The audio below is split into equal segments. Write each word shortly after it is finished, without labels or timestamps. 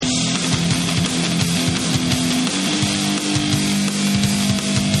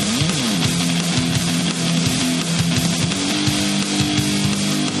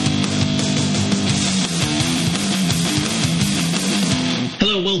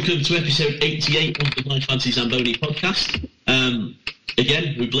welcome to episode 88 of the My Fancy Zamboni podcast.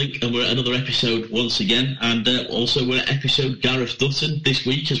 Again, we blink and we're at another episode once again, and also we're at episode Gareth Dutton this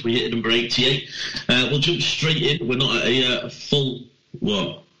week as we hit number 88. We'll jump straight in. We're not at a full...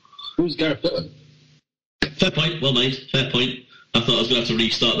 What? Who's Gareth Dutton? Fair point, well made, fair point. I thought I was going to have to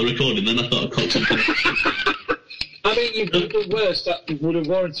restart the recording, then I thought I'd cock something. I mean, you've done the worst that would have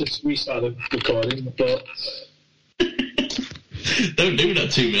warranted to restart the recording, but... Don't do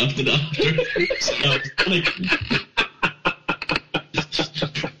that to me after that.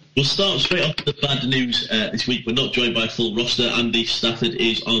 We'll start straight off with the bad news this week. We're not joined by a full roster. Andy Stafford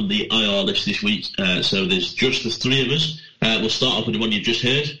is on the IR list this week, so there's just the three of us. We'll start off with the one you've just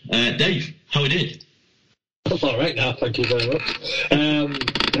heard. Dave, how are you? I'm all right now, thank you very much.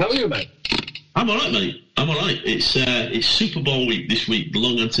 How are you, mate? I'm all right, mate. I'm all right. It's Super Bowl week this week, the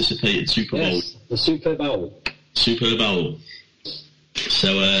long-anticipated Super Bowl. Yes, the Super Bowl. Super Bowl. So,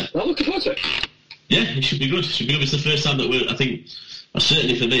 I'm looking forward to it. Yeah, it should be good. It's the first time that I think,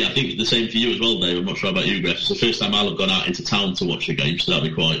 certainly for me, I think the same for you as well, Dave. I'm not sure about you, Gref. It's the first time I'll have gone out into town to watch a game, so that'll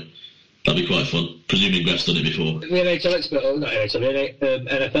be quite fun. Presuming Gref's done it before. The NHL expert, not NHL, the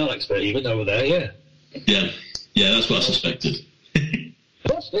NFL expert even over there, yeah. Yeah, that's what I suspected.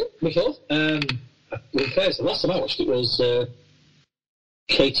 Watched it before. The last time I watched it was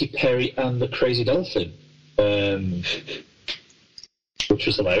Katy Perry and the Crazy Dolphin. Which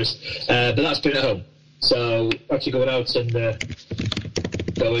was hilarious. But that's been at home. So, actually going out and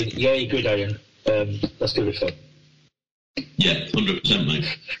going, yay, gridiron, that's going to be fun. Yeah, 100%, mate.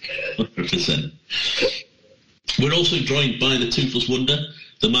 100%. We're also joined by the Toothless Wonder,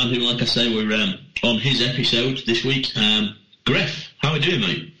 the man who, like I say, we're on his episode this week. Gref, how are you doing,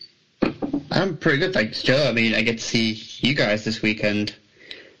 mate? I'm pretty good, thanks, Joe. I mean, I get to see you guys this weekend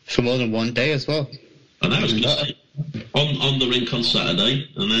for more than one day as well. I know, I was going to say. On the rink on Saturday,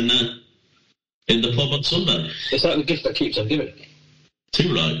 and then in the pub on Sunday. It's like the gift that keeps on giving.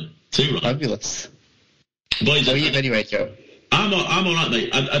 Too right. Fabulous. Boys, how are you anyway, Joe? I'm all right,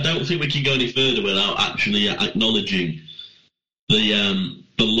 mate. I don't think we can go any further without actually acknowledging the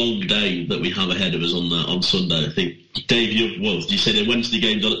long day that we have ahead of us on Sunday. I think, Dave, you said the Wednesday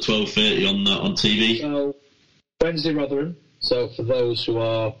game's on at 12:30 on TV. So, Wednesday Rotherham. So, for those who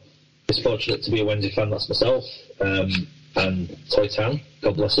are fortunate to be a Wednesday fan, that's myself, and Toy Town,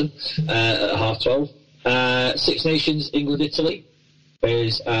 God bless them, at 12:30. Six Nations, England, Italy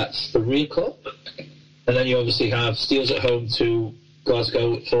is at 3 o'clock. And then you obviously have Steels at home to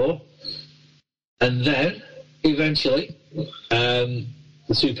Glasgow at 4. And then, eventually, the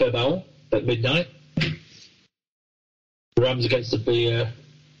Super Bowl at midnight. Rams against the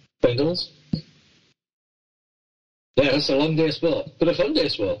Bengals. Yeah, that's a long day of sport, but a fun day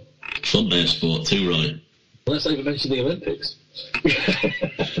of sport. Fun day of sport, too right. Let's not even mention the Olympics.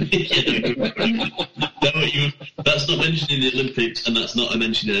 That's not mentioning the Olympics, and that's not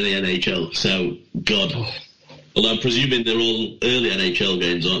mentioning any NHL. So, God. Well, I'm presuming they're all early NHL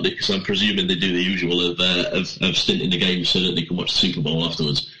games, aren't they? Because I'm presuming they do the usual of stinting the games so that they can watch the Super Bowl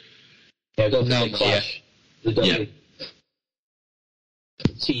afterwards. Yeah, I don't think they clash. The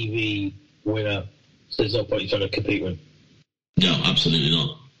TV winner, so there's no point in trying to compete with. No, absolutely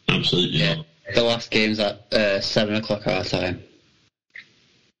not. Absolutely not. The last game's at 7 o'clock our time.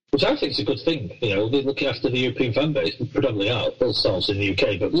 Which I think is a good thing. You know, they're looking after the European fan base, predominantly out, themselves in the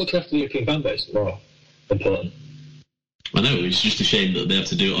UK, but looking after the European fan base is more important. I know, it's just a shame that they have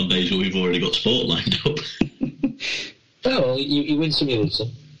to do it on days where we've already got sport lined up. Well, you win some, you lose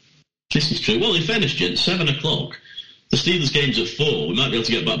some. This is true. Well, in fairness, gents, 7 o'clock. The Steelers game's at 4. We might be able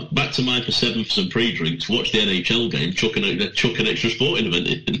to get back to Mike for 7 for some pre-drinks, watch the NHL game, chuck an extra sporting event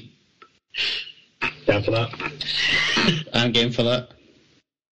in. Down for that. I'm game for that.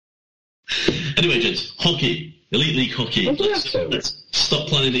 Anyway, gents, hockey, Elite League hockey. Let's stop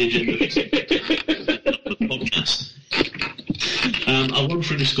planning the agenda for the podcast. I'll run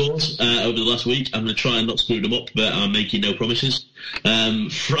through the scores over the last week. I'm going to try and not screw them up, but I'm making no promises.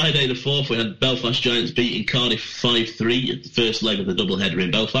 Friday the 4th, we had Belfast Giants beating Cardiff 5-3 at the first leg of the doubleheader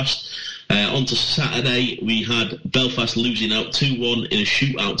in Belfast. On to Saturday, we had Belfast losing out 2-1 in a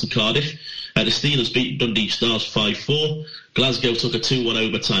shootout to Cardiff. The Steelers beat Dundee Stars 5-4. Glasgow took a 2-1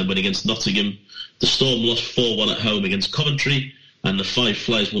 overtime win against Nottingham. The Storm lost 4-1 at home against Coventry. And the Five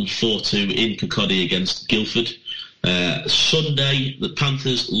Flyers won 4-2 in Kirkcaldy against Guildford. Sunday, the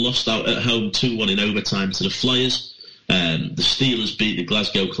Panthers lost out at home 2-1 in overtime to the Flyers. The Steelers beat the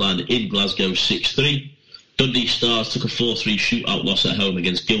Glasgow Clan in Glasgow 6-3. Dundee Stars took a 4-3 shootout loss at home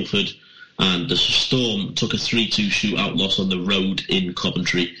against Guildford. And the Storm took a 3-2 shootout loss on the road in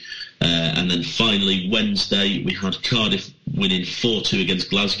Coventry. And then finally, Wednesday, we had Cardiff winning 4-2 against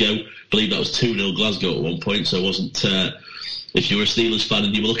Glasgow. I believe that was 2-0 Glasgow at one point, so it wasn't... if you were a Steelers fan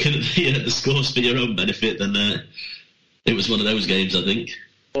and you were looking at the scores for your own benefit, then it was one of those games, I think.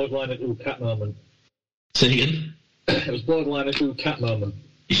 Borderline a cat moment. Say again? It was borderline a cat moment.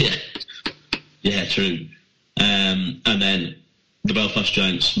 Yeah, true. And then the Belfast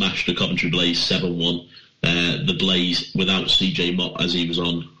Giants smashed the Coventry Blaze 7-1. The Blaze, without CJ Mott as he was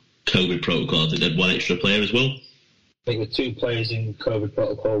on COVID protocol, they had one extra player as well. I think with 2 players in COVID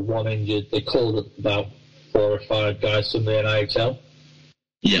protocol, 1 injured. They called up about 4 or 5 guys from the NIHL.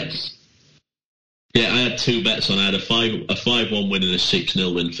 Yeah, I had 2 bets on. I had a 5-1 win and a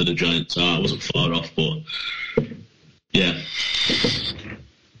 6-0 win for the Giants. I wasn't far off, but yeah.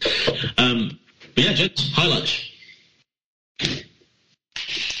 But yeah, gents, highlights.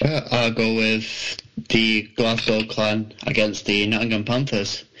 I'll go with the Glasgow Clan against the Nottingham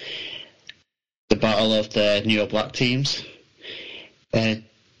Panthers. The battle of the New Black teams. 2-1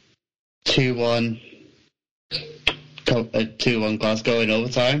 Glasgow in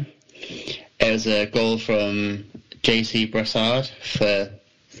overtime. It was a goal from JC Brassard for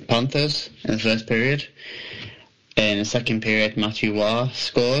Panthers in the first period. In the second period, Matthew Waugh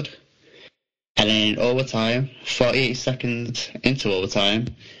scored. And then in overtime, 48 seconds into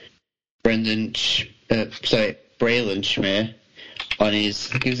overtime, Braylon Schmier, on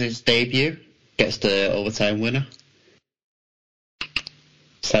his debut, gets the overtime winner.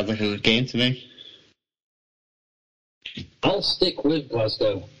 Sounds like a good game to me. I'll stick with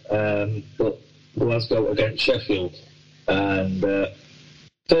Glasgow, but Glasgow against Sheffield. And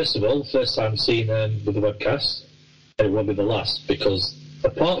first of all, first time seeing them with the webcast, it won't be the last, because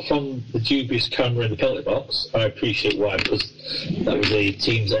apart from the dubious camera in the penalty box, I appreciate why, because that was the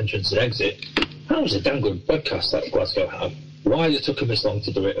team's entrance and exit. That was a damn good webcast that Glasgow had. Why it took them this long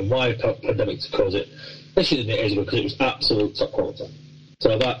to do it, and why a pandemic to cause it, they should have done it ages ago, because it was absolute top quality.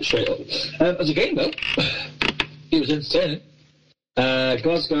 So that straight up. As a game, though, it was entertaining.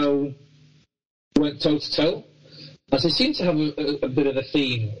 Glasgow went toe-to-toe, as they seemed to have a bit of a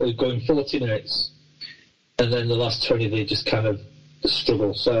theme of going 40 minutes, and then the last 20 they just kind of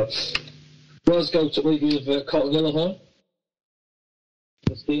struggle. So Glasgow took lead with Colton Gillahorn.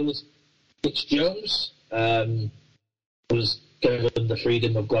 The Steelers, Mitch Jones was given the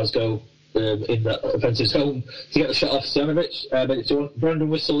freedom of Glasgow in that offensive zone to get the shot off Stjanovic. But it's Brandon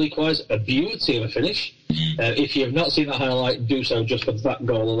Whistle equalised. A beauty of a finish. If you have not seen that highlight, do so just for that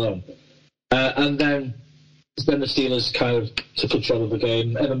goal alone. And then the Steelers kind of took control of the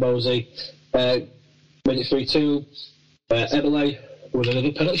game. Evan Mosey made it 3-2. Eberle with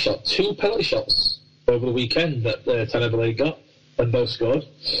another penalty shot. 2 penalty shots over the weekend that Tan Eberle got, and both scored.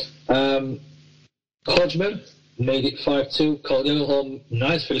 Hodgman made it 5-2. Colin Gillahorn,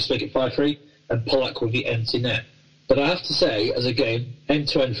 nice finish to make it 5-3. And Pollack with the empty net. But I have to say, as a game,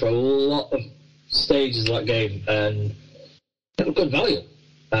 end-to-end for a lot of stages of that game, and good value.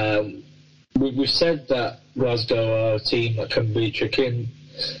 We've said that Glasgow are a team that can be tricky.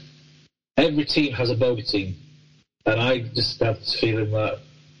 Every team has a bogey team. And I just have this feeling that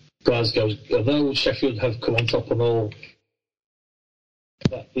Glasgow, although Sheffield have come on top of all,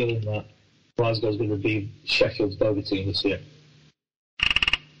 that feeling that Glasgow's going to be Sheffield's bogey team this year.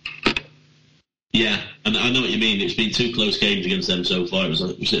 Yeah, and I know what you mean. It's been 2 close games against them so far. It was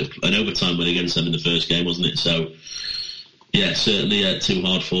an overtime win against them in the first game, wasn't it? So, yeah, certainly 2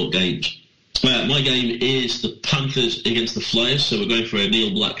 hard-fought games. My game is the Panthers against the Flyers, so we're going for a Neil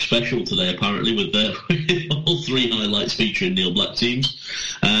Black special today, apparently, with all 3 highlights featuring Neil Black teams.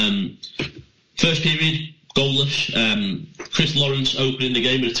 First period, goalless. Chris Lawrence opening the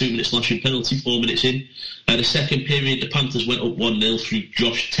game with a 2-minute slashing penalty, 4 minutes in. The second period, the Panthers went up 1-0 through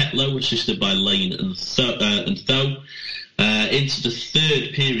Josh Tetlow, assisted by Lane and Tho. Into the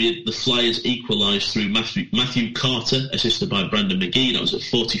third period, the Flyers equalised through Matthew Carter, assisted by Brandon McGee. That was at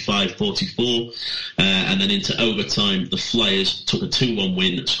 45-44. And then into overtime, the Flyers took a 2-1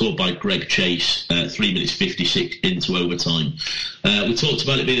 win, scored by Greg Chase, 3 minutes 56 into overtime. We talked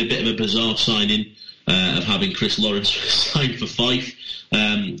about it being a bit of a bizarre signing, of having Chris Lawrence signed for Fife.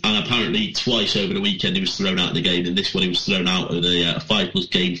 And apparently twice over the weekend he was thrown out of the game, and this one he was thrown out of a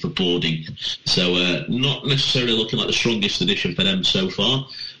 5+ game for boarding. So not necessarily looking like the strongest addition for them so far,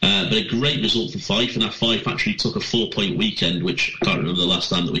 but a great result for Fife, and that Fife actually took a 4-point weekend, which I can't remember the last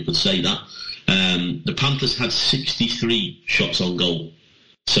time that we could say that. The Panthers had 63 shots on goal.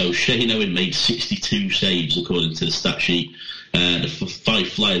 So Shane Owen made 62 saves according to the stat sheet. The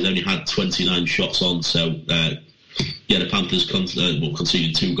Fife Flyers only had 29 shots on, so the Panthers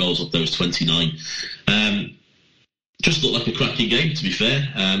conceded 2 goals off those 29. Just looked like a cracking game, to be fair.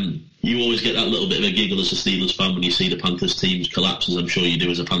 you always get that little bit of a giggle as a Steelers fan when you see the Panthers teams collapse, as I'm sure you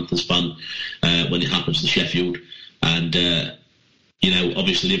do as a Panthers fan when it happens to Sheffield. And,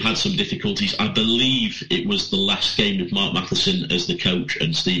 obviously they've had some difficulties. I believe it was the last game with Mark Matheson as the coach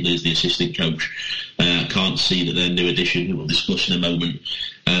and Steve Lee as the assistant coach. I can't see that their new addition, who we'll discuss in a moment,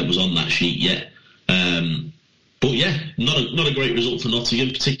 was on that sheet yet. But yeah, not a great result for Nottingham,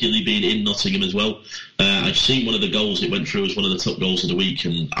 particularly being in Nottingham as well. I've seen one of the goals it went through as one of the top goals of the week,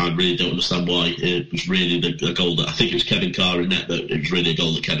 and I really don't understand why. It was really the goal that I think it was Kevin Carr in net, but it was really a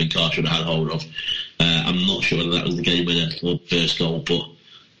goal that Kevin Carr should have had hold of. I'm not sure whether that was the game winner or first goal, but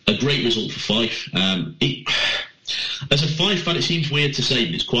a great result for Fife. As a Fife fan, it seems weird to say,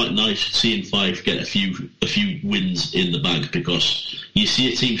 but it's quite nice seeing Fife get a few wins in the bag, because you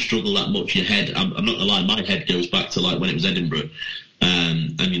see a team struggle that much. Your head, I'm not gonna lie, my head goes back to like when it was Edinburgh,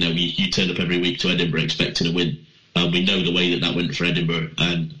 and you turn up every week to Edinburgh expecting a win. We know the way that went for Edinburgh,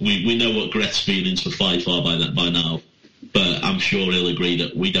 and we know what Greth's feelings for Fife are by now. But I'm sure he'll agree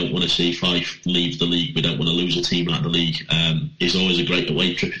that we don't want to see Fife leave the league. We don't want to lose a team out of the league. It's always a great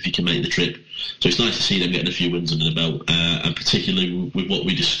away trip if you can make the trip. So it's nice to see them getting a few wins under the belt, and particularly with what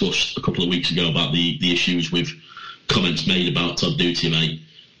we discussed a couple of weeks ago about the issues with comments made about Todd Duty, mate.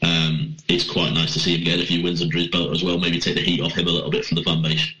 It's quite nice to see him getting a few wins under his belt as well. Maybe take the heat off him a little bit from the fan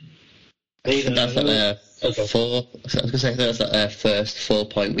base. That's their first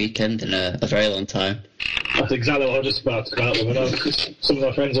 4-point weekend in a very long time. That's exactly what I was just about to come out with. I know some of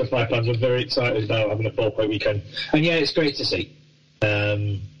my friends who are Fife fans were very excited about having a 4-point weekend. And yeah, it's great to see.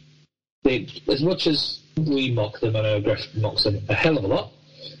 As much as we mock them, I know Greth mocks them a hell of a lot.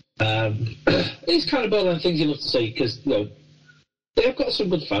 It's kind of borderline things you love to see, because they've got some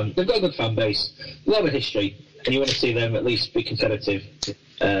good fans. They've got a good fan base, a lot of history, and you want to see them at least be competitive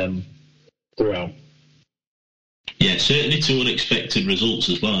throughout. Yeah, certainly two unexpected results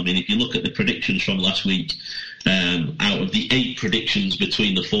as well. I mean, if you look at the predictions from last week, out of the 8 predictions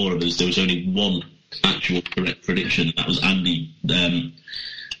between the 4 of us, there was only one actual correct prediction, and that was Andy.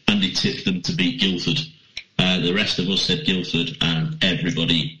 Andy tipped them to beat Guildford. The rest of us said Guildford, and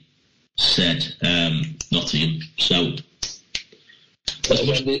everybody said Nottingham. So, as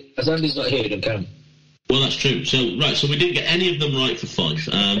Andy's not here, then can. Well, that's true. So we didn't get any of them right for Fife.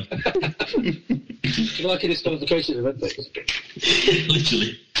 Like it is qualification of Olympics.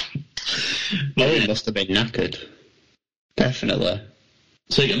 Literally. Owen must have been knackered. Definitely.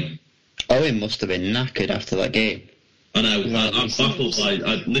 Say again? Owen must have been knackered after that game. I know. I'm baffled.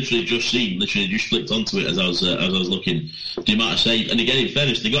 I literally just flicked onto it as I was looking. The amount of saves, and again, in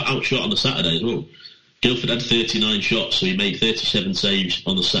fairness, they got outshot on the Saturday as well. Guildford had 39 shots, so he made 37 saves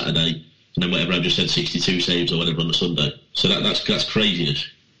on the Saturday, and then whatever I just said, 62 saves or whatever on the Sunday. So that's craziness.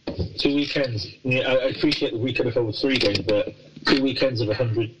 2 weekends. Yeah, I appreciate the weekend before was 3 games, but 2 weekends of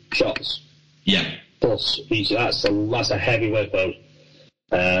 100 shots. Yeah. Plus each. That's a heavy workload.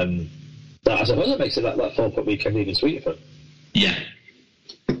 I suppose that makes it that 4-point weekend even sweeter for him. Yeah.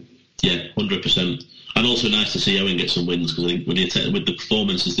 Yeah, 100%. And also nice to see Owen get some wins, because I think with the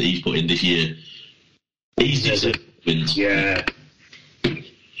performances that he's put in this year, he's deserved wins. Yeah.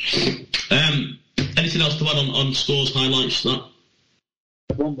 Anything else to add on scores, highlights, that?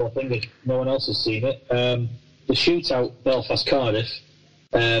 One more thing, if no one else has seen it. The shootout Belfast-Cardiff,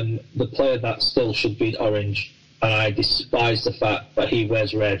 the player that still should be orange, and I despise the fact that he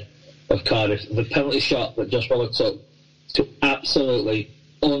wears red, of Cardiff, the penalty shot that Josh Waller took to absolutely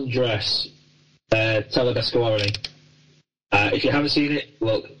undress Telebesco-Warney. If you haven't seen it,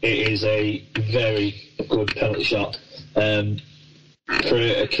 look, it is a very good penalty shot. For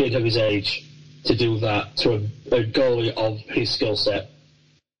a kid of his age to do that to a goalie of his skill set,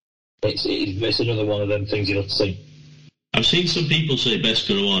 it's another one of them things you love to see. I've seen some people say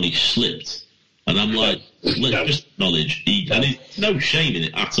Besco-Warney slipped, and I'm like, let's just acknowledge, and there's no shame in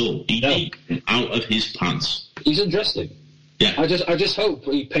it at all. He ate him out of his pants. He's undressed him. Yeah. I just hope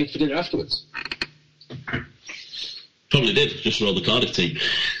he paid for dinner afterwards. Probably did, just for all the Cardiff team.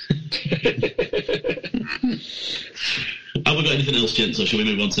 Have we got anything else, gents, or shall we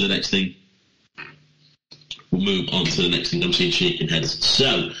move on to the next thing? We'll move on to the next thing. I'm seeing shaking heads.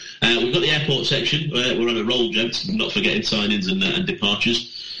 So, we've got the airport section. We're on a roll, gents, not forgetting signings and departures.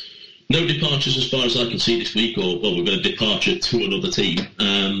 No departures as far as I can see this week, we've got a departure to another team.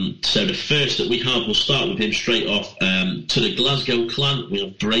 So the first that we have, we'll start with him straight off. To the Glasgow Clan, we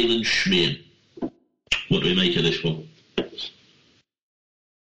have Braylon Schmier. What do we make of this one?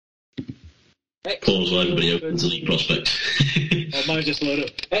 Pause while everybody opens the league prospect. Mine just load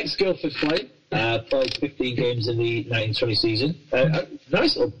up. Ex-Guildford Flame, played 15 games in the 1920 season.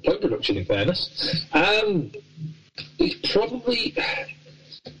 Nice little point production, in fairness. He's probably...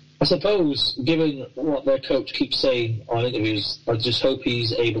 I suppose, given what their coach keeps saying on interviews, I just hope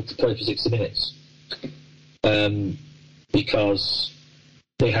he's able to play for 60 minutes. Because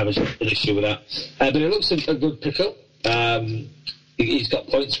they have an issue with that. But it looks a good pickup. He's got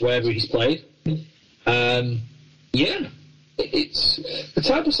points wherever he's played. It's the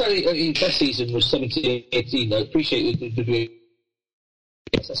type of side his best season was 17-18. I appreciate the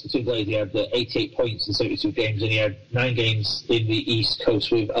that's between Blade. He had 88 points in 72 games, and he had 9 games in the East Coast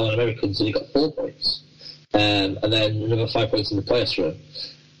with Allen Americans, and he got 4 points. And then another 5 points in the playoffs for him.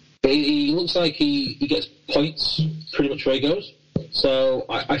 But he looks like he gets points pretty much where he goes. So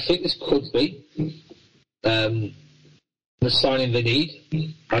I think this could be the signing they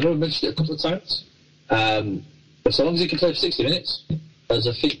need. I know I mentioned it a couple of times. But so long as he can play for 60 minutes, as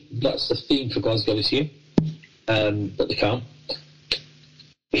I think that's the theme for Glasgow this year, that they can't,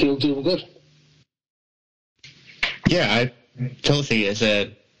 he'll do them good. Yeah, I totally think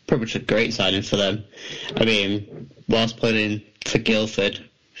it's pretty much a great signing for them. I mean, whilst playing for Guildford,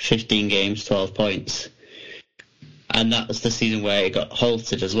 15 games, 12 points. And that was the season where it got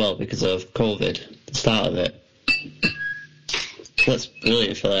halted as well because of COVID, the start of it. So that's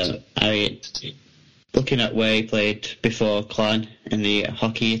brilliant for them. I mean, looking at where he played before Clan in the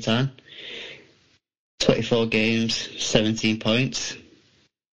hockey time, 24 games, 17 points.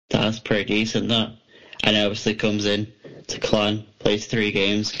 That's pretty decent, that. And obviously comes in to Clan, plays 3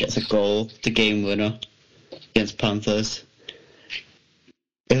 games, gets a goal, the game winner against Panthers.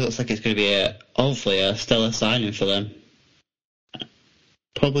 It looks like it's going to be hopefully a stellar signing for them.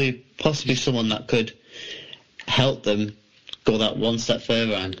 Possibly someone that could help them go that one step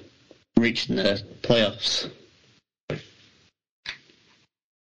further and reaching the playoffs.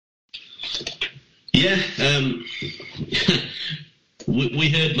 Yeah, we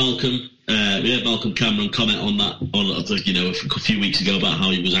heard Malcolm. We heard Malcolm Cameron comment on that a few weeks ago about how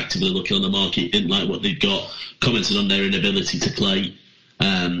he was actively looking on the market, didn't like what they'd got, commented on their inability to play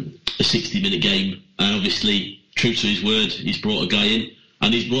a 60-minute game, and obviously, true to his word, he's brought a guy in,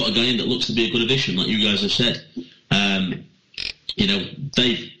 and he's brought a guy in that looks to be a good addition, like you guys have said.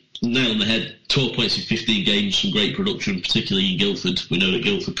 They've nailed on the head, 12 points in 15 games, some great production, particularly in Guildford. We know that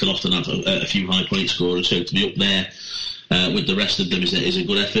Guildford can often have a few high point scorers, so to be up there with the rest of them is a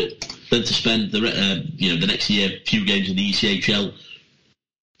good effort. Then to spend the next year, a few games in the ECHL,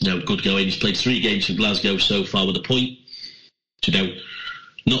 good going. He's played 3 games for Glasgow so far with a point.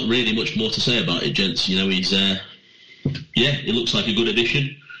 Not really much more to say about it, gents. He's it looks like a good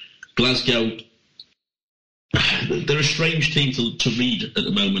addition. Glasgow, they're a strange team to read at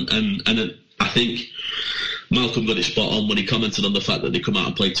the moment, and I think Malcolm got it spot on when he commented on the fact that they come out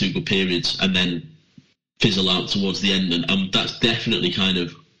and play 2 good periods and then fizzle out towards the end, and that's definitely kind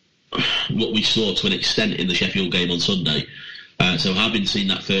of what we saw to an extent in the Sheffield game on Sunday. So having seen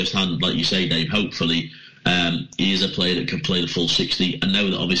that firsthand, like you say, Dave, hopefully he is a player that can play the full 60. I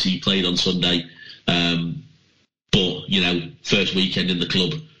know that obviously he played on Sunday, but first weekend in the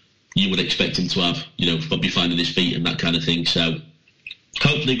club, you would expect him to have, be finding his feet and that kind of thing. So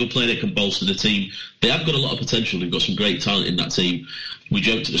hopefully a good player that can bolster the team. They have got a lot of potential. They've got some great talent in that team. We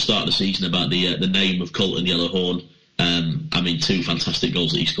joked at the start of the season about the name of Colton Yellowhorn. 2 fantastic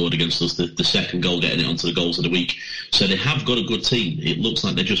goals that he scored against us. The second goal getting it onto the goals of the week. So they have got a good team. It looks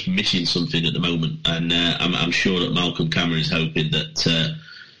like they're just missing something at the moment. And I'm sure that Malcolm Cameron is hoping that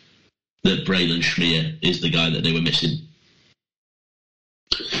Braylon Schmier is the guy that they were missing.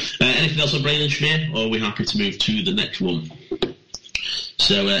 Anything else on Braylon Schmier, or are we happy to move to the next one?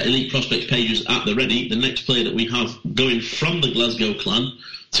 So Elite Prospects pages at the ready. The next player that we have going from the Glasgow Clan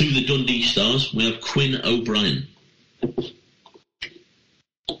to the Dundee Stars, we have Quinn O'Brien.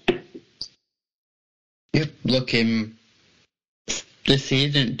 Yep, looking this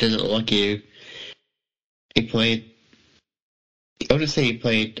season doesn't look like he played. I wouldn't say he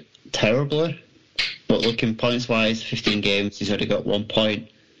played terribly, but looking points wise, 15 games, he's only got 1 point.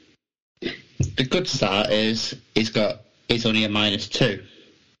 The good start is he's only a -2,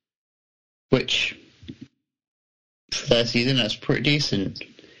 which for their season that's pretty decent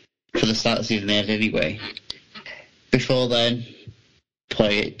for the start of the season they had anyway. Before then,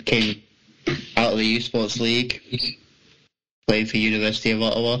 came out of the Youth Sports League, played for University of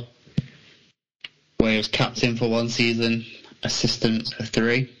Ottawa, where he was captain for 1 season, assistant for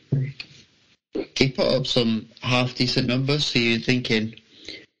 3. He put up some half-decent numbers, so you're thinking,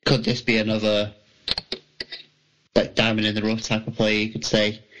 could this be another diamond in the rough type of play, you could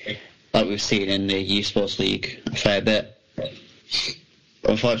say, like we've seen in the Youth Sports League a fair bit.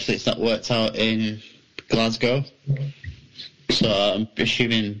 Unfortunately, it's not worked out in Glasgow, so I'm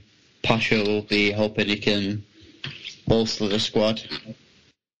assuming Pasha will be hoping he can bolster the squad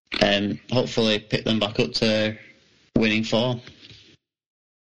hopefully pick them back up to winning form.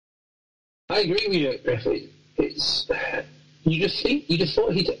 I agree with you, Griffey. It's you just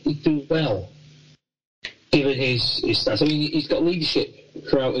thought he'd do well, given his stats. I mean, he's got leadership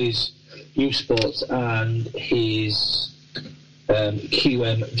throughout his youth sports and his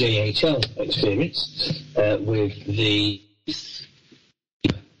QMJHL experience with the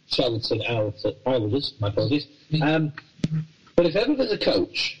Charlton Islanders. My apologies. But if ever there's a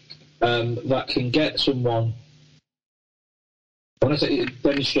coach that can get someone, when I say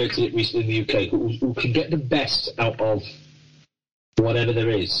demonstrated it recently in the UK, who can get the best out of whatever there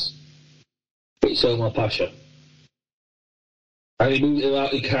is, it's Omar Pasha. And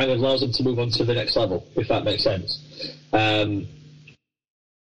he kind of allows them to move on to the next level, if that makes sense. Because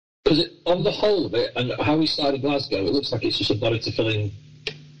on the whole of it, and how he started Glasgow, it looks like it's just a body to fill in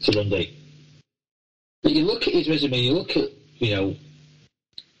to Dundee. But you look at his resume, you look at,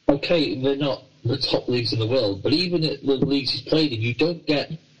 okay, they're not the top leagues in the world, but even at the leagues he's played in, you don't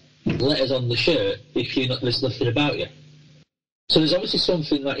get letters on the shirt if there's nothing about you. So there's obviously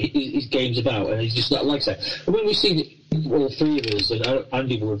something that his game's about, and he's just not like that. And when we've seen it, all three of us, and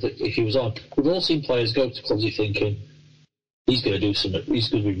Andy would, if he was on, we've all seen players go to clubs thinking, he's going to do something, he's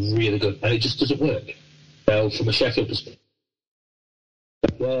going to be really good, and it just doesn't work. From a Sheffield perspective,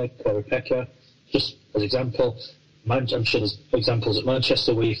 Corey Pecker, just as an example, I'm sure there's examples at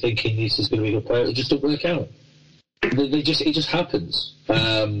Manchester where you're thinking this is going to be a good player, it just doesn't work out. It just happens.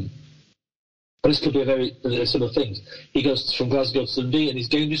 But this could be a very similar thing. He goes from Glasgow to Dundee, and his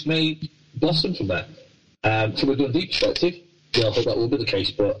game just may blossom from there. From a Dundee perspective, I hope that will be the case.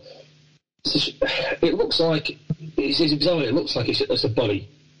 But it looks like it looks like it's a body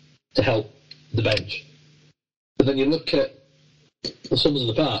to help the bench. But then you look at the sums of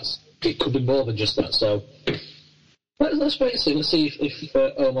the parts; it could be more than just that. So let's wait and see. Let's see if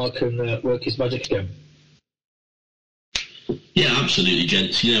Omar can work his magic again. Yeah, absolutely,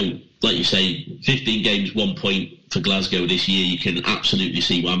 gents. Like you say, 15 games, 1 point for Glasgow this year. You can absolutely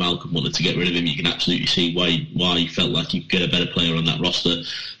see why Malcolm wanted to get rid of him. You can absolutely see why he felt like he could get a better player on that roster.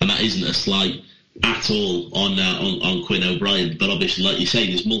 And that isn't a slight at all on Quinn O'Brien. But obviously, like you say,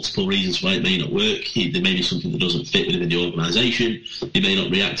 there's multiple reasons why it may not work. There may be something that doesn't fit with him in the organisation. He may not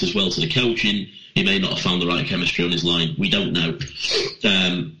react as well to the coaching. He may not have found the right chemistry on his line. We don't know.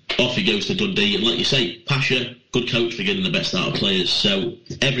 Off he goes to Dundee. And like you say, Pasha, good coach for getting the best out of players. So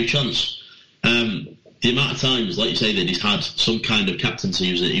every chance. The amount of times, like you say, that he's had some kind of captaincy.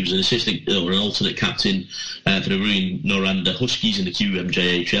 He was an assistant or an alternate captain for the Ruin Noranda Huskies in the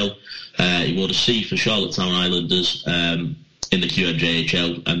QMJHL. He wore the C for Charlottetown Islanders in the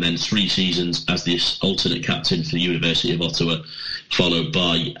QMJHL, and then 3 seasons as the alternate captain for the University of Ottawa, followed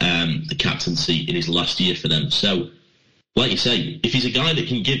by the captaincy in his last year for them. So, like you say, if he's a guy that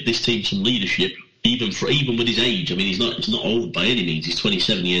can give this team some leadership, even with his age, I mean, he's not old by any means. He's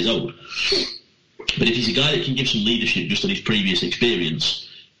 27 years old. But if he's a guy that can give some leadership just on his previous experience,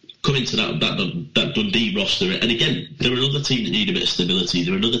 come into that Dundee roster, and again, they're another team that need a bit of stability.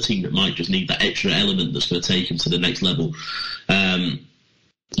 They're another team that might just need that extra element that's going to take him to the next level. Dave,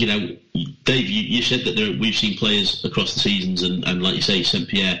 you said that we've seen players across the seasons, and like you say, St.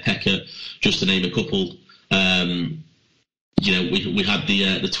 Pierre, Pecker, just to name a couple. We had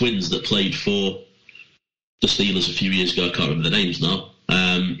the twins that played for the Steelers a few years ago. I can't remember the names now.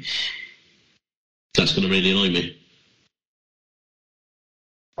 That's going to really annoy me.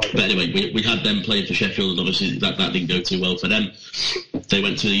 But anyway, we had them playing for Sheffield, and obviously that didn't go too well for them. They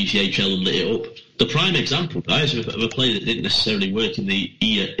went to the ECHL and lit it up. The prime example, guys, of a player that didn't necessarily work in the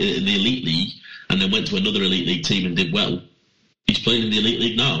Elite League and then went to another Elite League team and did well. He's playing in the Elite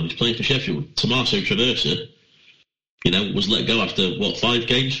League now. He's playing for Sheffield. Tommaso Traversa, was let go after, 5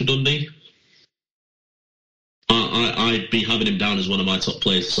 games for Dundee? I'd be having him down as one of my top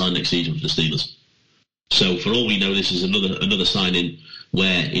players to sign next season for the Steelers. So for all we know, this is another signing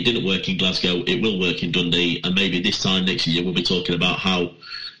where it didn't work in Glasgow, it will work in Dundee, and maybe this time next year we'll be talking about how,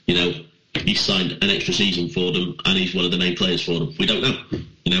 he signed an extra season for them and he's one of the main players for them. We don't know.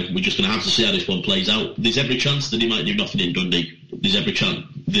 We're just going to have to see how this one plays out. There's every chance that he might do nothing in Dundee. There's every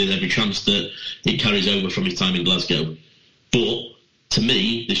chance that it carries over from his time in Glasgow. But to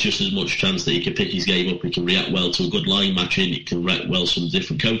me, there's just as much chance that he can pick his game up, he can react well to a good line matching, he can react well to some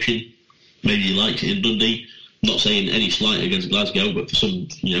different coaching. Maybe he likes it in Dundee. Not saying any slight against Glasgow, but for some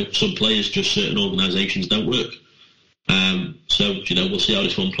players, just certain organisations don't work. We'll see how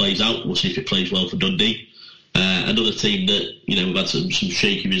this one plays out. We'll see if it plays well for Dundee. Another team that, we've had some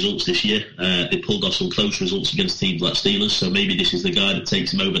shaky results this year. They pulled off some close results against teams like Steelers, so maybe this is the guy that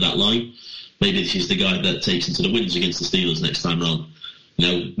takes him over that line. Maybe this is the guy that takes him to the wins against the Steelers next time round.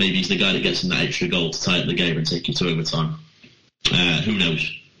 maybe he's the guy that gets in that extra goal to tie up the game and take it to overtime. Who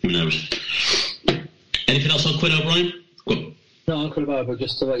knows? Anything else on Quinn O'Brien? Go on. No, I'm Quinn O'Brien, but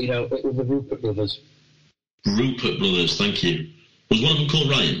just to let you know, it was the Rupert brothers. Rupert brothers, thank you. Was one of them called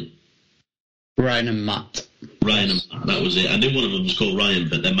Ryan? Ryan and Matt. Ryan and Matt, that was it. I knew one of them was called Ryan,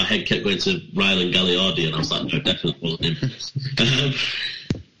 but then my head kept going to Rylan Gagliardi, and I was like, no, definitely wasn't him.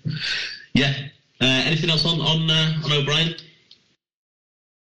 Anything else on O'Brien?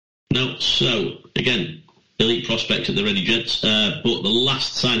 No. So, again, elite prospect at the Ready Gents. But the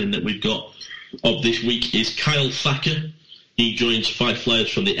last signing that we've got of this week is Kyle Thacker. He joins Five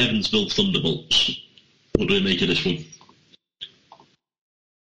Flyers from the Evansville Thunderbolts. What do we make of this one?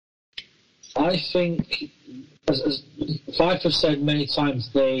 I think, as Fife have said many times,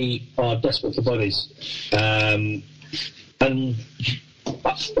 they are desperate for bodies. And funny,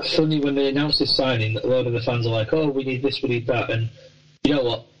 when they announced this signing, a lot of the fans are like, oh, we need this, we need that. And you know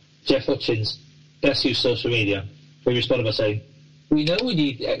what? Jeff Hutchins, best use social media, we responded by saying, we know we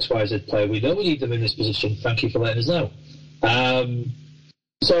need the XYZ player, we know we need them in this position, thank you for letting us know.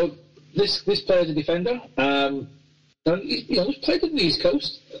 So this player is a defender. And he's played in the East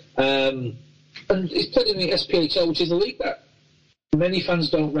Coast, and he's played in the SPHL, which is a league that many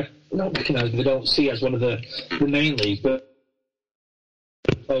fans don't recognise, they don't see as one of the main leagues, but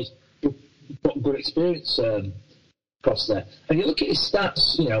players got good experience across there. And you look at his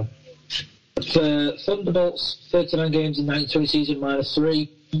stats, for Thunderbolts, 39 games in 1920 season, -3.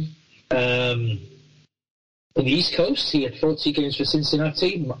 In the East Coast, he had 40 games for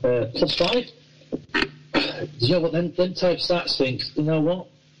Cincinnati, +5. You know what, them type stats think, you know what,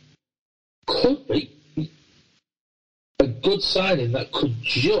 could be a good signing that could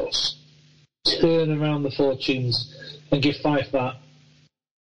just turn around the fortunes and give Fife that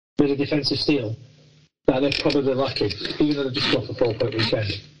bit of defensive steel that they're probably lacking, even though they've just got a 4-point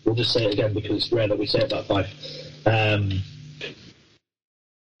weekend. We'll just say it again because it's rare that we say it about Fife. But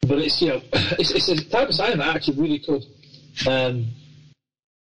it's, it's a type of signing that actually really could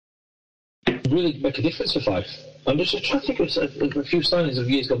really make a difference for Fife. I'm just trying to think of a few signings of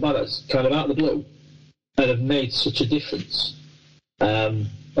years gone by that's kind of out of the blue and have made such a difference. Well,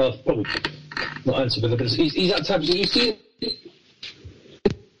 probably not answer, but he's that type of, you see,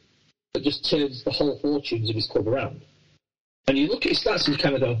 that just turns the whole fortunes of his club around. And you look at his stats and you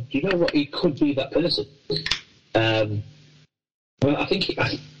kind of go, do you know what, he could be that person. Well, I think he'll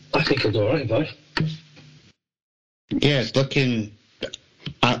do all right in Fife. Yeah, looking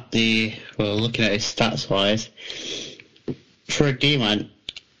at his stats wise, for a D-man,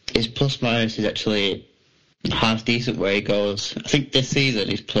 his plus-minus is actually half decent where he goes. I think this season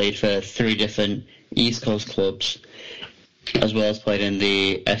he's played for 3 different East Coast clubs, as well as played in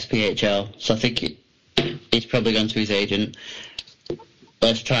the SPHL. So I think he's probably gone to his agent,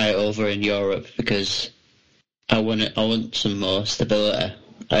 let's try it over in Europe because I want some more stability.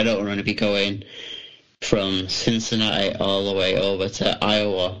 I don't want to be going from Cincinnati all the way over to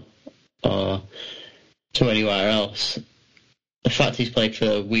Iowa or to anywhere else. The fact he's played for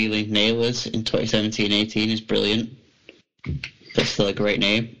the Wheeling Nailers in 2017-18 is brilliant. That's still a great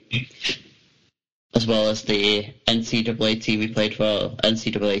name. As well as the NCAA team he played for,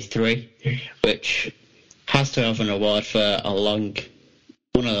 NCAA 3, which has to have an award for one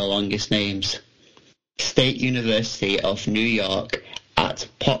of the longest names. State University of New York at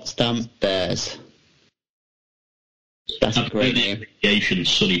Potsdam Bears. That's a great name.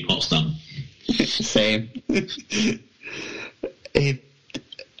 Sunny Potsdam. Same.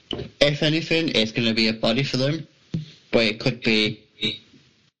 If anything, it's going to be a body for them, but it could be,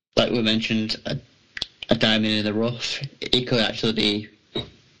 like we mentioned, a diamond in the rough. It could actually be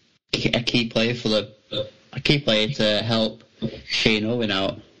a key player for them, a key player to help Shane Owen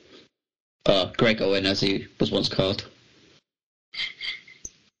out, or Greg Owen as he was once called.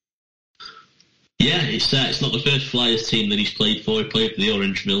 Yeah, it's not the first Flyers team that he's played for. He played for the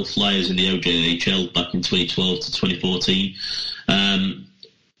Orangeville Flyers in the OJHL back in 2012 to 2014.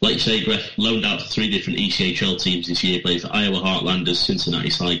 Like you say, Greg loaned out to 3 different ECHL teams this year. He played for Iowa Heartlanders,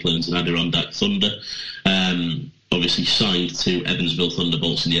 Cincinnati Cyclones and Adirondack Thunder. Obviously signed to Evansville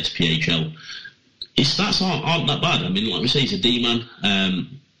Thunderbolts in the SPHL. His stats aren't that bad. I mean, like we say, he's a D-man.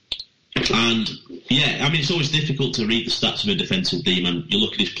 And, yeah, I mean, it's always difficult to read the stats of a defensive D-man. You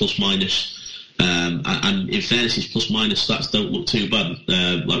look at his plus-minus, and in fairness, his plus-minus stats don't look too bad.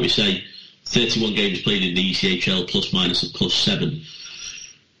 Like we say, 31 games played in the ECHL, plus-minus of +7.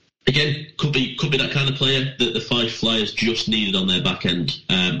 Again, could be that kind of player that the Fife Flyers just needed on their back end.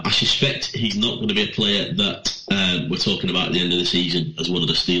 I suspect he's not going to be a player that we're talking about at the end of the season as one of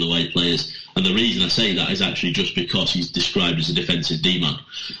the steal away players. And the reason I say that is actually just because he's described as a defensive D-man.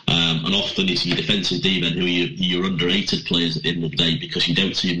 And often it's your defensive D-men who are your underrated players at the end of the day, because you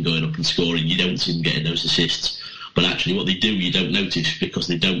don't see him going up and scoring, you don't see him getting those assists. But actually what they do, you don't notice, because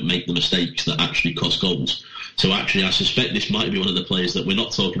they don't make the mistakes that actually cost goals. So actually, I suspect this might be one of the players that we're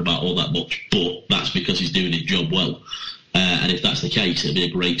not talking about all that much, but that's because he's doing his job well. And if that's the case, it'll be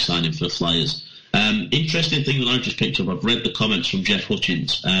a great signing for the Flyers. Interesting thing that I've just picked up, I've read the comments from Jeff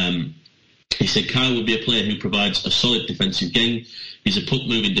Hutchins. He said Kyle would be a player who provides a solid defensive game. He's a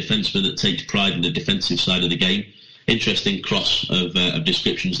puck-moving defenseman that takes pride in the defensive side of the game. Interesting cross of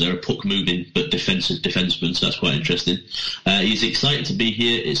descriptions there, a puck-moving but defensive defenseman, so that's quite interesting. He's excited to be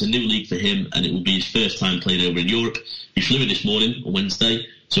here. It's a new league for him, and it will be his first time playing over in Europe. He flew in this morning, on Wednesday,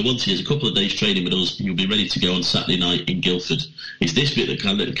 so once he has a couple of days training with us, he'll be ready to go on Saturday night in Guildford. It's this bit that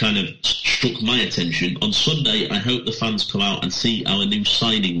kind of struck my attention. On Sunday, I hope the fans come out and see our new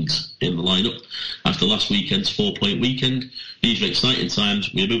signings in the lineup. After last weekend's 4-point weekend, these are exciting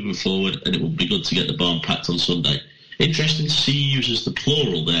times. We're moving forward, and it will be good to get the barn packed on Sunday. Interesting to see he uses the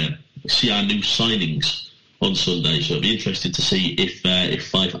plural there. See our new signings on Sunday, so it'll be interesting to see if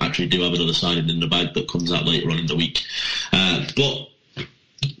Fife actually do have another signing in the bag that comes out later on in the week. But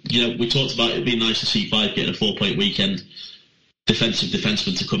you know, we talked about it being nice to see Fife getting a 4-point weekend, defensive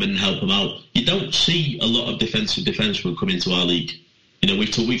defensemen to come in and help them out. You don't see a lot of defensive defensemen come into our league. You know,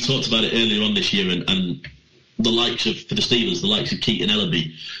 we've talked about it earlier on this year, and the likes of, for the Steelers, the likes of Keaton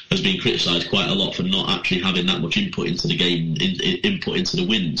Ellaby has been criticised quite a lot for not actually having that much input into the game, input into the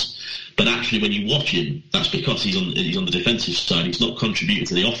wins. But actually, when you watch him, that's because he's on the defensive side. He's not contributing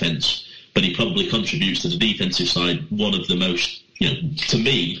to the offence, but he probably contributes to the defensive side. One of the most, to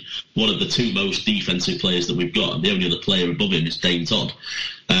me, one of the two most defensive players that we've got, and the only other player above him is Dane Todd.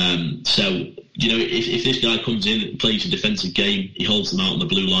 So, if this guy comes in and plays a defensive game, he holds them out on the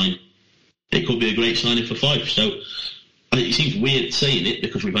blue line, it could be a great signing for Fife. So it seems weird saying it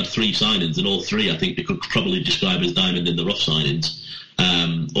because we've had 3 signings, and all 3 I think we could probably describe as diamond in the rough signings.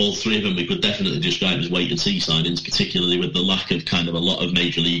 All 3 of them we could definitely describe as wait and see signings, particularly with the lack of kind of a lot of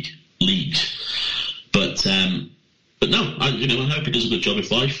major leagues. But no, I hope he does a good job with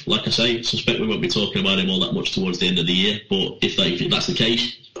Fife. Like I say, I suspect we won't be talking about him all that much towards the end of the year. But if that's the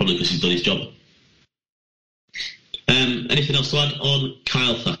case, probably because he's done his job. Anything else to add on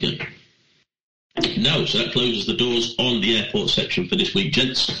Kyle Thacker? No, so that closes the doors on the airport section for this week,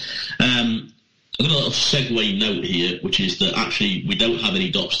 gents. I've got a little segue note here, which is that actually we don't have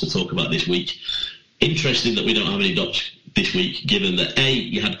any docs to talk about this week. Interesting that we don't have any docs this week, given that A,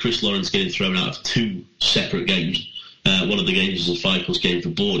 you had Chris Lawrence getting thrown out of 2 separate games. One of the games was a 5+ game for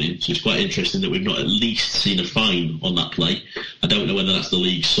boarding, so it's quite interesting that we've not at least seen a fine on that play. I don't know whether that's the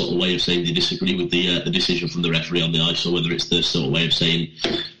league's sort of way of saying they disagree with the decision from the referee on the ice, or whether it's the sort of way of saying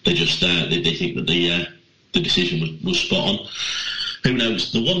they just they think that the decision was spot on. Who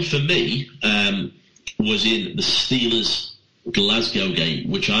knows? The one for me was in the Steelers Glasgow game,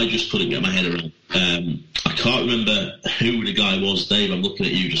 which I just couldn't get my head around. I can't remember who the guy was, Dave. I'm looking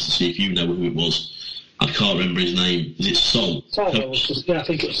at you just to see if you know who it was. I can't remember his name. Is it Sol? Sol, I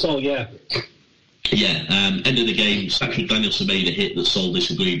think it was Sol, yeah. Yeah, end of the game, Satchel Danielson made a hit that Sol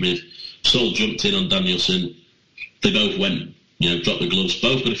disagreed with. Sol jumped in on Danielson. They both went, dropped the gloves.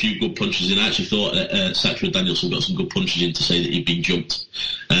 Both got a few good punches in. I actually thought Satchel Danielson got some good punches in to say that he'd been jumped.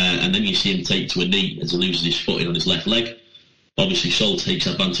 And then you see him take to a knee as he loses his footing on his left leg. Obviously, Sol takes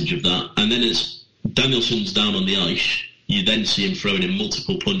advantage of that. And then as Danielson's down on the ice, you then see him throwing in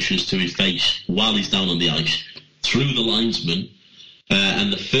multiple punches to his face while he's down on the ice, through the linesman.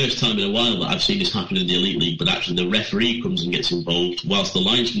 And the first time in a while that I've seen this happen in the Elite League, but actually the referee comes and gets involved whilst the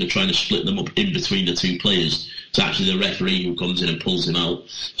linesmen are trying to split them up in between the 2 players. It's actually the referee who comes in and pulls him out.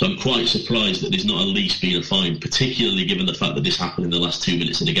 So I'm quite surprised that there's not at least been a fine, particularly given the fact that this happened in the last 2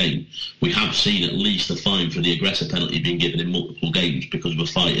 minutes of the game. We have seen at least a fine for the aggressor penalty being given in multiple games because of a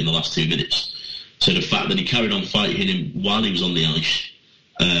fight in the last 2 minutes. So the fact that he carried on fighting him while he was on the ice,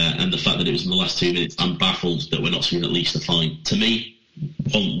 and the fact that it was in the last 2 minutes, I'm baffled that we're not seeing at least a fine. To me,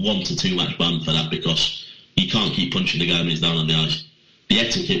 1 to 2 match ban for that, because you can't keep punching the guy when he's down on the ice. The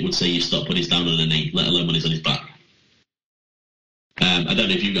etiquette would say you stop when he's down on the knee, let alone when he's on his back. I don't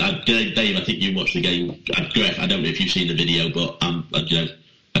know if you, Dave, I think you watched the game. Greg, I don't know if you've seen the video, but I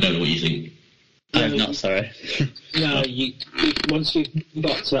don't know what you think. I'm not sorry. No, once you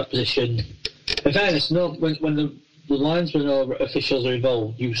got to that position, in fairness, when the linesmen or officials are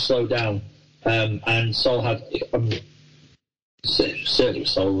involved, you slow down. And Sol had, certainly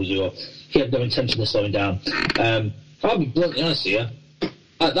Sol was he had no intention of slowing down. I'll be bluntly honest here.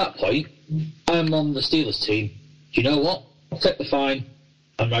 At that point, I'm on the Steelers team. do you know what? I'll take the fine.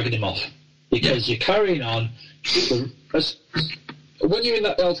 I'm ragging him off. Because you're carrying on. When you're in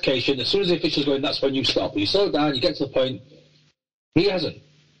that altercation, as soon as the official's going, that's when you stop. You slow down, you get to the point. He hasn't.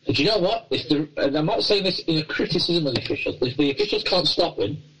 And do you know what? And I'm not saying this in a criticism of the officials. If the officials can't stop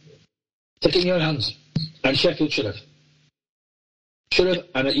him, take it in your own hands. And Sheffield should have.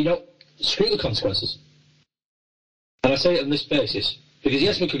 And screw the consequences. And I say it on this basis. Because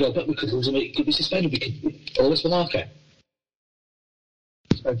yes, we could go, but we could lose him, it could be suspended, we could always Malarkey.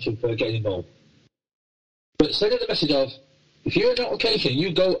 Suspension for getting involved. But send the message of, if you're in an altercation,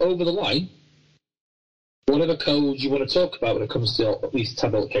 you go over the line, whatever code you want to talk about when it comes to these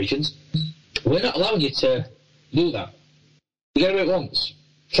type of altercations, we're not allowing you to do that. You get it once.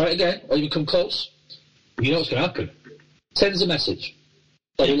 Try it again, or you come close. You know what's going to happen. Sends a message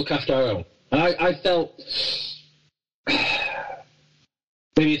that we look after our own. And I felt...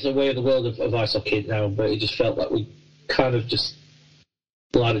 maybe it's the way of the world of ice hockey now, but it just felt like we kind of just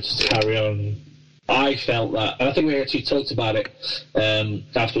allowed it to carry on. I felt that, and I think we actually talked about it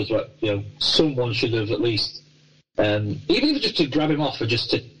afterwards. Someone should have at least, even if just to grab him off, or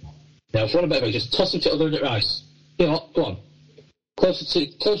just to, for one better, just toss him to other end of ice. You know what? Go on, close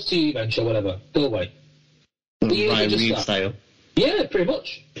to your bench or whatever. Go away. Ryan Reid style. Yeah, pretty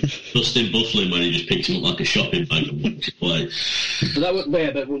much. Dustin Bufflin when he just picks him up like a shopping bag and walks away.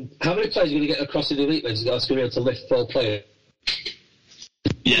 But how many players are you going to get across in the elite leagues that's going to be able to lift 4 players?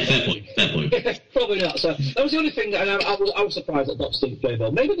 Yeah, fair point. Probably not. So that was the only thing, and I was surprised that Docs didn't play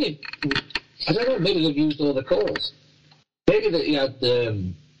well. Maybe maybe they've used all the calls. Maybe that he had, I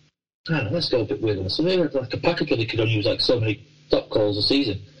don't know, let's go a bit weird on this. So maybe like a package where they could only use like so many top calls a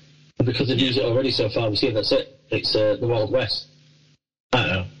season. And because they've used it already so far this year, that's it. It's the Wild West. I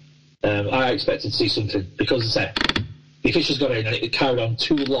don't know. I expected to see something because, as I said, the officials got in and it carried on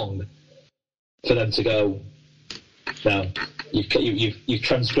too long for them to go, no, you've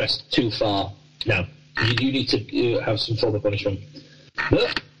transgressed too far. No, you need to have some form of punishment.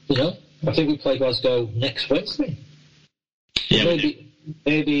 But, I think we play Glasgow next Wednesday. Yeah,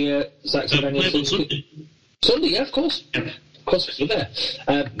 maybe Saxon Daniels. Sunday, yeah, of course. Of course, because we're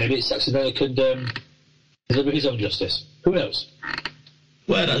there. Maybe Saxon Daniels could deliver his own justice. Who knows?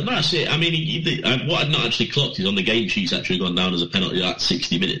 Well, that's it. I mean, what I'd not actually clocked is on the game sheet's actually gone down as a penalty at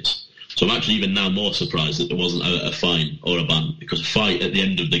 60 minutes. So I'm actually even now more surprised that there wasn't a fine or a ban, because a fight at the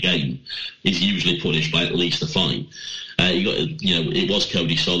end of the game is usually punished by at least a fine. It was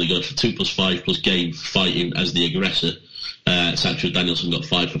Cody Sol. He got for 2 + 5 + game for fighting as the aggressor. Satchel Danielson got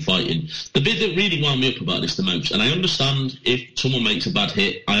 5 for fighting. The bit that really wound me up about this the most, and I understand if someone makes a bad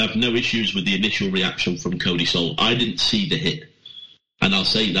hit, I have no issues with the initial reaction from Cody Sol. I didn't see the hit. And I'll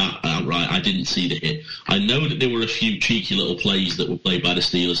say that outright, I didn't see the hit. I know that there were a few cheeky little plays that were played by the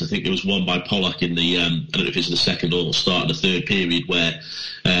Steelers. I think there was one by Pollack in the, I don't know if it's the second or start of the third period, where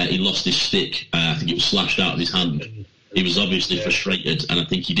he lost his stick. I think it was slashed out of his hand. He was obviously frustrated, and I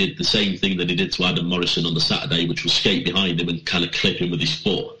think he did the same thing that he did to Adam Morrison on the Saturday, which was skate behind him and kind of clip him with his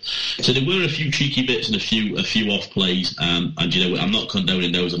foot. So there were a few cheeky bits and a few off plays, and I'm not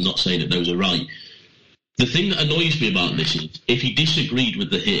condoning those. I'm not saying that those are right. The thing that annoys me about this is, if he disagreed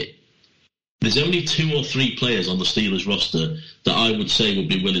with the hit, there's only 2 or 3 players on the Steelers roster that I would say would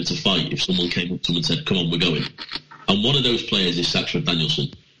be willing to fight if someone came up to him and said, come on, we're going. And one of those players is Satchel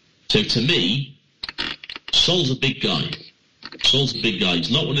Danielson. So to me, Sol's a big guy. He's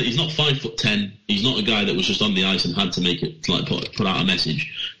not 5'10". He's not a guy that was just on the ice and had to make it, like, put out a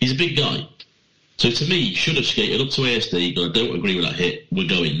message. He's a big guy. So to me, he should have skated up to ASD, but I don't agree with that hit. We're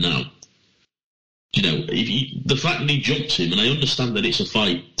going now. The fact that he jumps him, and I understand that it's a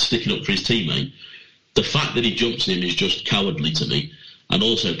fight sticking up for his teammate, the fact that he jumps him is just cowardly to me. And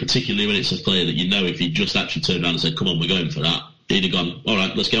also, particularly when it's a player that if he just actually turned around and said, come on, we're going for that, he'd have gone, all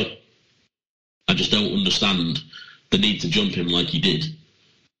right, let's go. I just don't understand the need to jump him like he did.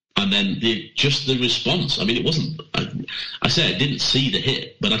 And then the response, I mean, it wasn't, I didn't see the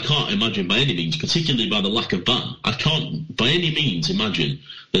hit, but I can't imagine by any means, particularly by the lack of ban, I can't by any means imagine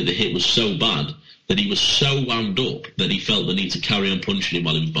that the hit was so bad that he was so wound up that he felt the need to carry on punching him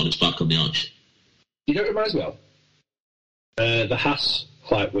while he was on his back on the ice. You know what it reminds me of? The Haas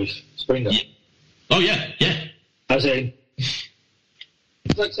fight with Springer. Yeah. Oh, yeah. As in,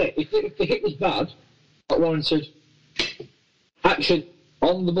 like I say, if the hit was bad, that warranted action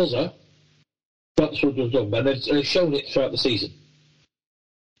on the buzzer, that's what was done. And they've shown it throughout the season.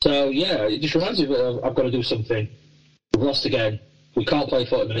 So, yeah, it just reminds me of, I've got to do something. We've lost again. We can't play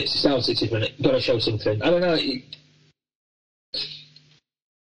 40 minutes. It's down 60 minutes. Got to show something. I don't know.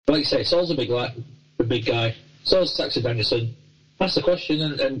 Like you say, Sol's a big guy. So's Saxon Danielson. That's the question,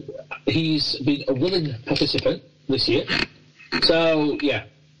 and he's been a willing participant, this year. So, yeah.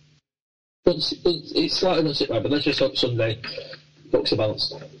 It's slightly not sit right, but let's just hope Sunday books are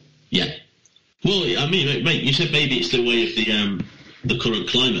balanced. Yeah. Well, I mean, mate, you said maybe it's the way of the current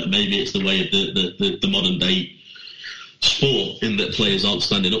climate. Maybe it's the way of the modern day sport, in that players aren't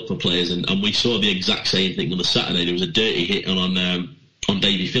standing up for players. And we saw the exact same thing on the Saturday. There was a dirty hit on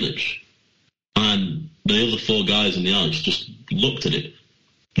Davy Phillips. And the other 4 guys on the ice just looked at it.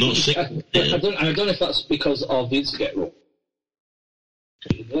 Not sick. I don't know if that's because of the Instigate rule.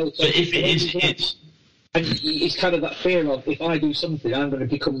 But if it is, it's... And it's kind of that fear of, if I do something, I'm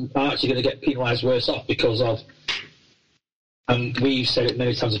actually going to get penalised worse off because of... And we've said it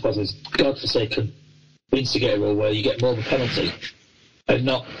many times as it's godforsaken Instigate rule where you get more of a penalty and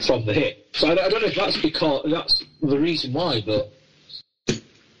not from the hit. So I don't know if that's the reason why, but...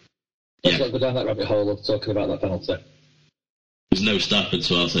 Let's not go down that rabbit hole of talking about that penalty. There's no Stafford,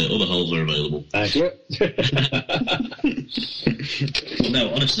 so I'll say other holes are available. Thank you.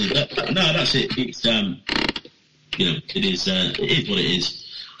 No, honestly, that's it. It's it is what it is.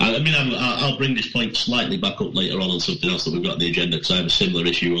 I mean, I'll bring this point slightly back up later on something else that we've got on the agenda, because I have a similar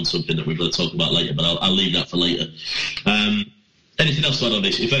issue on something that we've got to talk about later, but I'll leave that for later. Anything else to add on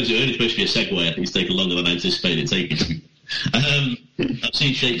this? If it was only supposed to be a segue, I think it's taken longer than I anticipated taking. I've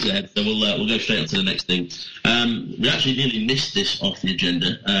seen shakes ahead, so we'll go straight on to the next thing. We actually nearly missed this off the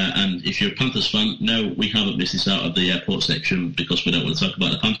agenda, and if you're a Panthers fan, no, we haven't missed this out of the airport section because we don't want to talk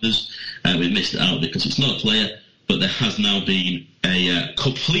about the Panthers. We missed it out because it's not a player, but there has now been a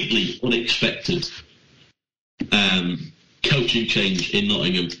completely unexpected coaching change in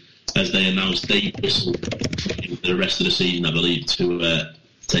Nottingham, as they announced Dave Whistle for the rest of the season, I believe, to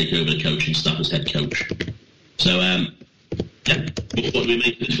take over the coaching staff as head coach. So, what do we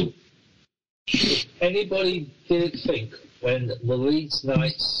make of this one? If anybody didn't think when the Leeds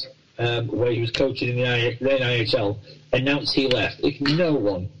Knights, where he was coaching in the IHL, announced he left, if no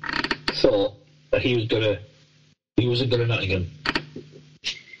one thought that he wasn't going to Nottingham,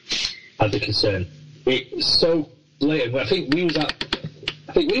 I'd be concerned. It's so blatant. I think we was at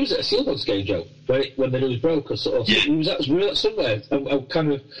a Sealdogs game, Joe, when the news broke, or sort of. Yeah. We were at somewhere, and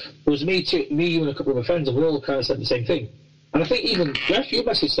kind of, it was me, you, and a couple of my friends, and we all kind of said the same thing. And I think even Jeff, your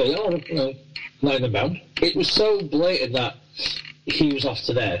message saying, Nottingham bound. It was so blatant that he was off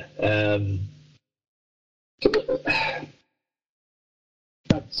to there.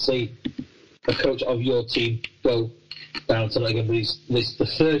 I'd see a coach of your team go down to Nottingham, but he's the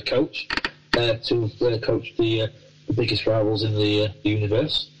third coach to coach the biggest rivals in the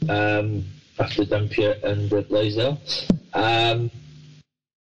universe, after Dampier and Blaisdell. I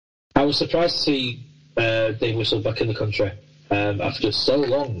was surprised to see Dave Whistle back in the country after so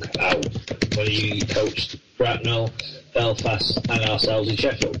long out, when he coached Bracknell, Belfast and ourselves in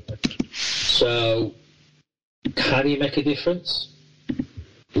Sheffield. So, can he make a difference?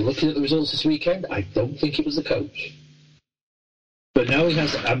 Looking at the results this weekend, I don't think it was the coach. But now he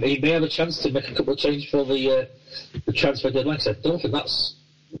has. He may have a chance to make a couple of changes for the transfer deadline. I don't think that's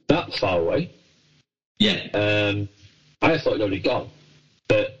that far away. Yeah. I thought he'd already gone,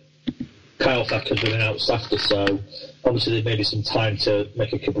 but Kyle Thacker's been announced after, so obviously there may be some time to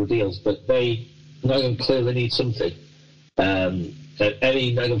make a couple of deals. But Nottingham clearly need something. And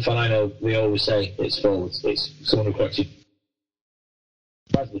any Nottingham fan I know, they always say it's forwards. It's someone who can actually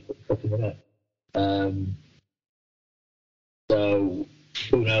put the puck in the net. So,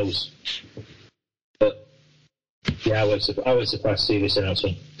 who knows? But, yeah, I was surprised to see this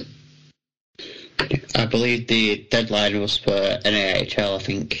announcement. I believe the deadline was for NAHL. I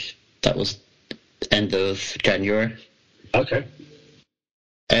think that was end of January. Okay.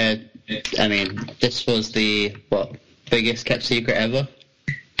 I mean, this was the, biggest kept secret ever?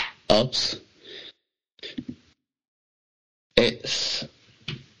 Odds.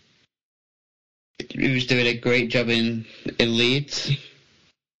 He was doing a great job in Leeds.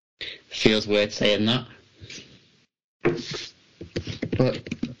 Feels weird saying that. But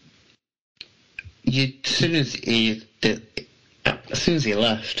as soon as he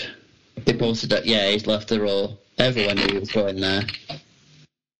left, they posted that, he's left the role. Everyone knew he was going there.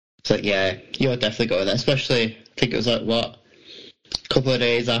 So, you're definitely going there. Especially, I think it was a couple of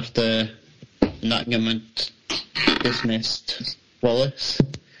days after Nottingham had dismissed Wallace.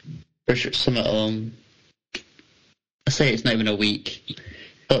 Or something I say it's not even a week.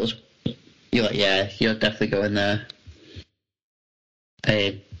 You're you're definitely going there.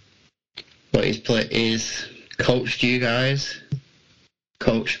 But he's coached you guys,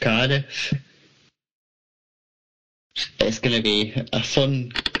 coached Cardiff. It's going to be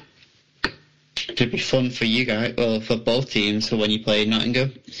fun for you guys, for both teams, for when you play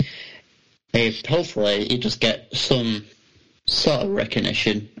Nottingham. hopefully he just get some sort of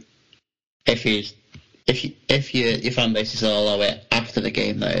recognition if your fan base is all allow it after the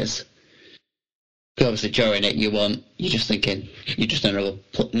game, that is. Because obviously during it you're just thinking you're just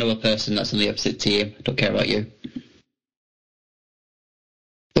another person that's on the opposite team. Don't care about you.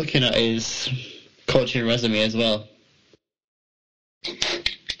 Looking at his coaching resume as well,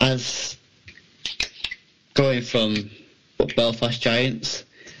 as going from Belfast Giants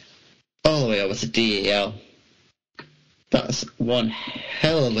all the way over to DEL, that's one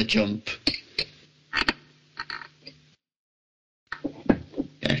hell of a jump.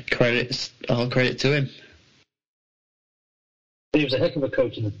 All credit to him. He was a heck of a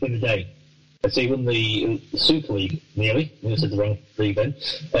coach in the day. So he won the Super League, nearly. I said the wrong league then.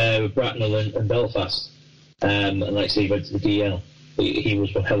 With Bracknell and Belfast. And like I say, he went to the DL. He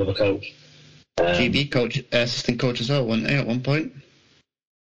was one hell of a coach. GB coach, assistant coach as well, wasn't he, at one point?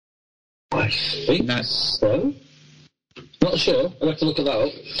 I think so. Not sure. I'll have to look at that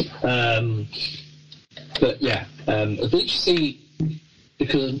up. But yeah, I think you see,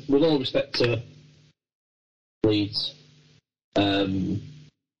 because with all respect to Leeds,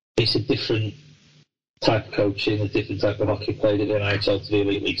 it's a different type of coaching, a different type of hockey played at the NHL to the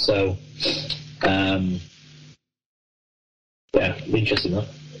Elite League. So, yeah, interesting that.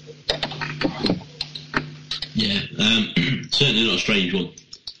 Yeah, certainly not a strange one.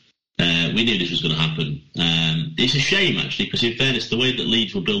 We knew this was going to happen. It's a shame, actually, because in fairness, the way that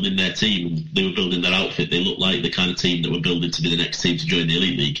Leeds were building their team and they were building their outfit, they looked like the kind of team that were building to be the next team to join the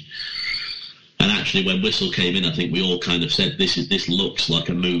Elite League. And actually, when Whistle came in, I think we all kind of said, this looks like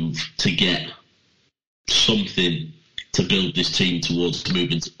a move to get something to build this team towards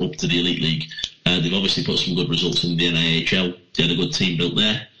moving up to the Elite League. They've obviously put some good results in the NIHL. They had a good team built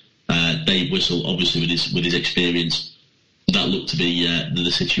there. Dave Whistle, obviously with his experience, that looked to be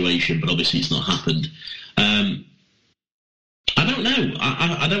the situation, but obviously it's not happened. I don't know.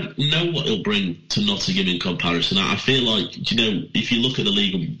 I don't know what he'll bring to Nottingham in comparison. I feel like, if you look at the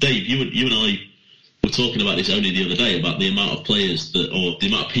league, Dave, you and I were talking about this only the other day, about the amount of players or the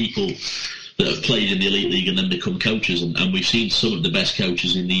amount of people that have played in the Elite League and then become coaches, and we've seen some of the best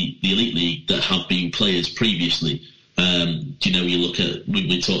coaches in the Elite League that have been players previously. You look at,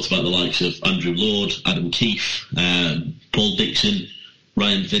 we talked about the likes of Andrew Lord, Adam Keefe, Paul Dixon,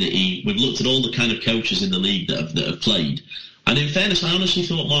 Ryan Finnerty. We've looked at all the kind of coaches in the league that have played. And in fairness, I honestly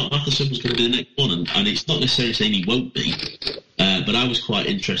thought Mark Matheson was going to be the next one, and it's not necessarily saying he won't be, but I was quite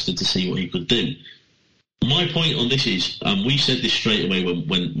interested to see what he could do. My point on this is, we said this straight away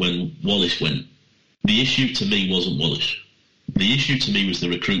when Wallace went, the issue to me wasn't Wallace. The issue to me was the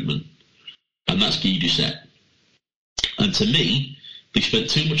recruitment, and that's Guy Doucette. And to me, they spent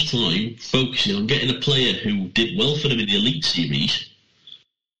too much time focusing on getting a player who did well for them in the Elite Series,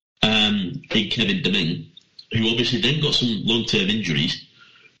 in Kevin Domingue, who obviously then got some long-term injuries,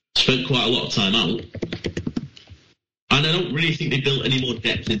 spent quite a lot of time out, and I don't really think they built any more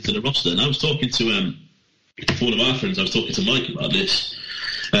depth into the roster. And I was talking to one of our friends, I was talking to Mike about this,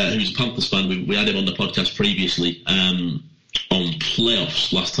 who's a Panthers fan. We had him on the podcast previously on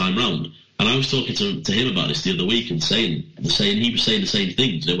playoffs last time round. And I was talking to him about this the other week and he was saying the same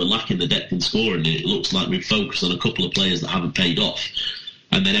things. We're lacking the depth in scoring. It looks like we've focused on a couple of players that haven't paid off,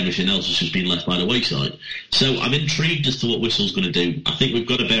 and then everything else has just been left by the wayside. So I'm intrigued as to what Whistle's going to do. I think we've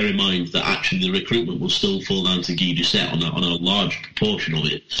got to bear in mind that actually the recruitment will still fall down to Guy Doucette on a large proportion of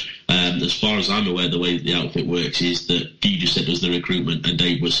it. As far as I'm aware, the way that the outfit works is that Guy Doucette does the recruitment and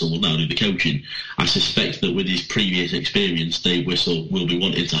Dave Whistle will now do the coaching. I suspect that with his previous experience, Dave Whistle will be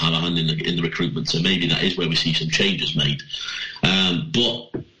wanting to have a hand in the recruitment, so maybe that is where we see some changes made.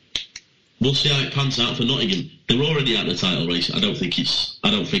 But we'll see how it pans out for Nottingham. They're already out of the title race. I don't think it's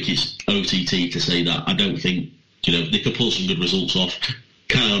OTT to say that. I don't think they could pull some good results off.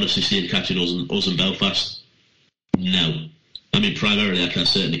 Can I honestly see him catching us and Belfast? No. I mean, primarily, I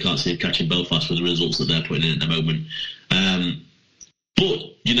certainly can't see him catching Belfast with the results that they're putting in at the moment. But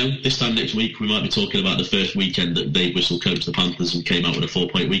this time next week we might be talking about the first weekend that Dave Whistle coached the Panthers and came out with a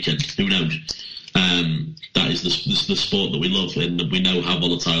 4-point weekend. Who knows? That is the sport that we love, and we know how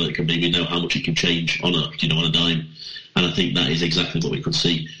volatile it can be. We know how much it can change on a dime, and I think that is exactly what we could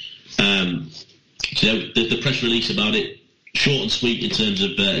see. The press release about it, short and sweet in terms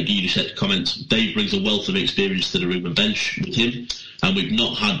of Guy Doucette's comments. Dave brings a wealth of experience to the room and bench with him, and we've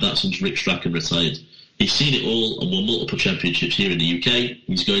not had that since Rick Strachan retired. He's seen it all and won multiple championships here in the UK.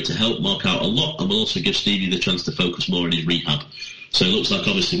 He's going to help Mark out a lot and will also give Stevie the chance to focus more on his rehab. So it looks like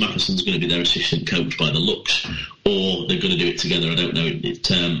obviously Matheson's going to be their assistant coach by the looks, or they're going to do it together. I don't know.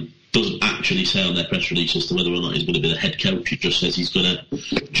 doesn't actually say on their press release as to whether or not he's going to be the head coach. It just says he's going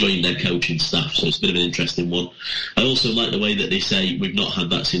to join their coaching staff. So it's a bit of an interesting one. I also like the way that they say we've not had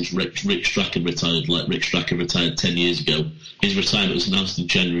that since Rick Strachan retired. Like Rick Strachan retired 10 years ago. His retirement was announced in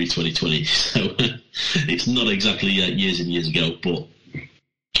January 2020. So it's not exactly years and years ago. But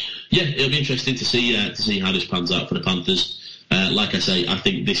yeah, it'll be interesting to see how this pans out for the Panthers. Like I say, I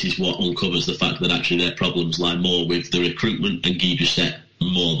think this is what uncovers the fact that actually their problems lie more with the recruitment and Guy Doucette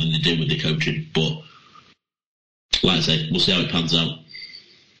more than they do with the coaching. But like I say, we'll see how it pans out.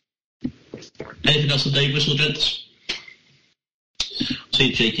 Anything else on Dave Whistle, gents?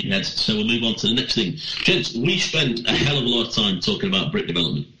 See shaking heads, so we'll move on to the next thing. Gents, we spend a hell of a lot of time talking about brick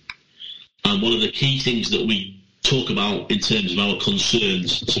development. And one of the key things that we talk about in terms of our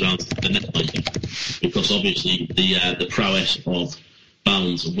concerns surrounding the netminding, because obviously the prowess of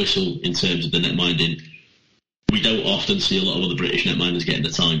Bounds and Whistle in terms of the netminding, we don't often see a lot of other British netminders getting the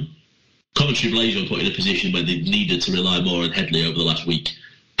time. Coventry Blaze were put in a position where they needed to rely more on Headley over the last week,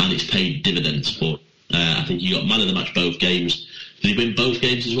 and it's paid dividends for. I think he got man of the match both games. Did he win both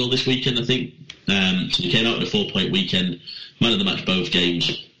games as well this weekend, I think? So he came out with a 4-point weekend, man of the match both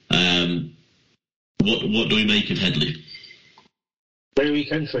games. What do we make of Headley? Very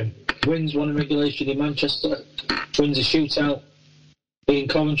weekend for him. Wins one in regulation in Manchester, wins a shootout in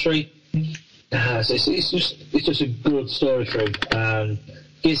Coventry. It's just a good story for him.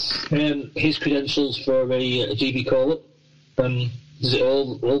 His credentials for a GB call-up, does it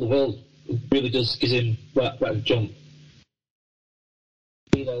all the world really does gives him that jump.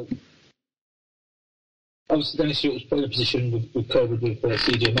 You know, obviously Dennis Stewart was put in a position with COVID with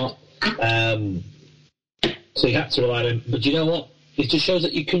CJ Mott, so he had to rely on him. But you know what? It just shows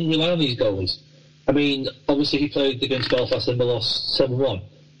that you can rely on these goalies. I mean, obviously he played against Belfast and they lost 7-1.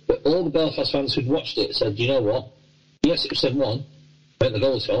 But all the Belfast fans who'd watched it said, you know what? Yes, it was 7-1. But the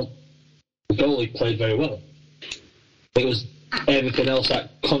goalie's fault. The goalie played very well. It was everything else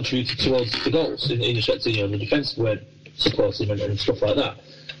that contributed towards the goals in respect to, the defence weren't supporting him and stuff like that.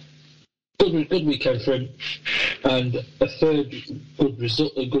 Good weekend for him, and a third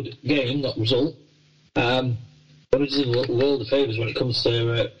good game, not result. But it does a world of favours when it comes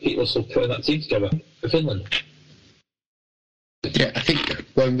to Pete Russell putting that team together for Finland. Yeah, I think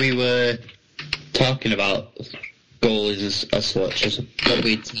when we were talking about goalies as such, as what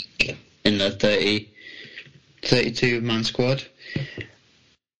we take in the 32-man squad,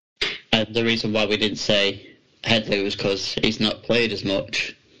 and the reason why we didn't say Headley was because he's not played as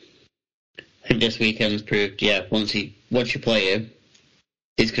much. I think this weekend's proved, once you play him,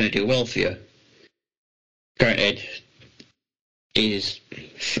 he's going to do well for you. Granted, he's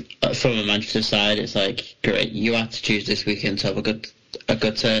from a Manchester side. It's like, great, you had to choose this weekend to have a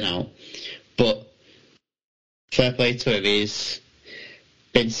good turnout. But fair play to him. He's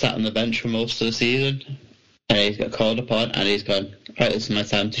been sat on the bench for most of the season, and he's got called upon, and he's gone, right, this is my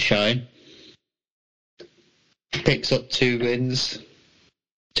time to shine. Picks up 2 wins,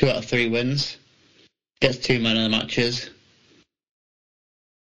 2 out of 3 wins, gets 2 man of the matches,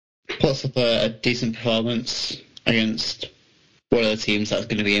 puts up a decent performance against one of the teams that's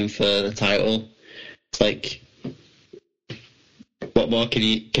going to be in for the title. It's like, what more can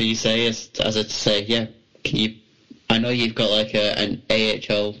you say as to say, I know you've got like an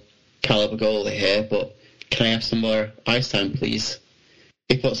AHL caliber goalie here, but can I have some more ice time, please?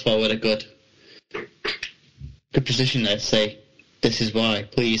 He puts forward a good position there to say, this is why,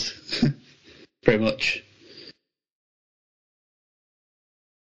 please. Very much.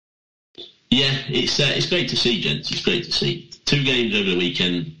 Yeah, it's great to see, gents. It's great to see. 2 games over the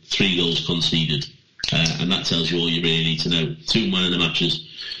weekend, 3 goals conceded, and that tells you all you really need to know. 2 man of the matches.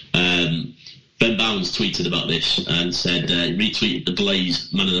 Ben Bounds tweeted about this and said, retweeted the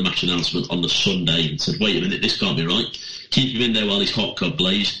Blaze man of the match announcement on the Sunday and said, wait a minute, this can't be right. Keep him in there while he's hot, Cod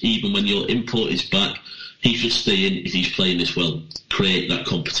Blaze. Even when your import is back, he should stay in if he's playing this well. Create that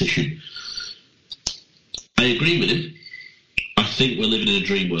competition. I agree with him. I think we're living in a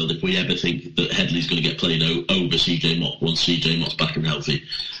dream world if we ever think that Headley's going to get played over CJ Mott once CJ Mott's back and healthy.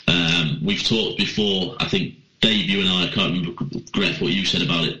 We've talked before, I think, Dave, you and I can't remember, Greg, what you said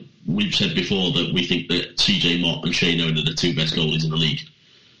about it. We've said before that we think that CJ Mott and Shane Owen are the 2 best goalies in the league.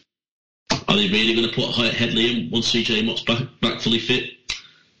 Are they really going to put Headley in once CJ Mott's back fully fit?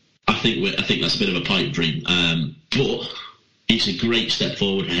 I think that's a bit of a pipe dream. But it's a great step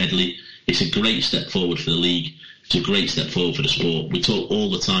forward for Headley. It's a great step forward for the league. It's a great step forward for the sport. We talk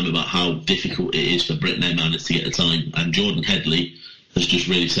all the time about how difficult it is for Brit netminders to get the time, and Jordan Headley has just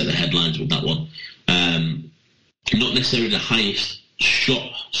really set the headlines with that one. Not necessarily the highest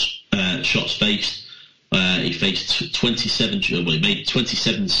shots faced, He faced 27. Well, he made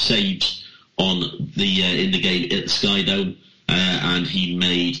 27 saves on the in the game at the Sky Dome, and he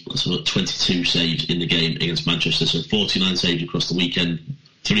made 22 saves in the game against Manchester. So 49 saves across the weekend,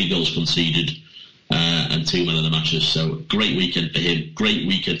 3 goals conceded, and 2 man of the matches. So great weekend for him. Great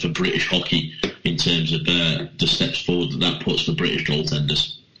weekend for British hockey in terms of the steps forward that puts for British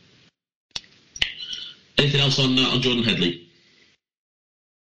goaltenders. Anything else on Jordan Headley?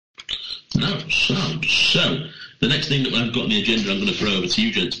 No. So the next thing that I've got on the agenda, I'm going to throw over to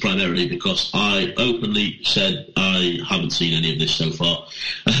you, gents, primarily because I openly said I haven't seen any of this so far.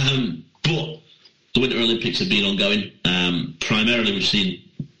 But the Winter Olympics have been ongoing. Primarily, we've seen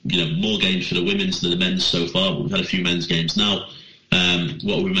more games for the women's than the men's so far. But we've had a few men's games now.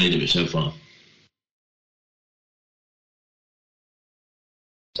 What have we made of it so far?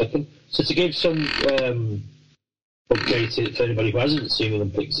 So to give some update for anybody who hasn't seen the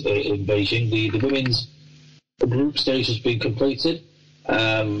Olympics in Beijing, the women's group stage has been completed.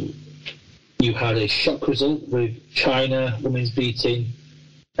 You had a shock result with China women's beating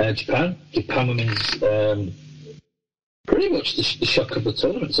Japan. Japan women's pretty much the shock of the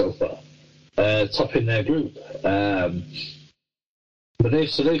tournament so far, topping their group. But they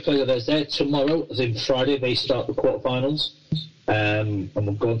play others there tomorrow, as in Friday. They start the quarterfinals. And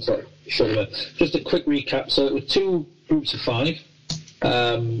we'll go on to just a quick recap. So it were 2 groups of 5.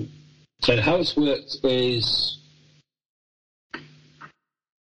 And how it's worked is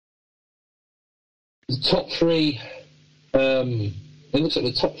the top 3. It looks like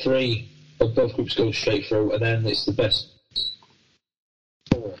the top 3 of both groups go straight through, and then it's the best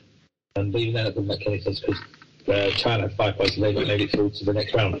 4. And even then, it doesn't make any sense because China had 5 points and they made it through to the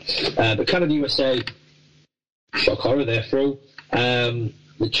next round. But Canada, USA, shock horror, they're through.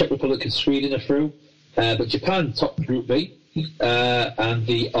 The Czech Republic and Sweden are through, but Japan top Group B, and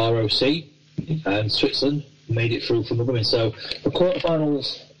the ROC and Switzerland made it through from the women. So the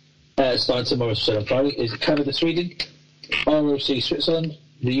quarterfinals starting tomorrow, so on Friday, is Canada, Sweden, ROC, Switzerland,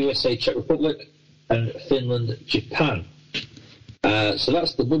 the USA, Czech Republic, and Finland, Japan. So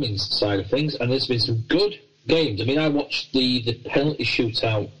that's the women's side of things, and there's been some good games. I mean, I watched the penalty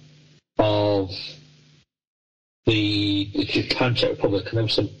shootout of the Japan Czech Republic, and there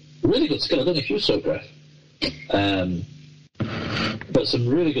was some really good skill. I don't know if you saw Gref, but some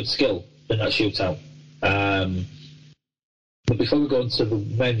really good skill in that shootout. But before we go into the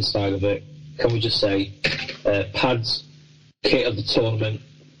men's side of it, can we just say Pad's kit of the tournament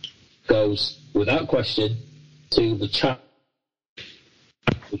goes without question to the chat.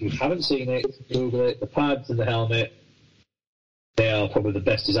 If you haven't seen it, Google it. The pads and the helmet, they are probably the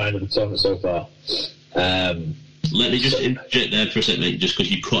best design of the tournament so far. Let me just interject there for a second, mate, just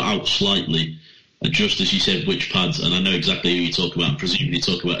because you cut out slightly, just as you said which pads, and I know exactly who you talk about. I'm presuming you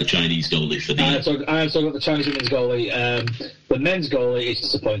talk about the Chinese goalie for the... I am talking about the Chinese women's goalie. The men's goalie is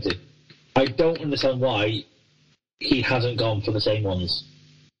disappointed. I don't understand why he hasn't gone for the same ones.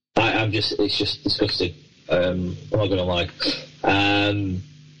 It's just disgusting. I'm not going to lie.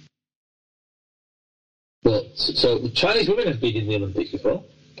 But so the Chinese women have been in the Olympics before.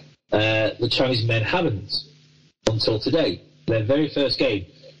 The Chinese men haven't until today. Their very first game,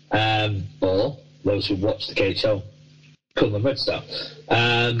 or those who watched the KHL, Cullen Red Star.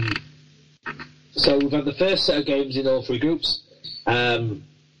 So we've had the first set of games in all 3 groups.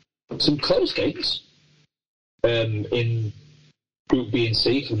 Some close games in Group B and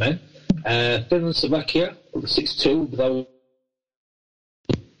C for men. Finland, Slovakia, 6-2.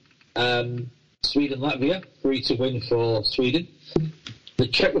 Sweden, Latvia, 3-2 win for Sweden. The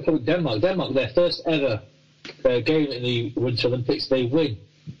Czech Republic, Denmark, their first ever game in the Winter Olympics, they win.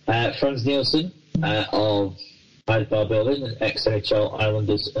 Franz Nielsen of IFAB Berlin, ex-NHL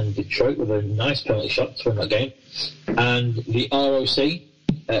Islanders and Detroit with a nice penalty shot to win that game. And the ROC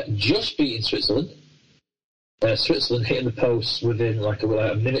just beating Switzerland. Switzerland hitting the post within like a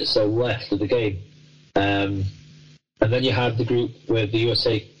minute or so left of the game. And then you had the group with the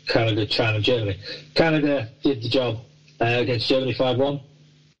USA, Canada, China, Germany. Canada did the job against Germany 5-1.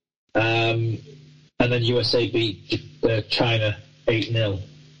 And then USA beat China 8-0,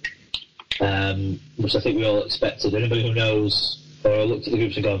 which I think we all expected. Anybody who knows or looked at the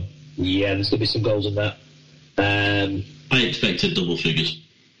groups and gone, yeah, there's going to be some goals in that. I expected double figures.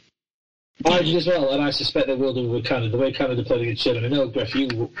 I did as well, and I suspect they will do with Canada. The way Canada played against Germany. I know, Gref,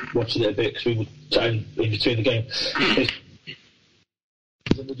 you watched it a bit because we were chatting in between the game.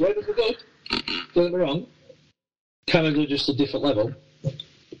 The Germans were good. Don't get me wrong. Canada just a different level.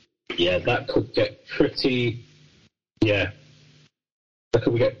 Yeah, that could get pretty. Yeah, that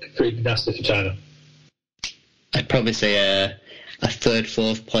could get pretty nasty for China. I'd probably say a third,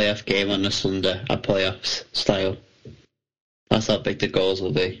 fourth playoff game on a Sunday, a playoffs style. That's how big the goals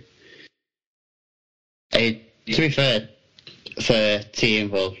will be. To be fair, for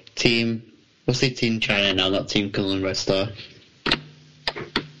we'll see Team China now, not Team Kunlun Red Star.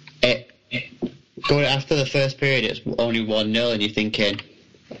 Going after the first period, it's only 1-0, and you're thinking,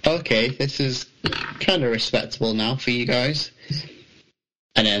 okay, this is kind of respectable now for you guys.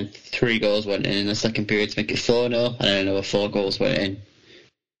 And then 3 goals went in the second period to make it 4-0, and then another 4 goals went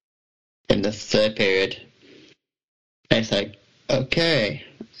in the third period. And it's like, okay,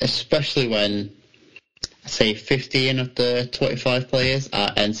 especially when, say, 15 of the 25 players are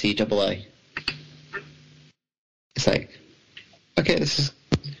NCAA. It's like, okay, this is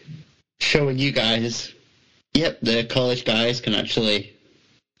showing you guys, yep, the college guys can actually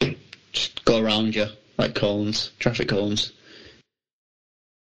just go around you like cones, traffic cones.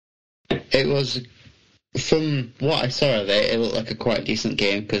 It was, from what I saw of it looked like a quite decent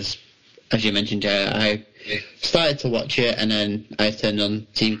game because, as you mentioned, I started to watch it and then I turned on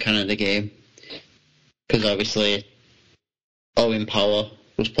Team Canada game because obviously Owen Power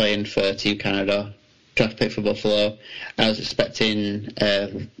was playing for Team Canada, draft pick for Buffalo. I was expecting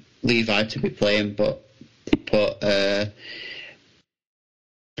Levi to be playing, but they put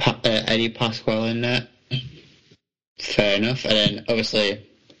Eddie Pasquale in there. Fair enough. And then obviously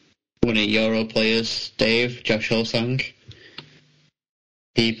one of Euro players, Dave, Josh Holsang,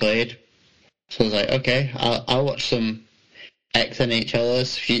 he played. So I was like, okay, I'll watch some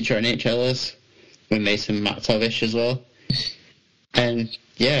ex-NHLers, future NHLers, with Mason Maktovic as well. And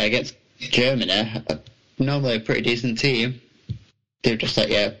yeah, against Germany, normally a pretty decent team, they were just like,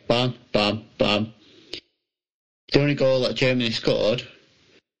 yeah, bam, bam, bam. The only goal that Germany scored,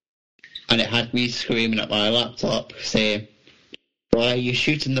 and it had me screaming at my laptop saying, why are you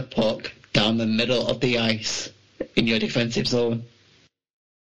shooting the puck down the middle of the ice in your defensive zone?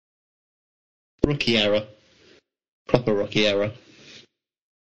 Rookie error. Proper rookie error.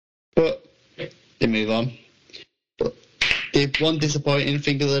 But they move on. But the one disappointing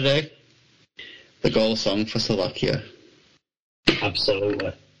thing of the day, the goal song for Slovakia.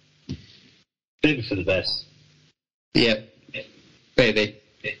 Absolutely. Maybe for the best. Yep. Maybe.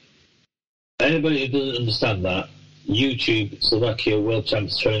 Anybody who doesn't understand that, YouTube Slovakia World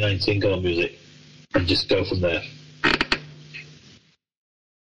Champs 2019 goal music and just go from there.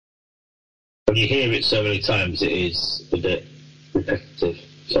 When you hear it so many times, it is a bit repetitive,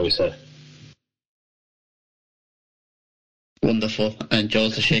 shall we say. Wonderful. And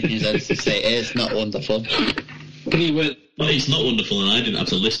Joel's shaking his head to say it is not wonderful. Well, it's not wonderful, and I didn't have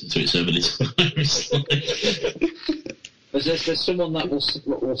to listen to it so many times. There's someone that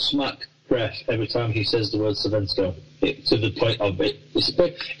will smack breath every time he says the word Slovensko, to the point of it. It's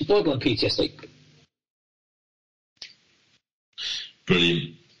borderline PTSD.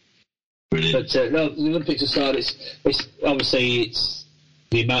 Brilliant. But no, the Olympics aside, it's obviously it's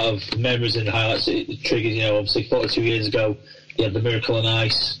the amount of memories and highlights it triggers. You know, obviously 42 years ago, you had the Miracle on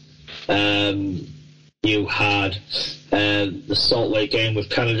Ice. You had the Salt Lake game with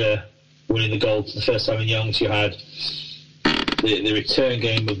Canada winning the gold for the first time in Youngs. You had the return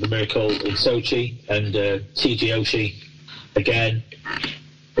game of the Miracle in Sochi and TG Oshie again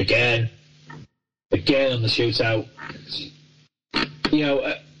on the shootout. You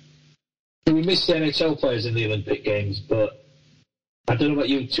know, we miss the NHL players in the Olympic Games, but I don't know about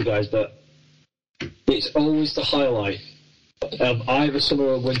you two guys, but it's always the highlight of either summer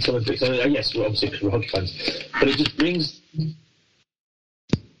or winter Olympics. I mean, yes, obviously because we're hockey fans, but it just brings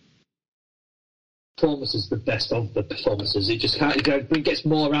performances the best of the performances. It just it gets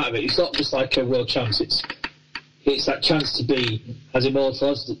more out of it. It's not just like a world chance. It's that chance to be as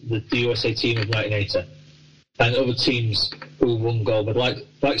immortal as the USA team of 1980 and other teams who won gold, but like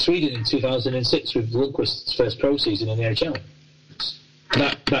Sweden in 2006 with Lundqvist's first pro season in the NHL.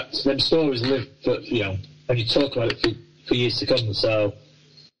 Them stories live for, you know, and you talk about it for years to come. So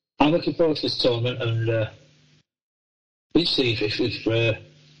I'm looking forward to this tournament, and interesting if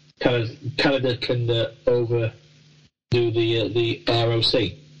Canada can overdo the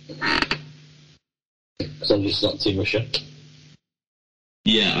ROC. Because obviously it's not Team Russia.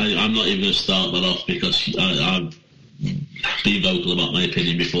 Yeah, I'm not even going to start that off because I've been vocal about my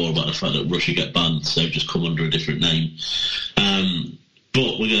opinion before about the fact that Russia get banned, so just come under a different name.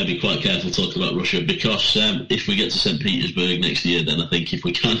 But we're going to be quite careful talking about Russia because if we get to St. Petersburg next year, then I think if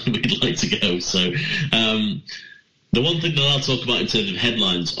we can, we'd like to go. So The one thing that I'll talk about in terms of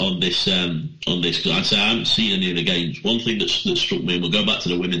headlines on this, because I'd say I haven't seen any of the games. One thing that struck me, and we'll go back to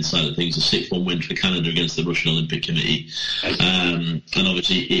the women's side of things, a 6-1 win for Canada against the Russian Olympic Committee. And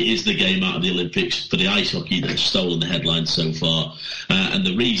obviously it is the game out of the Olympics for the ice hockey that has stolen the headlines so far. And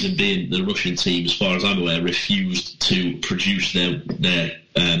the reason being the Russian team, as far as I'm aware, refused to produce their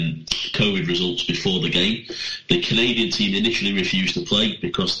COVID results before the game. The Canadian team initially refused to play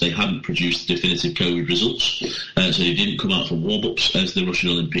because they hadn't produced definitive COVID results, so they didn't come out for warm-ups as the Russian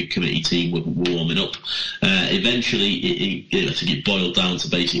Olympic Committee team were warming up. Eventually it boiled down to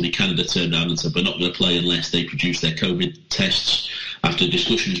basically Canada turned around and said we're not going to play unless they produce their COVID tests. After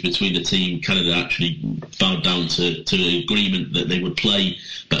discussions between the team, Canada actually bowed down to an agreement that they would play,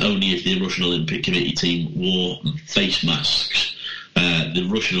 but only if the Russian Olympic Committee team wore face masks. The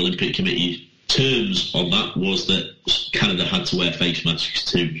Russian Olympic Committee terms on that was that Canada had to wear face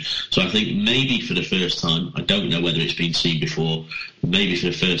masks too. So I think maybe for the first time, I don't know whether it's been seen before, maybe for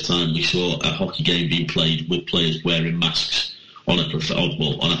the first time we saw a hockey game being played with players wearing masks on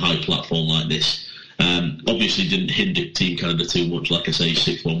a high platform like this. Obviously didn't hinder Team Canada too much, like I say,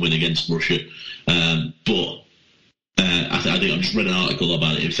 6-1 win against Russia. But I think I've just read an article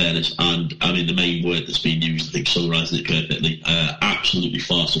about it, in fairness, and I mean the main word that's been used, I think, summarises it perfectly. Absolutely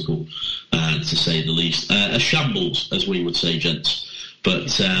farcical, to say the least. A shambles, as we would say, gents.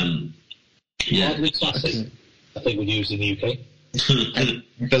 But, yeah. Classic, I think we'd use in the UK. I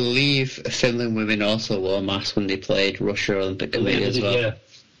believe Finland women also wore masks when they played Russia Olympic Committee as well. Yeah.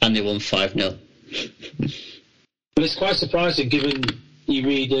 And they won 5-0. But it's quite surprising, given you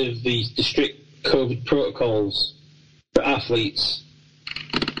read of the strict COVID protocols for athletes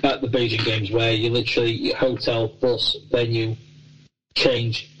at the Beijing Games, where you literally hotel, bus, venue,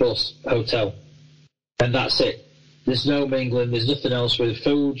 change, bus, hotel, and that's it. There's no mingling, there's nothing else with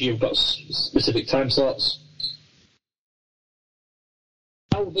food, you've got specific time slots.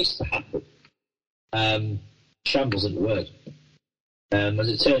 How would this happen? Shambles isn't the word. As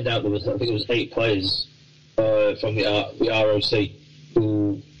it turned out, I think it was 8 players from the ROC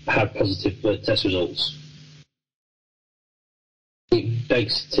who had positive blood test results. It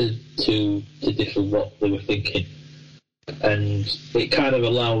begs to differ what they were thinking, and it kind of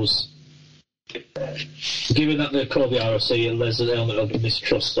allows, given that they're called the ROC and there's an element of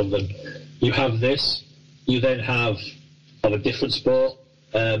mistrust of them, you have this, you then have of a different sport,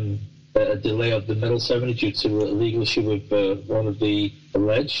 a delay of the medal ceremony due to a legal issue with one of the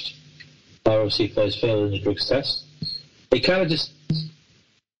alleged ROC players failing the drugs test. It kind of just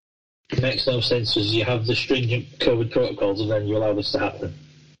makes no sense, as you have the stringent COVID protocols and then you allow this to happen.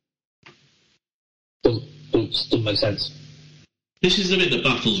 Doesn't make sense. This is the bit that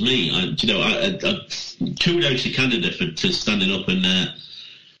baffles me. Kudos to Canada for standing up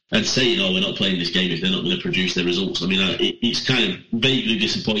and saying, "Oh, we're not playing this game if they're not going to produce their results." I mean, it's kind of vaguely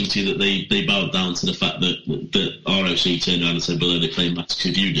disappointing that they bowed down to the fact that ROC turned around and said, "Well, they claim masks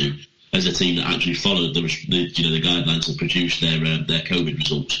if you do," as a team that actually followed the guidelines and produced their COVID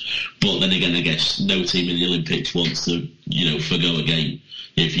results. But then again, I guess no team in the Olympics wants to forgo a game.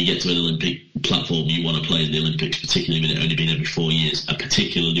 If you get to an Olympic platform, you want to play in the Olympics, particularly with it only being every 4 years, and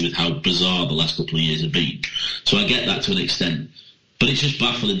particularly with how bizarre the last couple of years have been. So I get that to an extent. But it's just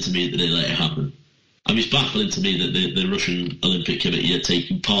baffling to me that they let it happen. I mean, it's baffling to me that the Russian Olympic Committee are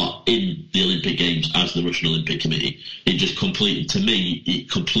taking part in the Olympic Games as the Russian Olympic Committee. It just completely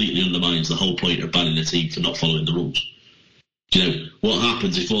undermines the whole point of banning a team for not following the rules. What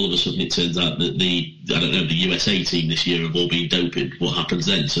happens if all of a sudden it turns out that the USA team this year have all been doping? What happens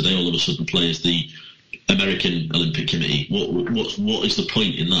then? So they all of a sudden play as the American Olympic Committee. What is the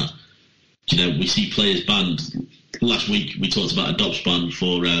point in that? We see players banned. Last week we talked about a DOPS ban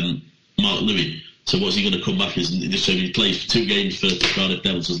for Mark Louis. So what's he going to come back as? So he plays 2 games for Cardiff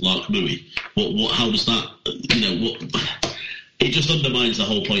Devils as Mark Louis. How does that? It just undermines the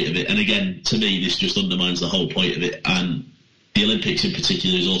whole point of it. And again, to me, this just undermines the whole point of it. And the Olympics in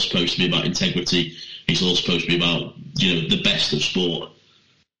particular is all supposed to be about integrity. It's all supposed to be about the best of sport.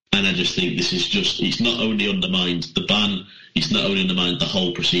 And I just think this is it's not only undermined the ban, it's not only undermined the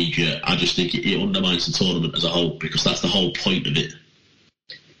whole procedure, I just think it undermines the tournament as a whole, because that's the whole point of it.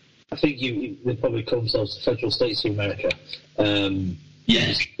 I think they probably call themselves the Federal States of America.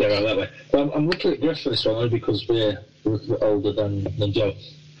 Yes. They're out that way. But I'm looking at Griff for this one only because we're a little bit older than Joe.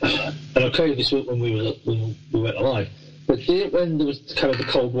 And I'll tell you this when we went alive. But when there was kind of the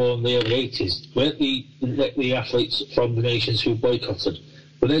Cold War in the early 80s, weren't the athletes from the nations who boycotted,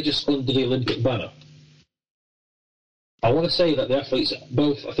 were they just under the Olympic banner? I want to say that the athletes,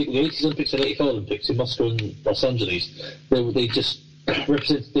 both, I think the 80s Olympics and 84 Olympics in Moscow and Los Angeles, they just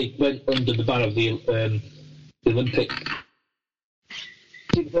represented, they went under the banner of the the Olympic.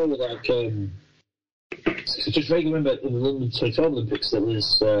 I just vaguely remember in the London 2012 Olympics there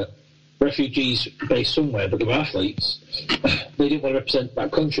was refugees based somewhere, but they were athletes. They didn't want to represent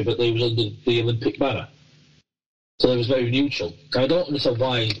that country, but they was under the Olympic banner. So they was very neutral. I don't understand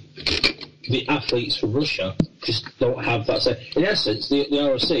why the athletes from Russia just don't have that. So in essence, the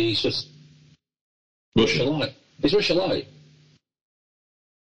ROC is just Russia Light. It's Russia Light.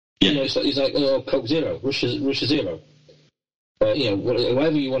 Yeah. You know, it's like Coke Zero, Russia Zero. You know,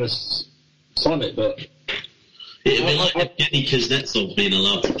 whatever you want to slam it, but it'd be like Evgeny Kuznetsov being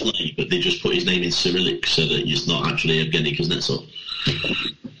allowed to play, but they just put his name in Cyrillic so that he's not actually Evgeny Kuznetsov.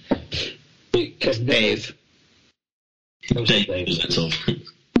 Dave. Dave Kuznetsov.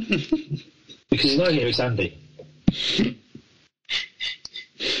 Because he's not here, it's Andy.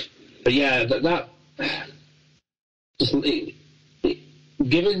 But yeah, that just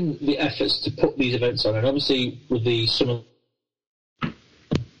given the efforts to put these events on, and obviously with the summer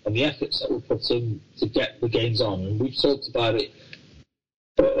and the efforts that were put in to get the games on, and we've talked about it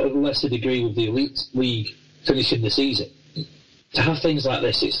at a lesser degree with the Elite League finishing the season. To have things like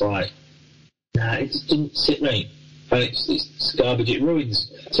this, it's like, nah, it just doesn't sit right. And it's garbage, it ruins.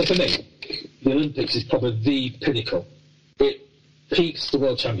 So for me, the Olympics is probably the pinnacle. It peaks the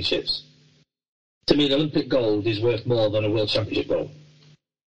World Championships. To me, an Olympic gold is worth more than a World Championship gold.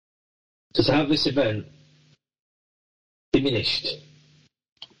 So to have this event diminished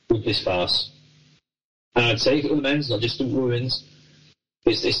with this farce, and I'd say if it were the men's, not just the women's,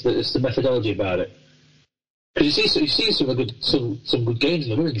 it's the methodology about it. Because you see some good games in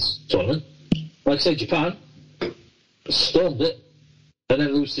the women's tournament. Like I say, Japan stormed it, and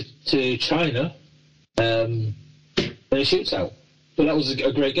then lose to China in a shootout. But that was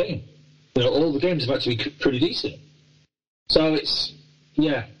a great game. You know, all the games have actually been pretty decent. So it's,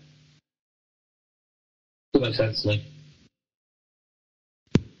 yeah. That makes sense to me.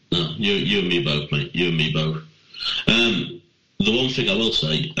 No, you and me both, mate. You and me both. The one thing I will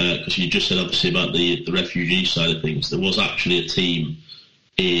say, because you just said obviously about the refugee side of things, there was actually a team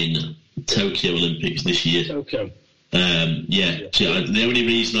in Tokyo Olympics this year. Tokyo. Yeah. The only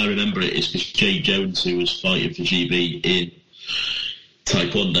reason I remember it is because Jay Jones, who was fighting for GB in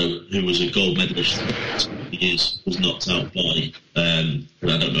Taekwondo, who was a gold medalist for years, was knocked out by, I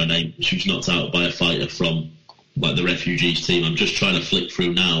don't know her name, she was knocked out by a fighter from like the refugees team. I'm just trying to flick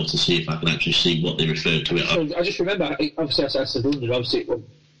through now to see if I can actually see what they referred to it. So I just remember, obviously I said London, obviously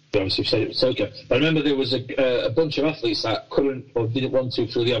said it was Tokyo, but I remember there was a bunch of athletes that couldn't or didn't want to,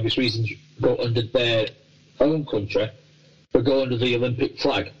 for the obvious reasons, go under their own country, but go under the Olympic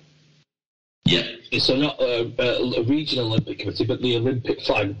flag. Yeah. So not a regional Olympic committee, but the Olympic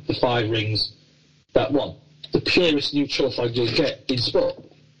flag, the 5 rings that won. The purest neutral flag you'll get in sport.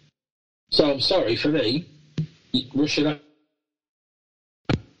 So I'm sorry, for me, Russia,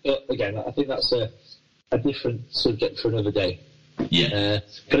 again, I think that's a different subject for another day. Yeah.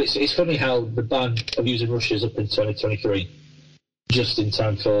 But it's funny how the ban of using Russia is up in 2023, just in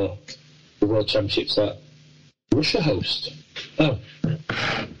time for the World Championships that Russia host. Oh.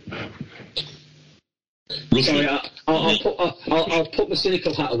 Sorry, I'll put my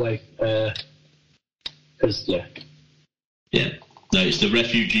cynical hat away. Because, yeah. Yeah. No, it's the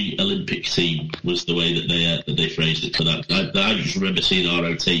refugee Olympic team was the way that they phrased it for that. I just remember seeing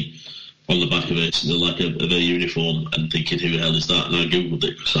ROT on the back of it, like a their uniform, and thinking, who the hell is that? And I googled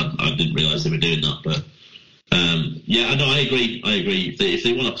it because I didn't realise they were doing that. But yeah, no, I agree. If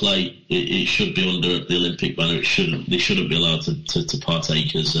they want to play, it should be under the Olympic banner. They shouldn't be allowed to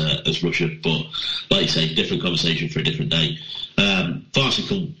partake as Russia. But like you say, different conversation for a different day.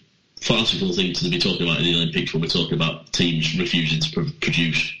 Farcical thing to be talking about in the Olympics when we're talking about teams refusing to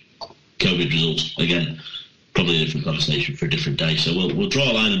produce COVID results. Again, probably a different conversation for a different day. So we'll draw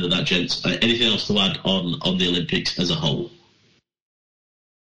a line under that, gents. Anything else to add on the Olympics as a whole?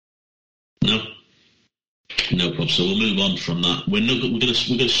 No? No problem. So we'll move on from that. We're going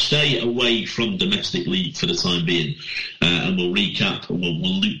to stay away from domestic league for the time being, and we'll recap and we'll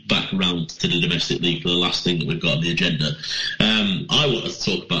loop back around to the domestic league for the last thing that we've got on the agenda. I wanted to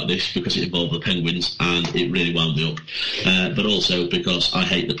talk about this because it involved the Penguins and it really wound me up, but also because I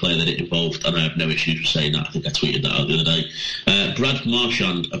hate the player that it involved, and I have no issues with saying that. I think I tweeted that out the other day. Brad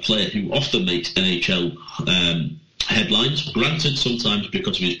Marchand, a player who often makes NHL headlines, granted sometimes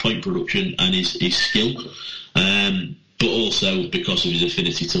because of his point production and his skill, but also because of his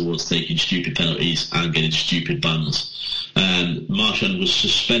affinity towards taking stupid penalties and getting stupid bans. Marchand was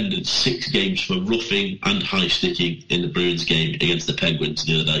suspended 6 games for roughing and high sticking in the Bruins game against the Penguins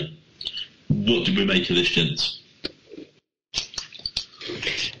the other day. What did we make of this, gents?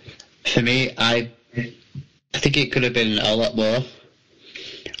 For me, I think it could have been a lot more.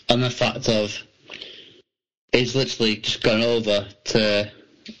 On the fact of he's literally just gone over to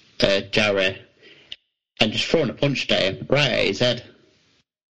Jarry and just thrown a punch at him right at his head.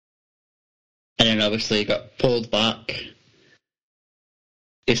 And then obviously he got pulled back.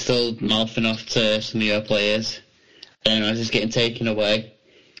 He's still mouthing off to some of your players. And as he's getting taken away,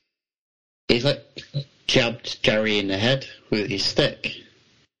 he's like jabbed Jarry in the head with his stick.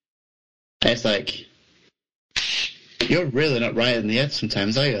 And it's like, you're really not right in the head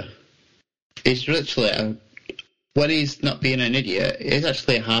sometimes, are you? He's literally, when he's not being an idiot, he's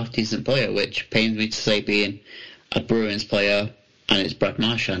actually a half-decent player, which pains me to say being a Bruins player, and it's Brad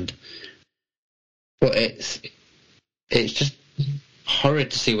Marchand. But it's just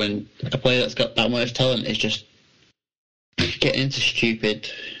horrid to see when a player that's got that much talent is just getting into stupid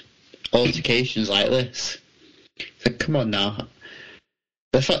altercations like this. So come on now.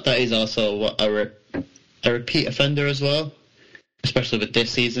 The fact that he's also a repeat offender as well, especially with this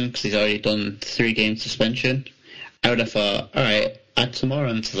season, because he's already done 3-game suspension, I would have thought, alright, add some more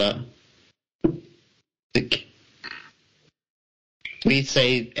onto that. Like, we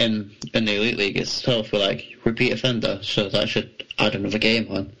say in the Elite League itself, we're like, repeat offender, so that should add another game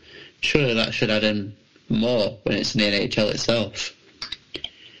on. Surely that should add in more when it's in the NHL itself.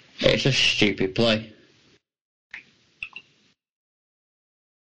 It's just stupid play.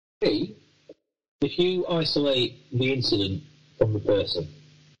 If you isolate the incident from the person,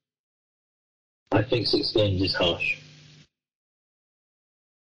 I think 6 games is harsh.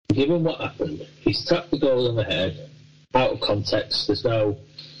 Given what happened, he's tapped the goal on the head, out of context, there's no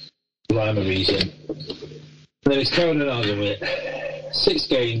rhyme or reason. And then he's carrying on with it. 6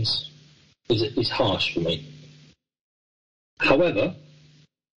 games is harsh for me. However,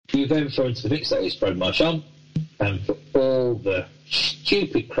 you then throw into the mix that is Brad Marchand, and for all the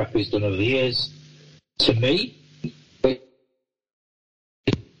stupid crap he's done over the years, to me,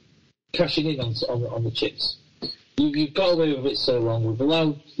 cashing in on the chips. You've got away with it so long.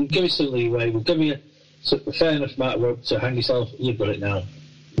 We've given you some leeway. We've given you a fair enough amount of rope to hang yourself. You've got it now.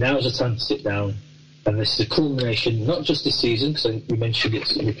 Now's the time to sit down. And this is a culmination, not just this season, because we mentioned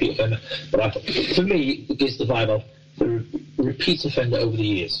it's a repeat offender, but for me, it gives the vibe of the repeat offender over the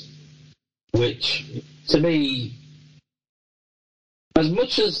years. Which, to me, as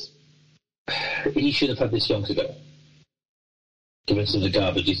much as he should have had this yonks ago, given some of the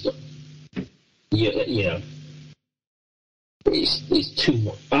garbage he's done, you know, it's too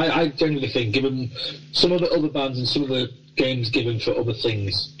much. I genuinely think, given some of the other bans and some of the games given for other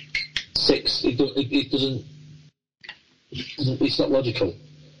things, 6, it's not logical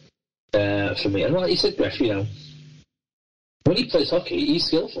for me. And like you said, Griff, you know, when he plays hockey, he's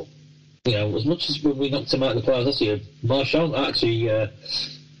skillful. You know, as much as when we knocked him out of the playoffs this year, Marchand actually, I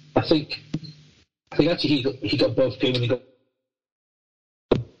think actually he got both games and he got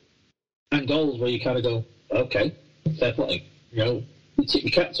and goals where you kind of go, okay, fair play. You know, you tip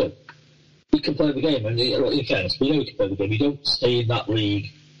your cap to him. He can play the game, and in fairness, we know he can play the game. You don't stay in that league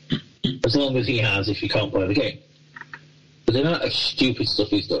as long as he has if you can't play the game. But the amount of stupid stuff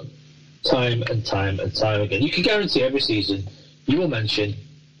he's done, time and time and time again, you can guarantee every season you will mention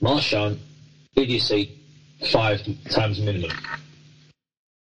Marchand, idiocy, 5 times minimum.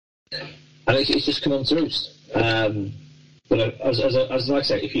 And it's just come on to roost. But as like I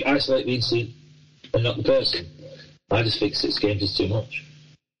say, if you isolate the incident and not the person, I just think 6 games is too much.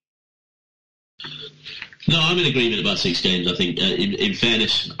 No, I'm in agreement about 6 games. I think, in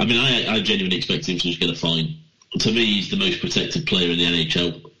fairness, I mean, I genuinely expect him to just get a fine. To me, he's the most protected player in the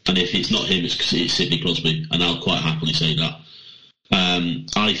NHL, and if it's not him, it's Sidney Crosby, and I'll quite happily say that.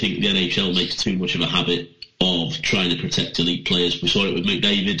 I think the NHL makes too much of a habit of trying to protect elite players. We saw it with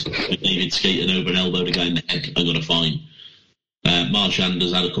McDavid. McDavid skating over and elbowed a guy in the head and got a fine. Marchand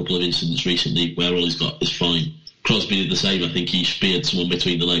has had a couple of incidents recently where all he's got is fine. Crosby did the same. I think he speared someone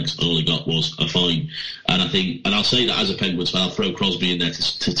between the legs and all he got was a fine. And I think, and I'll say that as a Penguins fan, I'll throw Crosby in there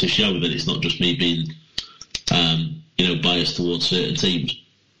to show that it's not just me being, biased towards certain teams.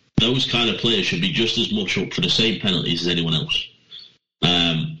 Those kind of players should be just as much up for the same penalties as anyone else.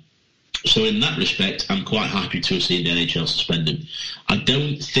 So in that respect, I'm quite happy to have seen the NHL suspend him. I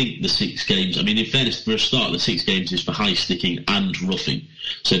don't think the 6 games, I mean, in fairness, for a start, the 6 games is for high sticking and roughing.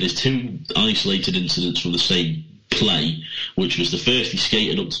 So there's 2 isolated incidents from the same play, which was the first he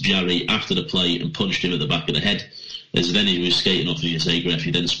skated up to Jarry after the play and punched him at the back of the head. As then he was skating off the USA Gref,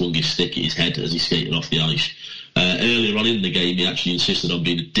 he then swung his stick at his head as he skated off the ice. Earlier on in the game, he actually insisted on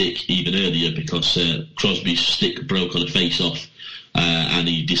being a dick even earlier because Crosby's stick broke on a face-off, and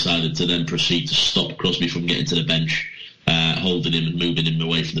he decided to then proceed to stop Crosby from getting to the bench holding him and moving him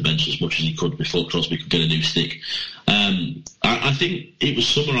away from the bench as much as he could before Crosby could get a new stick. I think it was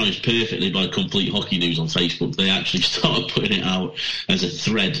summarised perfectly by Complete Hockey News on Facebook. They actually started putting it out as a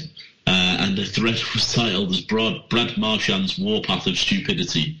thread, and the thread was titled as Brad Marchand's Warpath of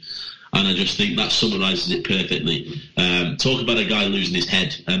Stupidity. And I just think that summarises it perfectly. Talk about a guy losing his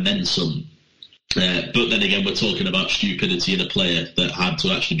head and then some. But then again, we're talking about stupidity in a player that had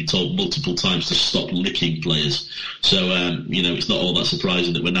to actually be told multiple times to stop licking players. So, it's not all that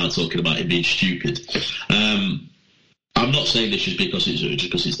surprising that we're now talking about him being stupid. I'm not saying this just because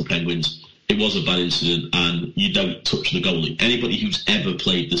it's the Penguins. It was a bad incident, and you don't touch the goalie. Anybody who's ever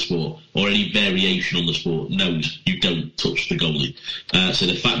played the sport, or any variation on the sport, knows you don't touch the goalie. So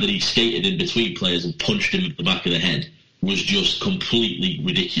the fact that he skated in between players and punched him at the back of the head was just completely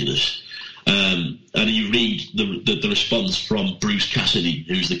ridiculous. And you read the response from Bruce Cassidy,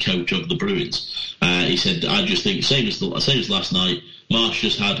 who's the coach of the Bruins. He said, "I just think same as last night. Marsh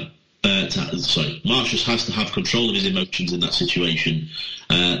just has to have control of his emotions in that situation.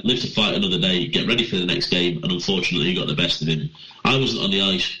 Live to fight another day. Get ready for the next game. And unfortunately, he got the best of him. I wasn't on the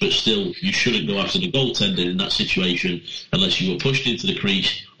ice, but still, you shouldn't go after the goaltender in that situation unless you were pushed into the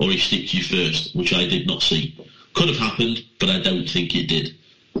crease or he sticked you first, which I did not see. Could have happened, but I don't think it did."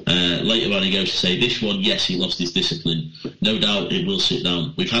 Later on he goes to say, "This one, yes, he lost his discipline. No doubt it will sit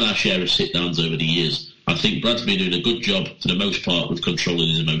down. We've had our share of sit-downs over the years. I think Brad's been doing a good job, for the most part, with controlling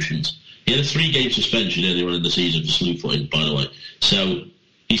his emotions." He had a 3-game suspension earlier on in the season for slew-footing, by the way. So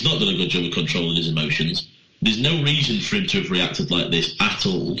he's not done a good job of controlling his emotions. There's no reason for him to have reacted like this at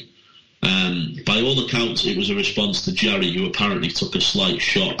all. By all accounts, it was a response to Jarry, who apparently took a slight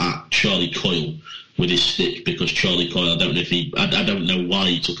shot at Charlie Coyle with his stick, because Charlie Coyle, I don't know why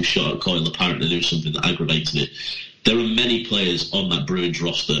he took a shot at Coyle. Apparently there was something that aggravated it. There are many players on that Bruins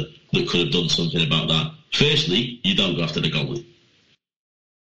roster that could have done something about that. Firstly, you don't go after the goalie.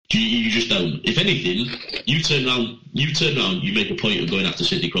 You just don't. If anything, you turn around, you make a point of going after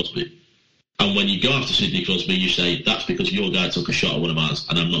Sidney Crosby. And when you go after Sidney Crosby, you say, "That's because your guy took a shot at one of ours,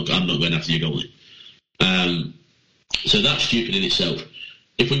 and I'm not going after your goalie." So that's stupid in itself.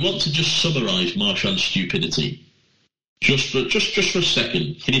 If we want to just summarise Marchand's stupidity, just for a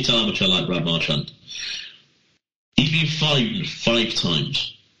second, can you tell how much I like Brad Marchand? He's been fined 5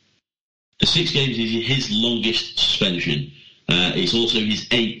 times. The 6 games is his longest suspension. It's also his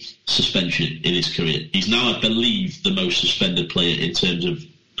 8th suspension in his career. He's now, I believe, the most suspended player in terms of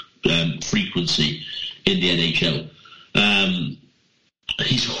frequency in the NHL.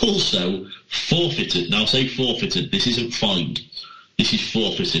 He's also forfeited. Now, I say forfeited. This isn't fined. This is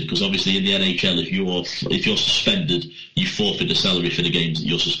forfeited, because obviously in the NHL, if you're suspended, you forfeit the salary for the games that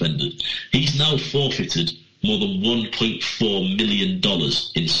you're suspended. He's now forfeited more than $1.4 million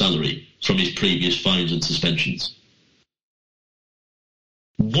in salary from his previous fines and suspensions.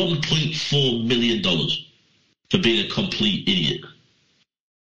 $1.4 million for being a complete idiot.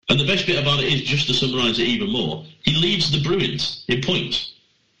 And the best bit about it is, just to summarise it even more, he leads the Bruins in points.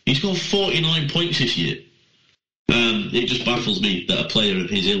 He's got 49 points this year. It just baffles me that a player of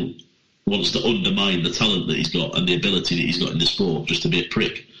his ilk wants to undermine the talent that he's got and the ability that he's got in the sport just to be a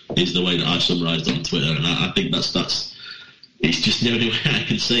prick, is the way that I summarised it on Twitter. And I think that's it's just the only way I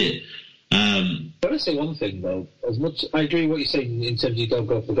can say it. I've got to say one thing, though. As much I agree with what you're saying in terms of you don't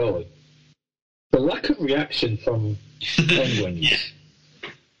go for goalie, the lack of reaction from Penguins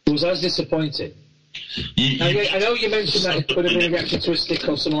was as disappointing. I know you mentioned that it could have been a reaction to a stick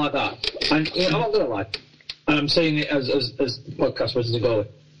or something like that. And I'm not going to lie, and I'm saying it as podcast versus a goalie.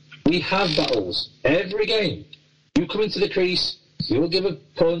 We have battles every game. You come into the crease, you'll give a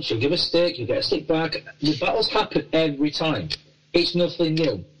punch, you'll give a stick, you'll get a stick back. The battles happen every time. It's nothing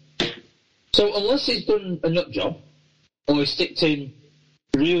new. So unless he's done a nut job, or he's sticked him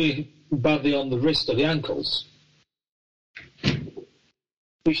really badly on the wrist or the ankles,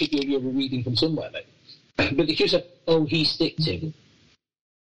 we should do your reading from somewhere, mate. But if you say, "Oh, he sticked him,"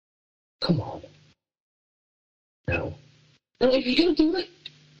 come on. No. If you're going to do that,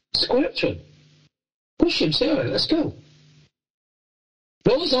 square up to him. Push him, say, "All right, let's go."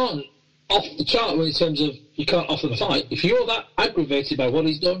 Those aren't off the chart in terms of you can't offer the fight. If you're that aggravated by what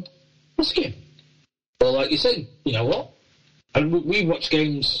he's done, ask him. Well, like you said, you know what? And we watch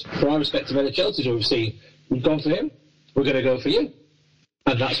games for our respective NHL teams where we've seen, we've gone for him, we're going to go for you.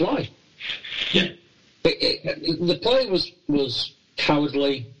 And that's why. Yeah. The play was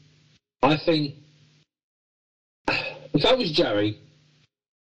cowardly. I think if I was Jarry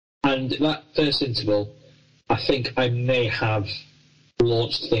and that first interval, I think I may have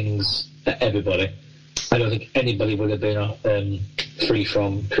launched things at everybody. I don't think anybody would have been free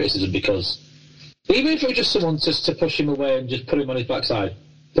from criticism, because Even if it was just someone just to push him away and just put him on his backside,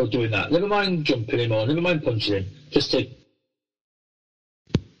 still doing that. Never mind jumping him or never mind punching him, just to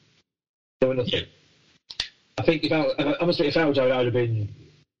do nothing. Yeah. I think if I was Jared, I would have been.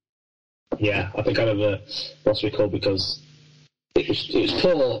 Yeah, I think I'd have lost my cool because it was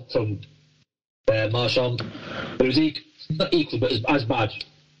poor from Marchand, but it was not equal, but as bad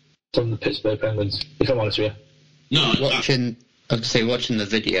from the Pittsburgh Penguins. If I'm honest with you. No, watching the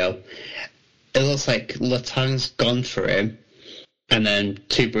video, it looks like Letang's gone for him, and then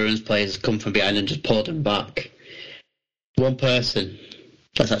two Bruins players come from behind and just pulled him back. One person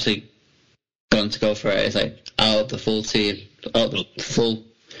that's actually gone to go for it is like out of the full team, out of the full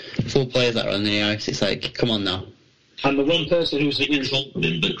players that are on the ice. It's like, come on now. And the one person who's hold of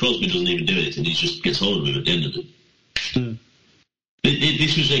him, but Crosby doesn't even do it, and he just gets hold of him at the end of it.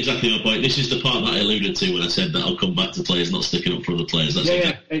 This was exactly my point. This is the part that I alluded to when I said that I'll come back to players not sticking up for other players. That's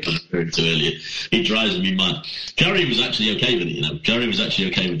exactly what I referred to earlier. It drives me mad. Jarry was actually okay with it, Jarry was actually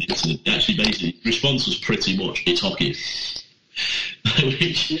okay with the incident. Actually, basically, the response was pretty much, it's hockey.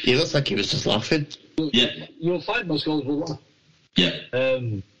 He looks like he was just laughing. Yeah. You'll find most goals will laugh. Yeah.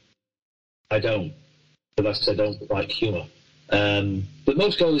 I don't. But that's because I don't like humour. But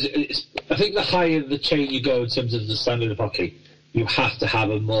most goals, I think the higher the chain you go in terms of the standard of hockey, you have to have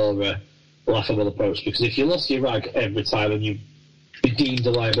a more laughable approach, because if you lost your rag every time and you be deemed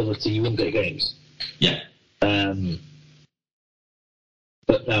a liability, you wouldn't get games. Yeah. But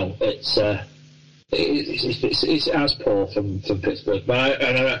no, it's as poor from Pittsburgh. But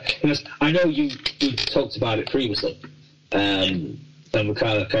I know you talked about it previously, and we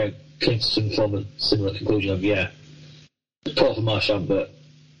kind of came to some form of similar conclusion of poor for Marchand, but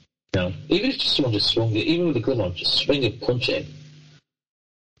even if just someone just swung it, even with a glove on, just swing and punch it in.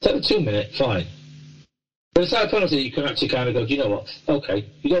 Take the 2 minute, fine. But it's that penalty you can actually kind of go, do you know what? Okay,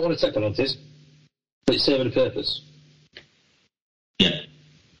 you don't want to take penalties, but it's serving a purpose. Yeah.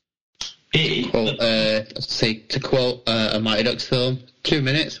 To quote a Mighty Ducks film, 2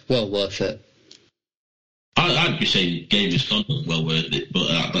 minutes, well worth it. I'd be saying game misconduct, well worth it, but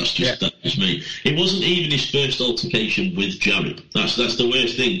that's just me. It wasn't even his first altercation with Jarry. That's the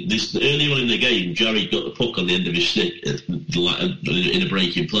worst thing. Early on in the game, Jarry got the puck on the end of his stick in a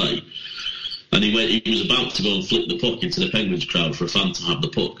breaking play, and he was about to go and flick the puck into the Penguins crowd for a fan to have the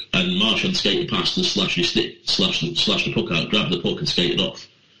puck, and Marchand skated past and slashed his stick, slashed the puck out, grabbed the puck and skated off.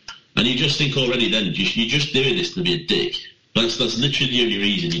 And you just think already then, you're just doing this to be a dick. That's literally the only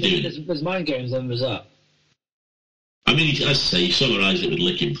reason you're doing it. There's mind games, then there's that. I mean, as I say, he summarised it with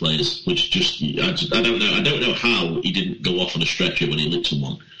licking players, which I don't know. I don't know how he didn't go off on a stretcher when he licked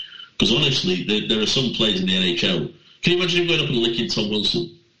someone. Because honestly, there are some players in the NHL. Can you imagine him going up and licking Tom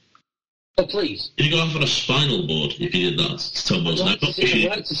Wilson? Oh, please. He'd go off on a spinal board if he did that to Tom Wilson. I'd like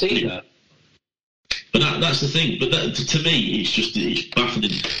to see that. But that's the thing. But to me, it's baffling.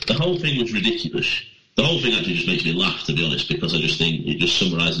 The whole thing was ridiculous. The whole thing actually just makes me laugh, to be honest, because I just think it just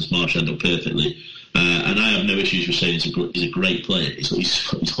summarises Marchand up perfectly. And I have no issues with saying he's a great player. His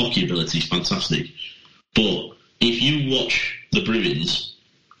hockey ability is fantastic. But if you watch the Bruins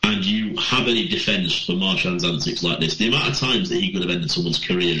and you have any defence for Marchand's antics like this, the amount of times that he could have ended someone's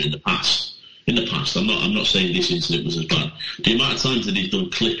career in the past, I'm not saying this incident was as bad. The amount of times that he's done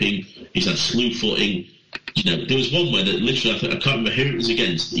clipping, he's had slew footing. There was one where that literally, I can't remember who it was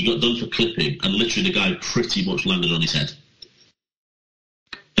against. He got done for clipping, and literally the guy pretty much landed on his head.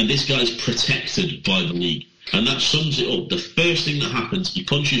 And this guy's protected by the league. And that sums it up. The first thing that happens, he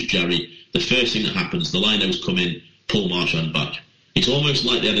punches Jarry. The first thing that happens, the linos come in, pull Marchand back. It's almost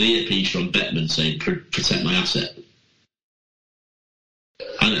like they had an earpiece from Bettman saying, protect my asset.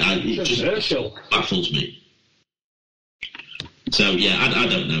 And it just baffles me. So, I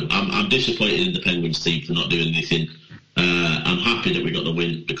don't know. I'm disappointed in the Penguins team for not doing anything. I'm happy that we got the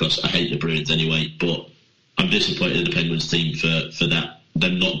win because I hate the Bruins anyway, but I'm disappointed in the Penguins team for that.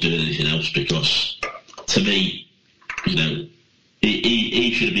 Them not doing anything else, because to me,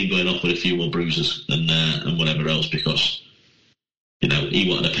 he should have been going off with a few more bruises and whatever else, because he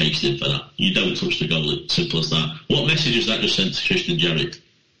wanted to paste him for that. You don't touch the goal, simple as that. What message has that just sent to Christian Jarry?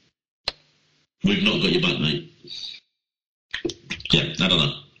 We've not got your back, mate. Yeah, I don't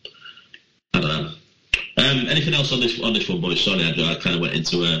know. Anything else on this one, boys? Sorry, I kind of went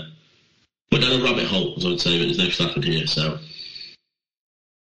down a rabbit hole, as I would say, but there's no Stafford here, so.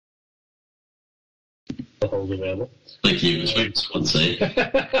 The hole's available. Thank you. That's what I want to say.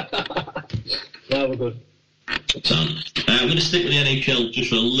 No, we're good. I'm going to stick with the NHL just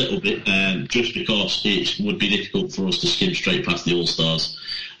for a little bit, just because it would be difficult for us to skim straight past the All-Stars.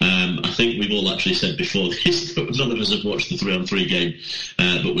 I think we've all actually said before this that none of us have watched the 3-on-3 game,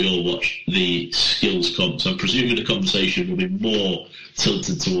 but we all watched the skills comp. So I'm presuming the conversation will be more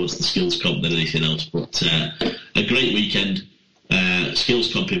tilted towards the skills comp than anything else. But a great weekend.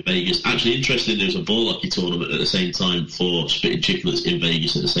 Skills comp in Vegas. Actually, interesting, there was a ball hockey tournament at the same time for Spitting Chicklets in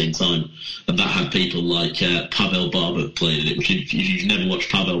Vegas at the same time, and that had people like Pavel Barber playing in it. Which, if you've never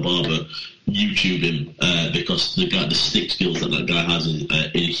watched Pavel Barber, YouTube him because the stick skills that guy has is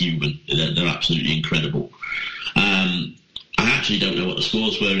inhuman. They're absolutely incredible. I actually don't know what the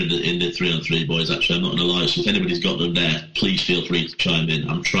scores were in the 3-on-3, boys. Actually, I'm not going to lie. So if anybody's got them there, please feel free to chime in.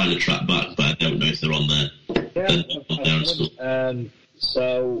 I'm trying to track back, but I don't know if they're on there.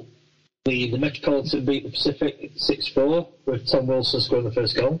 So the Metropolitan beat the Pacific 6-4 with Tom Wilson scoring the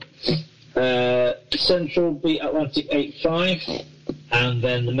first goal. Central beat Atlantic 8-5, and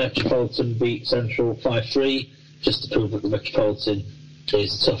then the Metropolitan beat Central 5-3, just to prove that the Metropolitan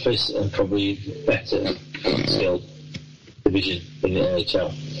is the toughest and probably better skilled division in the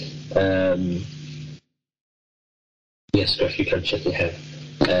NHL. Yes, Griff, you can check your head.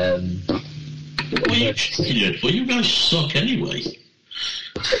 Well, you guys suck anyway.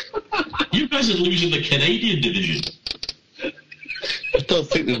 You guys are losing the Canadian division. I don't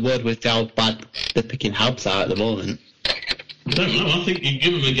think the word with how bad they're picking Habs are at the moment. I don't know. I think you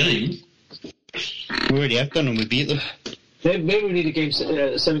give them a game. We already have done and we beat them. Maybe we need a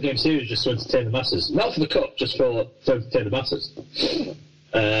 7-game series just to entertain the masses. Not for the cup, just to entertain the masses.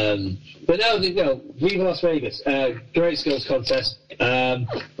 But no, Viva Las Vegas. Great skills contest.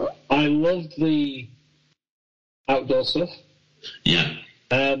 I loved the outdoor stuff. Yeah.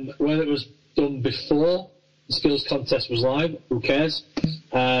 Whether it was done before the skills contest was live, who cares?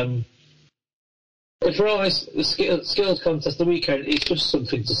 If we're honest, the skills contest, the weekend, it's just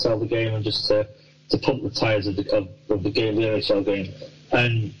something to sell the game and just to pump the tyres of the game, the NHL game.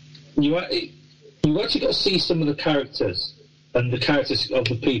 And you actually got to see some of the characters and the characters of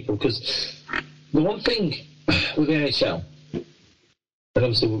the people, because the one thing with the NHL, and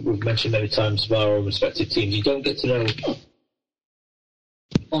obviously we've mentioned many times of our own respective teams, you don't get to know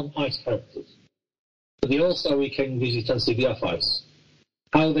on-ice characters. But the All-Star Weekend usually tends to be off-ice.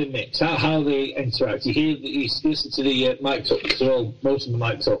 How they mix, how they interact. You listen to the mic'd up, because most of them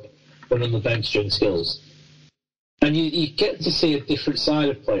are mic'd up when on the bench during skills. And you get to see a different side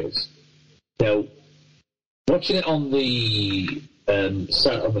of players. Watching it on the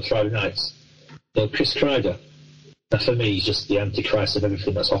set on the Friday nights, Chris Kreider, for me, he's just the antichrist of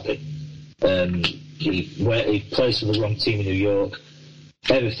everything that's hockey. He plays for the wrong team in New York.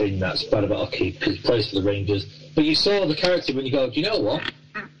 Everything that's bad about hockey, because he plays for the Rangers. But you saw the character when you go, do you know what?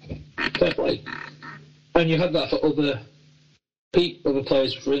 Fair play. And you had that for other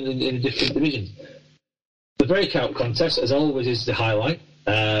players in the different divisions. The breakout contest, as always, is the highlight.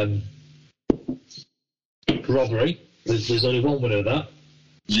 Robbery. There's only one winner of that.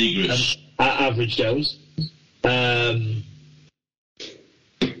 Zegras. Average Joe's.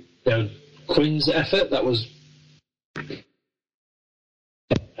 Quinn's effort, that was...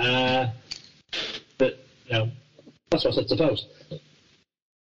 but, that's what I said to post.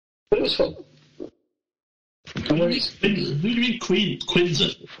 But it was fun. Who do you mean Quinn's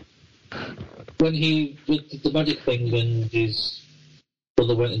effort? When he did the magic thing and his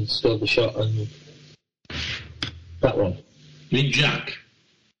brother went and scored the shot and that one. You mean Jack?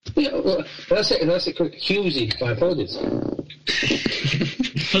 Yeah, well, that's a quick Husey. My apologies.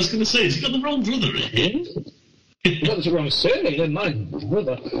 I was going to say, has he got the wrong brother in here? Got the wrong surname, never mind,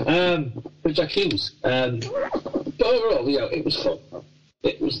 brother. But Jack Hughes. But overall, it was fun.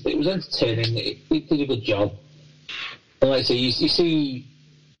 It was entertaining. It did a good job. And like I say, you see,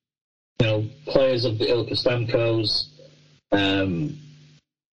 players of the ilk of Stamkos, and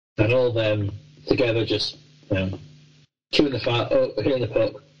all them together, just chewing the fat, hitting the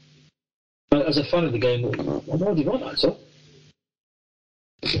puck. As a fan of the game, what do you want, actually?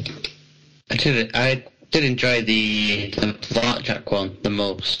 I did enjoy the Blackjack one the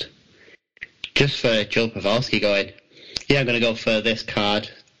most. Just for Joe Pavelski going, I'm going to go for this card,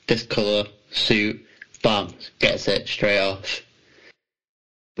 this colour, suit, bam, gets it straight off.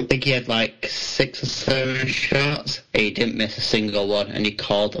 I think he had 6 or 7 shots, he didn't miss a single one, and he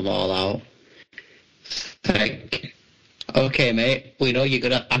called them all out. Okay, mate, we know you're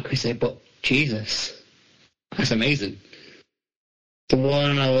good at accuracy, but Jesus, that's amazing. The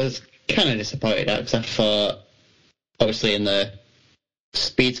one I was kind of disappointed at, because I thought, obviously in the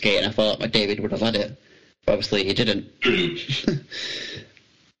speed skating, I thought McDavid would have had it. But obviously he didn't.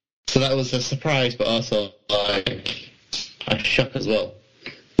 So that was a surprise, but also a shock as well.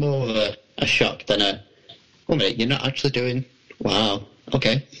 More of a shock than oh mate, you're not actually doing, wow,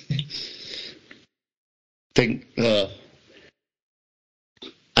 okay.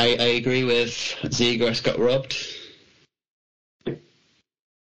 I agree with Zegras got robbed.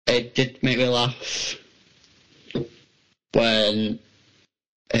 It did make me laugh when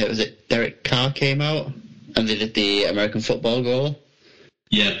Derek Carr came out and they did the American football goal.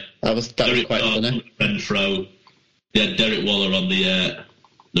 Yeah, that was quite funny. Renfro. They had Derek Waller on the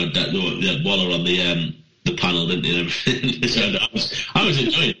Waller on the panel, didn't they? So I was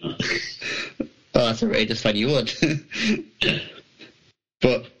enjoying that. Oh, that's outrageous, fan. You would. Yeah.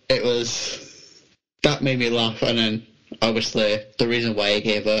 But that made me laugh, and then obviously the reason why he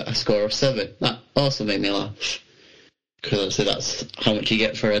gave a score of 7, that also made me laugh. Because obviously that's how much you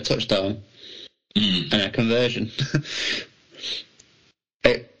get for a touchdown and a conversion.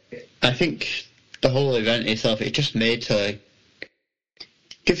 I think the whole event itself, it just made to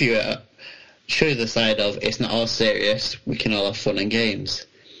give you show you the side of it's not all serious, we can all have fun and games.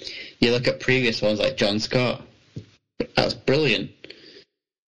 You look at previous ones like John Scott, that's brilliant.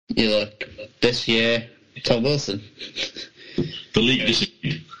 You look this year, Tom Wilson. The league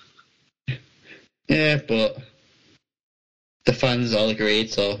disagreed. Yeah, but the fans all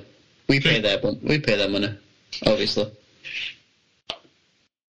agreed, so we pay their money, obviously.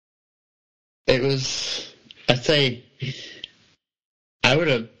 It was, I'd say, I would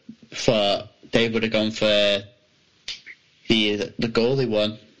have thought they would have gone for the goalie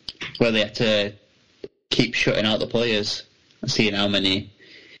one, where they had to keep shutting out the players and seeing how many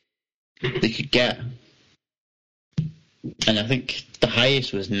they could get. And I think the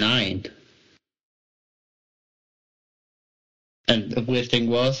highest was 9. And the weird thing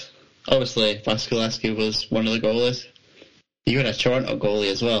was, obviously, Vasilevsky was one of the goalies. You had a Toronto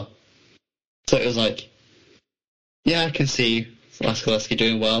goalie as well. So it was like, yeah, I can see Vasilevsky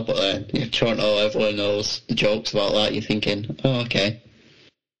doing well, but Toronto, everyone knows the jokes about that. You're thinking, oh, okay.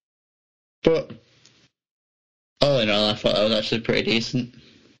 But all in all, I thought that was actually pretty decent.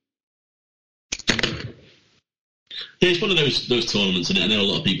 Yeah, it's one of those tournaments, and I know a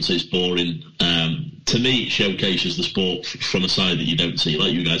lot of people say it's boring. To me, it showcases the sport from a side that you don't see.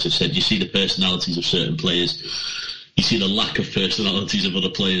 Like you guys have said, you see the personalities of certain players. You see the lack of personalities of other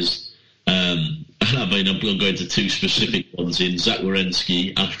players. And I mean, I'm going to go into 2 specific ones. In Zach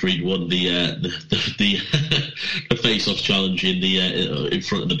Werenski, after he'd won the face-off challenge in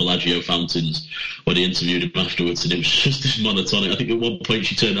front of the Bellagio fountains, when he interviewed him afterwards, and it was just this monotonic. I think at one point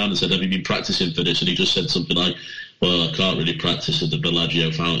she turned around and said, "Have you been practicing for this?" And he just said something like, "Well, I can't really practice at the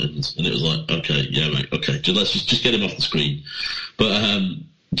Bellagio fountains." And it was like, okay, yeah, mate, okay, let's just get him off the screen. But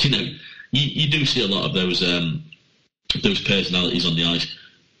you do see a lot of those personalities on the ice.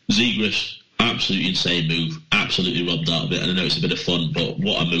 Zegras, absolutely insane move, absolutely robbed out of it, and I know it's a bit of fun, but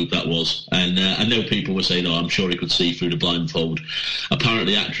what a move that was. And I know people were saying, I'm sure he could see through the blindfold.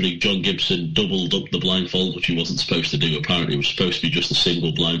 Apparently, actually, John Gibson doubled up the blindfold, which he wasn't supposed to do. Apparently, it was supposed to be just a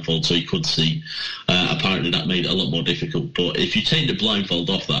single blindfold, so he could see. Apparently, that made it a lot more difficult. But if you take the blindfold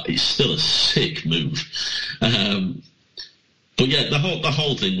off that, it's still a sick move. But yeah, the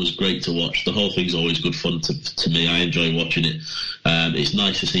whole thing was great to watch. The whole thing's always good fun to me. I enjoy watching it. It's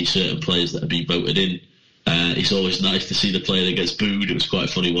nice to see certain players that have been voted in. It's always nice to see the player that gets booed. It was quite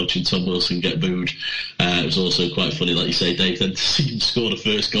funny watching Tom Wilson get booed. It was also quite funny, like you say, Dave, then to see him score the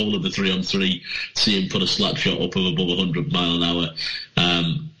first goal of the 3-on-3, see him put a slap shot up of above 100 mile an hour.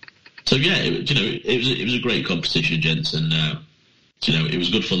 So yeah, it was a great competition, gents, and it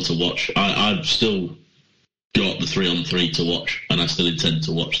was good fun to watch. I've still got the 3-on-3 to watch, and I still intend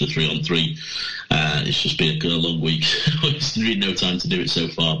to watch the 3-on-3. It's just been a long week. There's really no time to do it so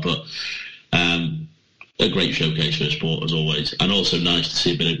far, but a great showcase for the sport as always, and also nice to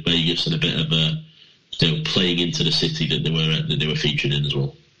see a bit of Vegas and a bit of playing into the city that they were featured in as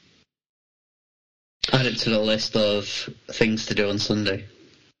well. Add it to the list of things to do on Sunday.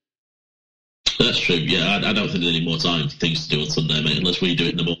 That's true, yeah. I don't think there's any more time for things to do on Sunday, mate, unless we do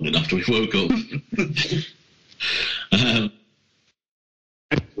it in the morning after we've woke up.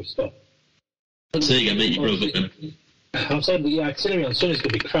 Say again, mate, you broke up. I'm saying, but considering on Sunday's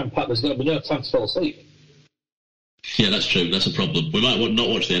going to be cramped, there's going to be no time to fall asleep. Yeah, that's true. That's a problem. We might not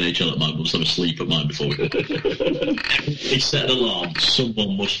watch the NHL at night, we'll just have a sleep at night before we go. They set an alarm.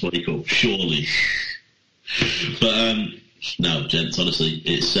 Someone must wake up, surely. But, no, gents, honestly,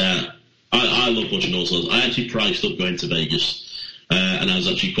 it's... I love watching all sorts. I actually priced up going to Vegas, and I was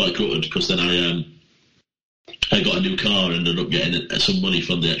actually quite gutted, because then I got a new car and ended up getting some money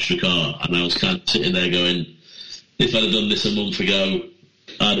from the extra car, and I was kind of sitting there going, if I'd have done this a month ago,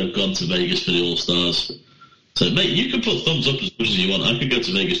 I'd have gone to Vegas for the All-Stars. So, mate, you can put thumbs up as much as you want. I could go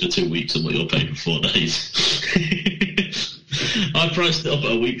to Vegas for 2 weeks and what you're paying for 4 days. I priced it up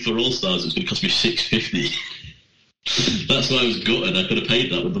at a week for All Stars. It's going to cost me $6.50. That's why I was gutted. I could have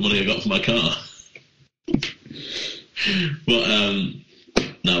paid that with the money I got for my car. But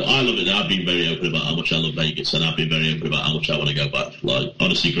no, I love it. I've been very open about how much I love Vegas, and I've been very open about how much I want to go back. Like,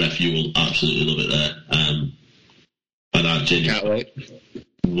 honestly, Gref, you will absolutely love it there. And I genuinely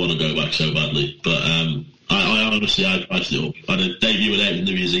want to go back so badly. But I honestly, I priced it up. I did debut with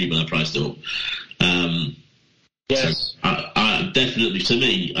New Year's Eve, and I priced it up. Yes. So I definitely, to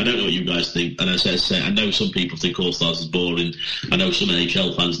me, I don't know what you guys think, and as I say, I know some people think All Stars is boring. I know some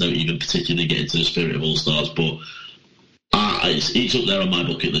NHL fans don't even particularly get into the spirit of All Stars, but it's up there on my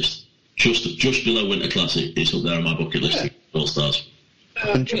bucket list. Just below Winter Classic, it's up there on my bucket list. All Stars,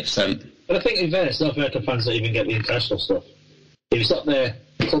 100%. But I think in fairness, North American fans don't even get the international stuff. If it's not their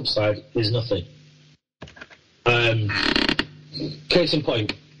club side, there's nothing. Case in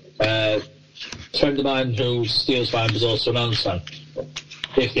point, a friend of mine who's Steelers fan was also an Islanders fan.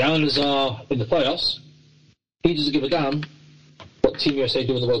 If the Islanders are in the playoffs, he doesn't give a damn what Team USA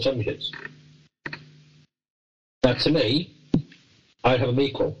do in the World Championships. Now, to me, I'd have them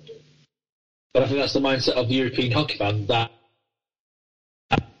equal. But I think that's the mindset of the European hockey fan, that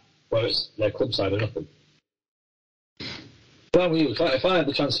where it's their club side or nothing. Well, if I had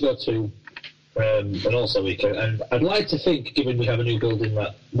the chance to go to an All-Star weekend, and I'd like to think, given we have a new building,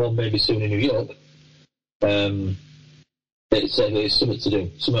 that one maybe soon in New York, it's something to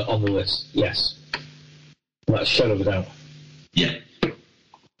do, something on the list, yes. That's a shadow of a doubt. Yeah.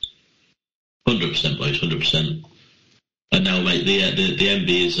 100%, boys, 100%. And now, mate, the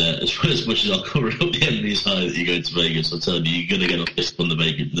MB is, as much as I'll cover up, the MB is high that you're going to Vegas. I'm telling you, you're going to get a list on the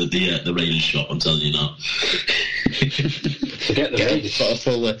Raiders shop, I'm telling you now. Forget the Raiders shop. Got a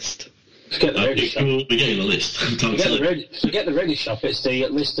full list. Forget the Raiders shop. We're getting a list. Forget the Raiders shop, it's the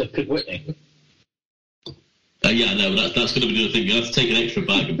list of Pig Whitney. Yeah, no, that's going to be the other thing. You have to take an extra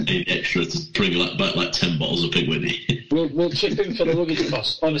bag and pay the extra to bring back like 10 bottles of Pig Whitney. We'll chip in for the luggage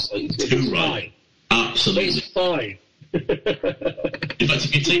cost, honestly. It's right. fine. Absolutely. It's fine. In fact,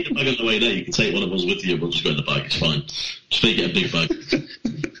 if you take the bag on the way there, you can take one of us with you and we'll just go in the bag. It's fine. Just make it a big bag.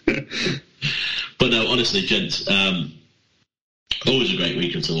 But no, honestly, gents, always a great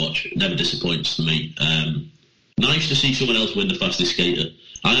weekend to watch. Never disappoints for me. Nice to see someone else win the fastest skater.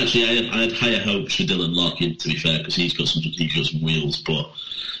 I had higher hopes for Dylan Larkin, to be fair, because he's got some wheels. But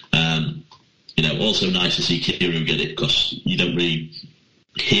also nice to see Kyrou get it, because you don't really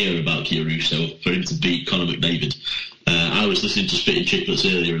hear about Kyrou. So for him to beat Connor McDavid, I was listening to Spitting Chicklets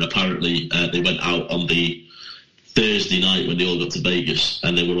earlier, and apparently they went out on the Thursday night when they all got to Vegas,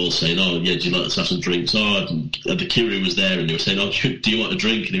 and they were all saying, "Oh yeah, do you like to have some drinks?" And the Kyrou was there, and they were saying, "Oh, do you want a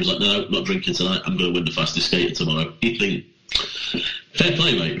drink?" And he was like, "No, not drinking tonight. I'm going to win the fastest skater tomorrow." You think, fair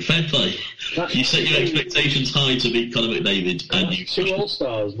play, mate. Fair play. You set your expectations high to beat Conor McDavid, and you 2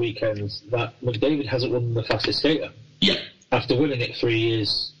 All-Stars weekends that McDavid hasn't won the fastest skater. Yeah. After winning it 3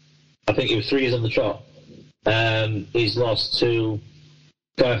 years, I think it was 3 years on the trot. He's lost to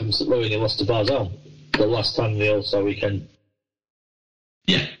a guy from St. Louis, and he lost to Barzal the last time in the All-Star weekend.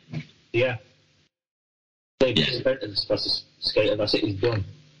 Yeah. Yeah. David's the fastest skater. That's it. He's done.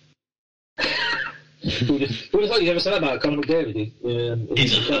 Who would have thought you'd ever said that about Conor McDavid?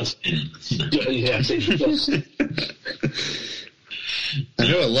 He's a has-been. Yeah, he's just. I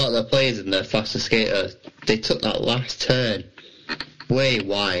know a lot of the players in the fastest skater, they took that last turn way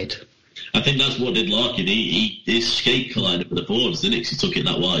wide. I think that's what did Larkin. His skate collided with the boards, didn't it? 'Cause he took it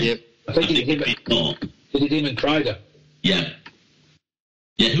that wide. Yep. I think he did him and Kreider. Yeah.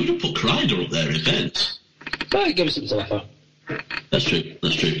 Yeah, who would have put Kreider up there in events? Well, give us something to laugh at. That's true.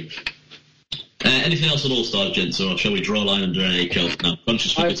 Anything else on All-Stars, gents, or shall we draw a line under NHL now?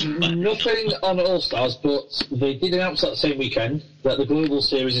 Nothing on All-Stars, but they did announce that same weekend that the Global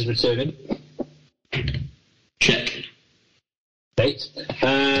Series is returning. Check. Date.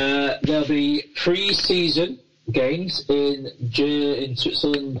 There'll be pre-season games in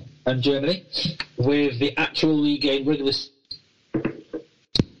Switzerland and Germany, with the actual league game regular.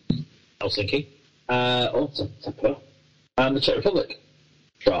 Helsinki, and the Czech Republic,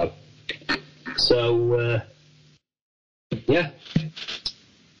 Prague. So, yeah,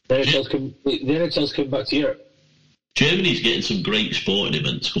 the NHL's coming back to Europe. Germany's getting some great sporting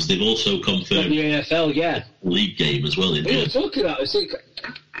events because they've also confirmed the AFL, league game as well. We were talking about this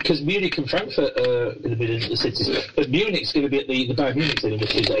because Munich and Frankfurt are going to be the cities, but Munich's going to be at the Bayern Munich Stadium,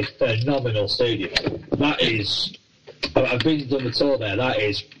 which is a phenomenal stadium. That is, I've been done the tour there. That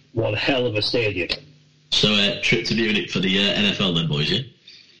is one hell of a stadium. So, trip to Munich for the NFL then, boys, yeah?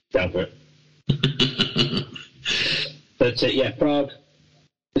 Down for it. But, Prague,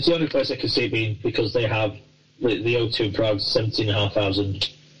 it's the only place I can see it being, because they have the O2 in Prague, 17,500.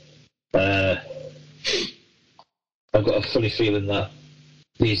 I've got a funny feeling that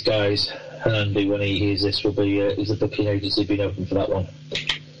these guys, Andy, when he hears this, will be is the booking agency being open for that one.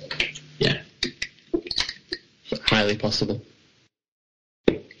 Yeah. Highly possible.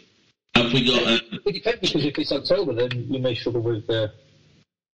 Have we got... It depends, because if it's October, then we may struggle with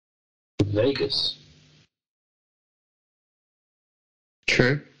Vegas.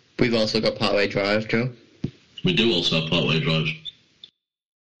 True. We've also got Parkway Drive, Joe. We do also have Parkway Drive.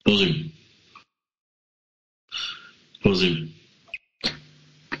 Buzzing.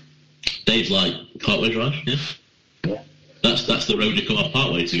 Dave's like, Parkway Drive, yeah? Yeah. That's the road you come off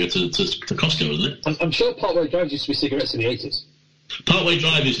Parkway to go to Costco, isn't it? I'm sure Parkway Drive used to be cigarettes in the 80s. Parkway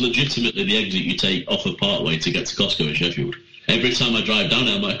Drive is legitimately the exit you take off of Parkway to get to Costco in Sheffield. Every time I drive down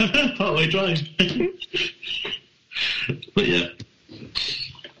there, I'm like, Parkway Drive. But yeah.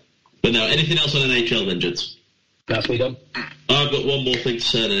 But now, anything else on NHL then, gents? That's me done. I've got one more thing to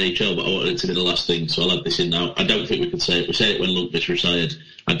say on NHL, but I wanted it to be the last thing, so I'll add this in now. I don't think we could say it. We said it when Lundqvist retired.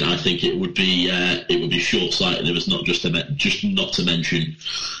 I think it would be short-sighted if it's not just not to mention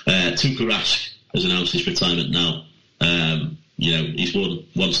Tuukka Rask has announced his retirement now. He's won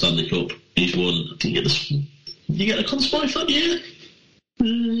one Stanley Cup. He's won. Did you get the Conn Smythe that year?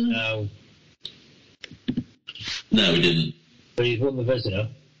 No. No, he didn't. But he's won the Vezina.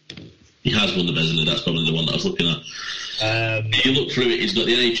 He has won the Vezina. That's probably the one that I was looking at. If you look through it, he's got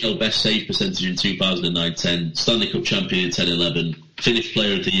the NHL best save percentage in 2009-10, Stanley Cup champion in 10-11, Finnish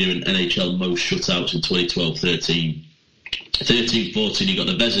Player of the Year in NHL most shutouts in 2012-13. 13-14, he got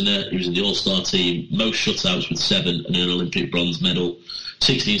the Vezina. He was in the All-Star team, most shutouts with 7 and an Olympic bronze medal.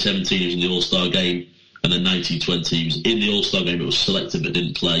 16-17, he was in the All-Star game. And then 19-20, he was in the All-Star game, but was selected but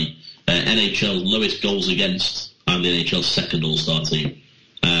didn't play. NHL's lowest goals against and the NHL's second All-Star team.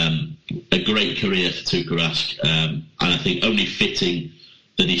 A great career for Tuukka Rask, and I think only fitting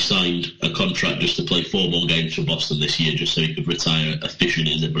that he signed a contract just to play 4 more games for Boston this year, just so he could retire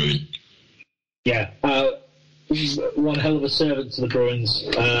officially as a Bruin. Yeah, one hell of a servant to the Bruins.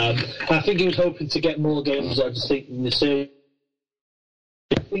 I think he was hoping to get more games. I just think he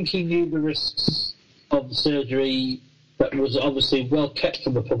knew the risks of the surgery that was obviously well kept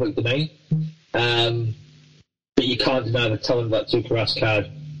from the public domain. But you can't deny the talent that Tuukka Rask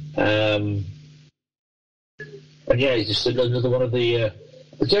had. And yeah, he's just another one of the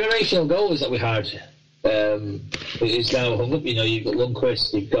generational goals that we had. Is now hung up. You've got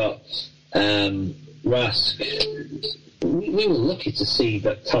Lundqvist, you've got Rask. We were lucky to see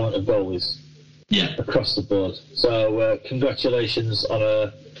that talent of goalies across the board. So congratulations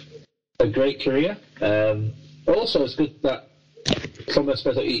on a great career. Also, it's good that from a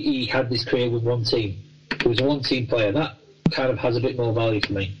perspective he had this career with one team. He was a one-team player. That kind of has a bit more value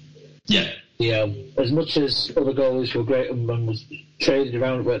for me. Yeah. As much as other goalies were great and was traded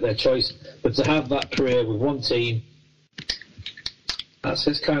around at their choice, but to have that career with one team,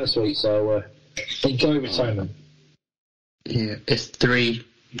 it's kind of sweet. So enjoy retirement. Yeah, it's 3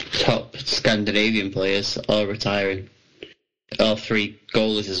 top Scandinavian players all retiring. All 3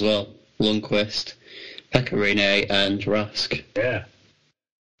 goalies as well. Lundqvist, Pekka Rinne and Rask. Yeah.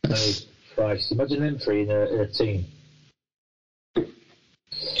 Christ, imagine them 3 in a team.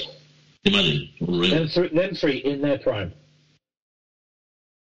 Imagine. Really? Them 3 in their prime.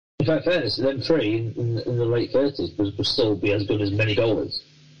 In fact, fairness, them 3 in the late 30s would still be as good as many goalies.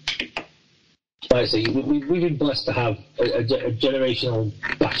 Like I say, we've been blessed to have a generational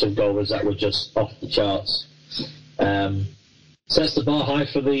batch of goalies that were just off the charts. Sets the bar high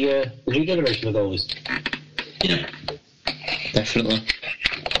for the new generation of goalies. Yeah. Definitely.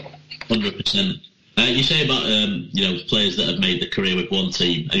 100%. You say about players that have made the career with one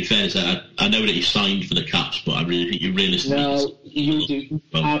team. And in fairness, I know that he signed for the Caps, but I really think you realistically... No, you do.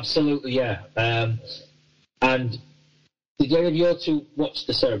 Absolutely, yeah. And did any of you two watch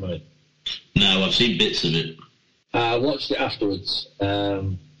the ceremony? No, I've seen bits of it. I watched it afterwards.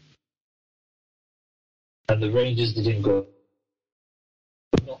 And the Rangers didn't go...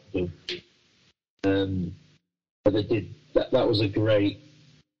 Not do. But they did. That was a great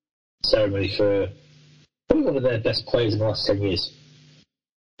ceremony for probably one of their best players in the last 10 years.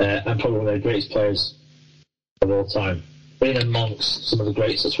 And probably one of their greatest players of all time. Being amongst some of the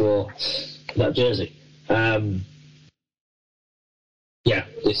greats that wore that jersey. But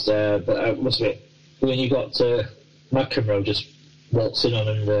I must admit, when you got McEnroe just waltzing on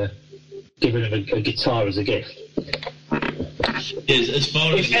and giving him a guitar as a gift. As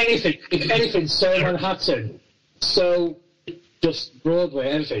far as if anything, so Manhattan, so just Broadway,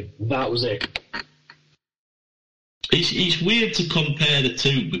 everything, that was it. It's weird to compare the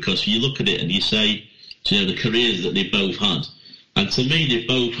two because you look at it and you say So, the careers that they both had. And to me, they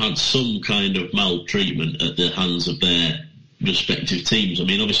both had some kind of maltreatment at the hands of their respective teams. I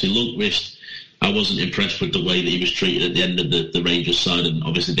mean, obviously, Lundqvist, I wasn't impressed with the way that he was treated at the end of the Rangers side. And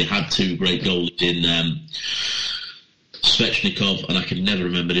obviously, they had two great goals in Svechnikov, and I can never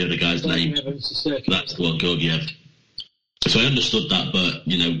remember the other guy's name. That's the one, Gorgiev. So I understood that, but,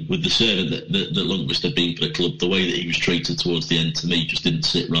 with the servant that Lundqvist had been for the club, the way that he was treated towards the end, to me, just didn't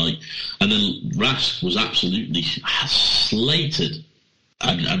sit right. And then Rask was absolutely slated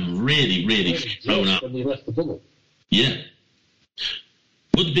and really, really thrown out. When he left the bubble. Yeah.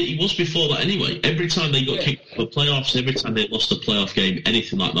 But he was before that anyway. Every time they got kicked out of the playoffs, every time they lost a playoff game,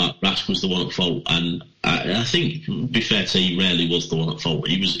 anything like that, Rask was the one at fault. And I think, to be fair to he rarely was the one at fault.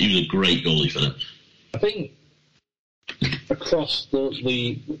 He was a great goalie for them. I think across the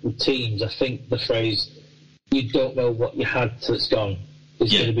teams, I think the phrase "you don't know what you had till it's gone"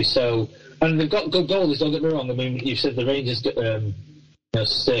 is going to be so. And they've got good goalies. Don't get me wrong. I mean, you said the Rangers,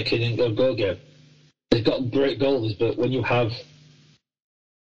 Sturkin and Gorgiev. They've got great goalies, but when you have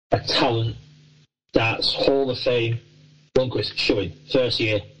a talent that's Hall of Fame, Lundqvist showing first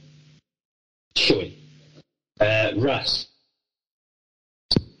year, showing Rask,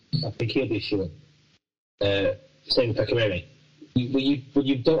 I think he'll be showing. Same with Pecorari. When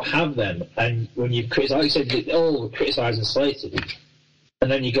you don't have them, and when you criticise, like you said, we're criticising Slater,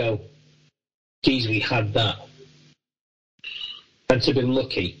 and then you go, geez, we had that. And to be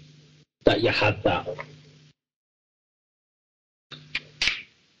lucky that you had that.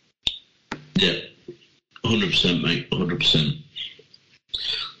 Yeah, 100%, mate, 100%.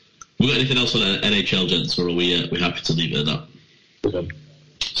 We got anything else on NHL, gents, or are we happy to leave it at that? We're done.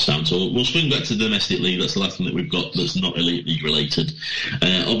 Sound. So we'll swing back to the domestic league. That's the last thing that we've got that's not elite league related.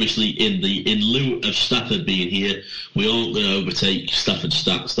 Obviously, in lieu of Stafford being here, we aren't going to overtake Stafford's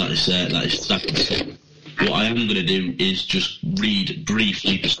stats. That is Stafford. What I am going to do is just read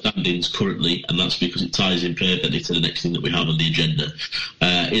briefly the standings currently, and that's because it ties in perfectly to the next thing that we have on the agenda.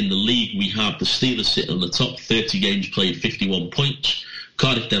 In the league, we have the Steelers sitting on the top, 30 games played, 51 points.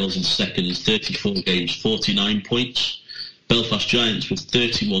 Cardiff Devils in second, 34 games, 49 points. Belfast Giants with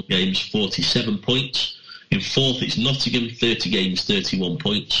 31 games, 47 points. In fourth, it's Nottingham, 30 games, 31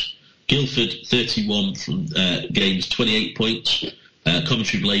 points. Guildford, 31 games, 28 points.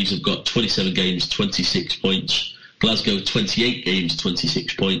 Coventry Blaze have got 27 games, 26 points. Glasgow, 28 games,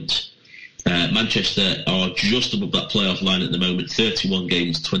 26 points. Manchester are just above that playoff line at the moment, 31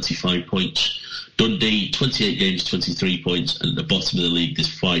 games, 25 points. Dundee, 28 games, 23 points, and at the bottom of the league, there's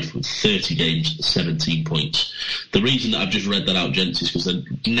Fife with 30 games, 17 points. The reason that I've just read that out, gents, is because the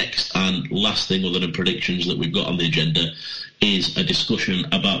next and last thing other than predictions that we've got on the agenda is a discussion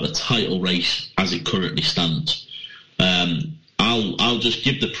about the title race as it currently stands. I'll just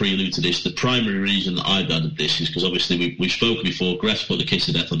give the prelude to this. The primary reason that I've added this is because obviously we've spoken before. Gress put the kiss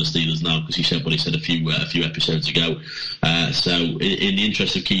of death on the Steelers now because he said what he said a few episodes ago. So in the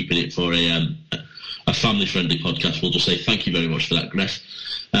interest of keeping it for a family-friendly podcast, we'll just say thank you very much for that, Gress.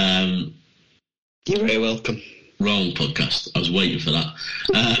 You're very welcome. Wrong podcast. I was waiting for that.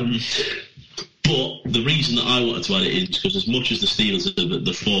 But the reason that I wanted to add it is because as much as the Steelers are at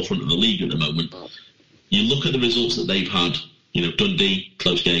the forefront of the league at the moment, you look at the results that they've had. Dundee,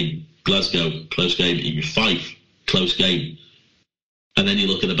 close game. Glasgow, close game. Even Fife, close game. And then you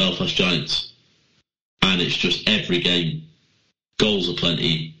look at the Belfast Giants, and it's just every game, goals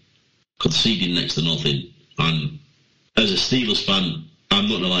aplenty, conceding next to nothing. And as a Steelers fan, I'm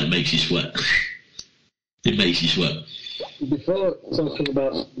not going to lie, it makes you sweat. It makes you sweat. Before talking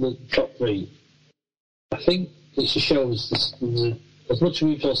about the top three, I think it shows, as much as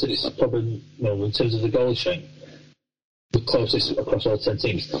we've all said it's probably, in terms of the goal chain, the closest across all 10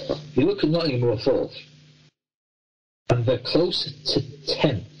 teams. If you look at Nottingham, who are fourth, and they're closer to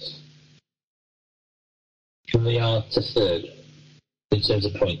 10th than they are to third in terms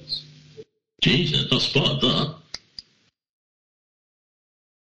of points. Jesus, I've not spotted that.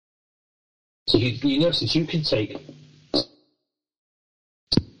 So you know, since you can take...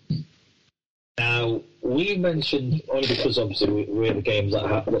 Now, we mentioned, only because obviously we're in the games that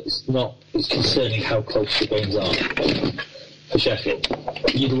happen, it's concerning how close the games are for Sheffield.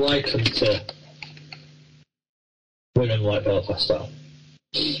 You'd like them to win them like Belfast style.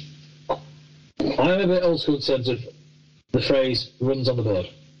 I'm a bit old school in terms of the phrase runs on the board.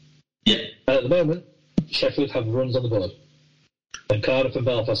 Yeah. And at the moment, Sheffield have runs on the board. And Cardiff and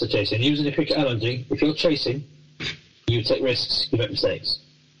Belfast are chasing. Using a cricket analogy, if you're chasing, you take risks, you make mistakes.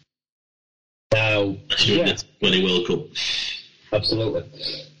 Now, when they World Cup. Absolutely.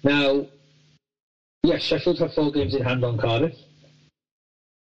 Now, yes, Sheffield have 4 games in hand on Cardiff.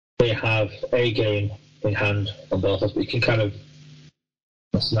 They have a game in hand on Belfast, but you can kind of,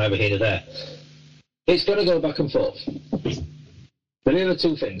 that's neither here nor there. It's going to go back and forth. But here are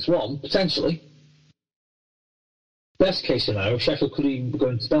two things. One, potentially, best case scenario, Sheffield could even go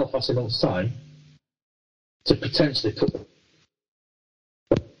into Belfast in a month's time to potentially put.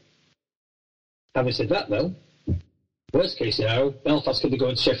 Having said that, though, worst case scenario, Belfast could be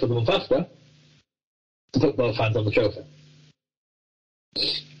going to Sheffield a month after to put both hands on the trophy.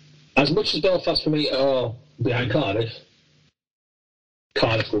 As much as Belfast for me are behind Cardiff,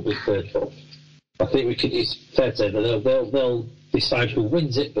 Cardiff will be third, fourth. I think it's fair to say that they'll decide who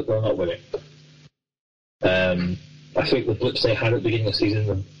wins it, but they'll not win it. I think the blips they had at the beginning of the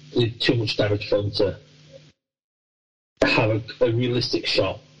season did too much damage for them to have a realistic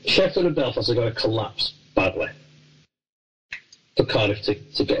shot. Sheffield and Belfast are going to collapse badly for Cardiff to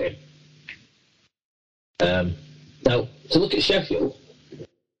get in. Now, to look at Sheffield,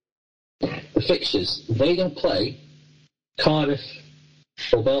 the fixtures, they don't play Cardiff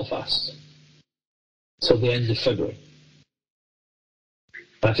or Belfast till the end of February.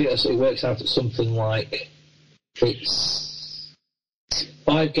 I think it works out at something like it's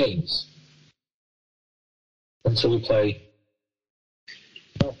 5 games until we play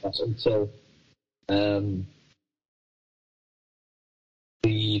Belfast, until the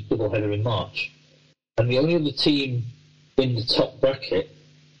doubleheader in March. And the only other team in the top bracket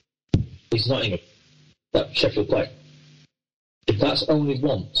is Nottingham, that Sheffield play. That's only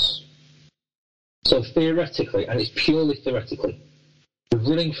once. So theoretically, and it's purely theoretically, the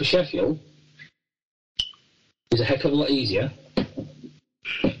running for Sheffield is a heck of a lot easier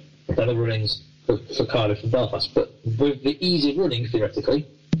than the runnings for Cardiff and Belfast. But with the easy running, theoretically,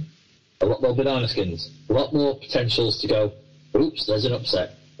 a lot more banana skins, a lot more potentials to go, oops, there's an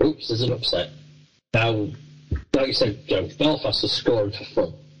upset. Oops, there's an upset. Now, like you said, Joe, Belfast is scoring for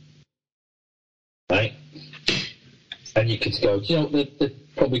fun. Right? And you could go, they've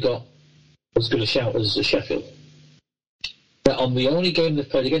probably got as good a shout as Sheffield. But on the only game they've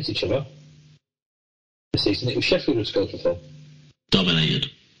played against each other this season, it was Sheffield who scored for fun.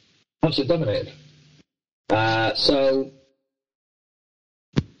 Dominated. Absolutely dominated. So,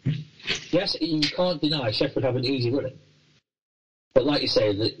 yes, you can't deny Sheffield have an easy running. But like you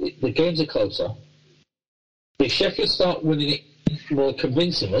say, the games are closer. If Sheffield start winning it more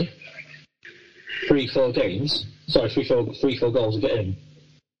convincingly, 3-4 goals to get in,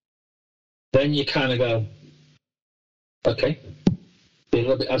 then you kind of go, okay. Be a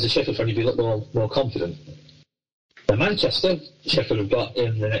little bit, as a Sheffield fan, you'd be a little more confident. Now, Manchester, Sheffield have got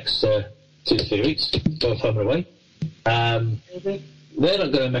in the next 2 to 3 weeks, both home and away. They're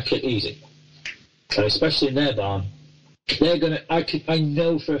not going to make it easy. And especially in their barn, they're going to, I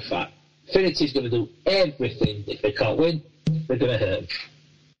know for a fact, Finity's going to do everything. If they can't win, they're going to hurt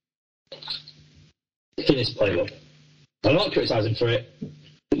them. Finis play well. I'm not criticising for it,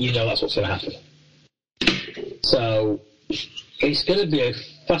 but that's what's going to happen. So, it's going to be a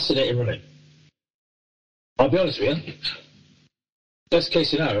fascinating running. I'll be honest with you. Best case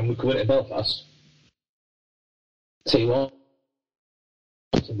scenario, we could win it in Belfast. Tell you what,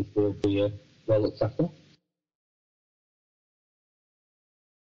 will be well looked after.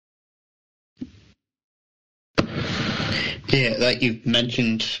 Yeah, like you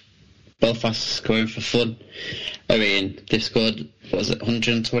mentioned, Belfast scoring for fun. I mean, they scored,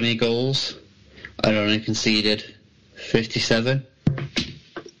 120 goals and only conceded 57.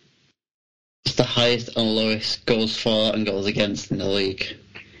 It's the highest and lowest goals for and goals against in the league.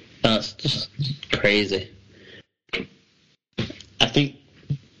 That's just crazy. I think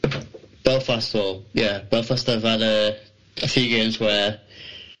Belfast have had a few games where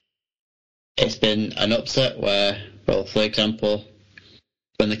it's been an upset where, well, for example,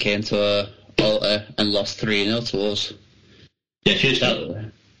 when they came to Alta and lost 3-0 to us. Yeah, cheers.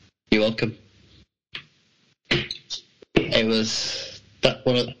 You're welcome. It was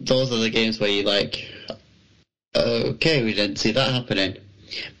those are the games where you're like, okay, we didn't see that happening.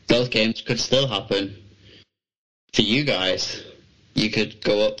 Those games could still happen for you guys. You could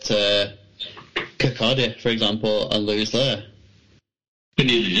go up to Kirkcaldy, for example, and lose there. We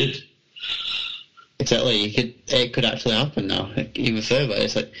nearly did. Exactly. It could actually happen now, even further.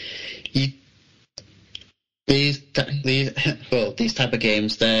 It's like these type of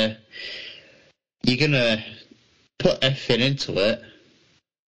games, you're gonna put everything into it,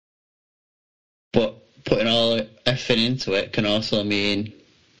 but putting all everything into it can also mean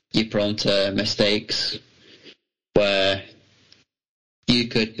you're prone to mistakes where you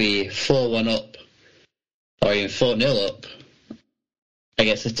could be 4-1 up or even 4-0 up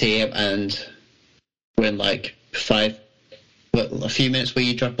against a team and win like a few minutes where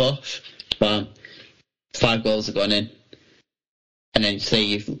you drop off, bam, 5 goals have gone in, and then say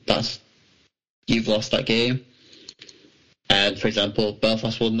you've lost that game, and for example,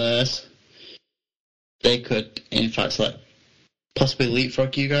 Belfast won theirs, they could, in fact, possibly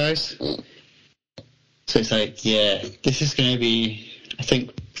leapfrog you guys. So it's like, yeah, this is going to be, I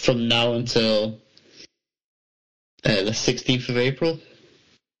think, from now until the 16th of April,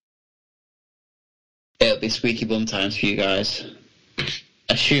 it'll be squeaky bum times for you guys.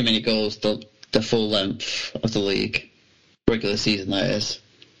 Assuming it goes the full length of the league, regular season that is.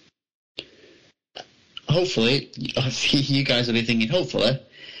 Hopefully, you guys will be thinking, hopefully,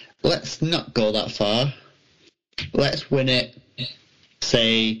 let's not go that far. Let's win it,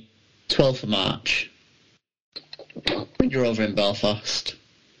 say, 12th of March, when you're over in Belfast.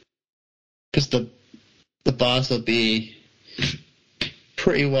 Because the bars will be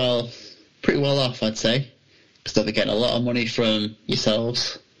pretty well off, I'd say. Because they'll be getting a lot of money from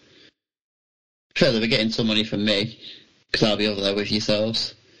yourselves. Sure, they'll be getting some money from me, because I'll be over there with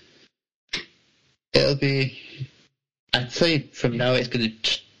yourselves. It'll be, I'd say from now it's going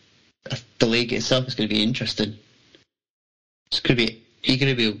to, the league itself is going to be interesting. It's going to be, you're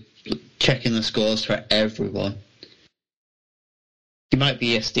going to be checking the scores for everyone. You might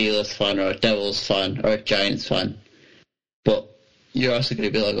be a Steelers fan or a Devils fan or a Giants fan, but you're also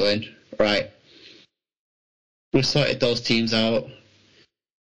going to be going, right, we've sorted those teams out.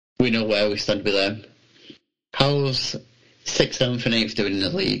 We know where we stand with them. How's 6th, 7th and 8th doing in the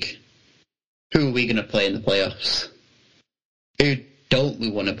league? Who are we going to play in the playoffs? Who don't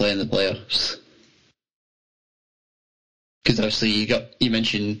we want to play in the playoffs? Because obviously you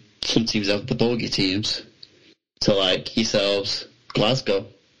mentioned some teams have the bogey teams. So like yourselves, Glasgow.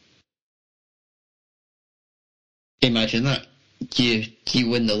 Imagine that. You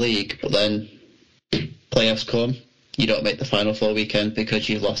win the league, but then playoffs come, you don't make the Final Four weekend because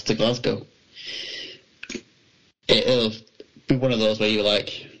you've lost to Glasgow. It'll be one of those where you're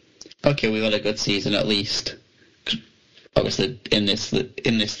like, okay, we've had a good season at least. Obviously, in this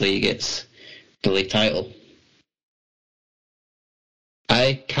league, it's the league title.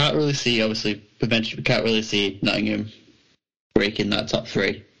 I can't really see, obviously, we can't really see Nottingham breaking that top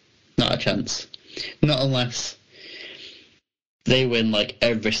 3. Not a chance. Not unless they win like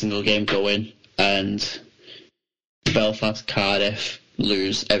every single game going and Belfast, Cardiff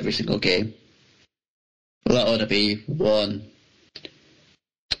lose every single game. That ought to be one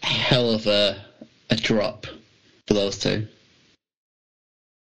hell of a drop for those two.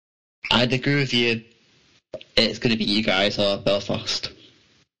 I'd agree with you. It's going to be you guys or Belfast.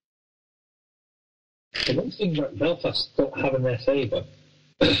 The one thing that Belfast don't have in their favour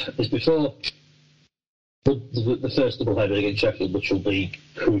is before the first double header against Sheffield, which will be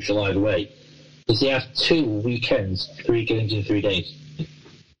crucial either way, is they have 2 weekends, 3 games in 3 days.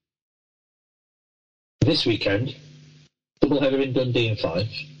 This weekend, double header in Dundee in 5,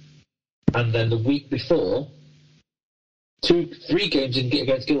 and then the week before, 3 games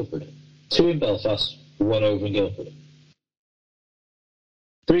against Guildford, 2 in Belfast, 1 over in Guildford.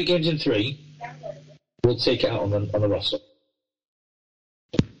 3 games in 3. We'll take it out on the roster.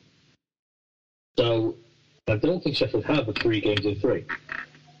 So I don't think Sheffield have the 3 games in 3.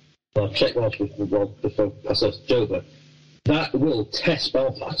 I'll check before I pass off to Joe, but that will test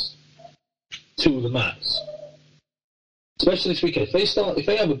Belfast to the max. Especially this weekend. If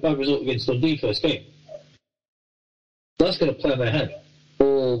they have a bad result against Dundee first game, that's going to play on their head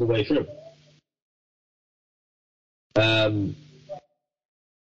all the way through.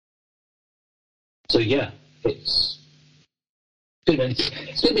 So yeah, it's going to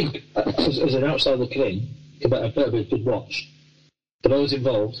be as an outsider looking in, a better bit of a good watch. For those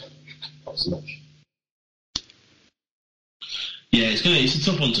involved, not so much. Yeah, it's a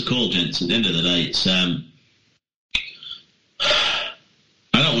tough one to call, gents. At the end of the day, it's I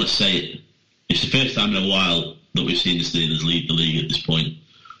don't want to say it. It's the first time in a while that we've seen the Steelers lead the league at this point,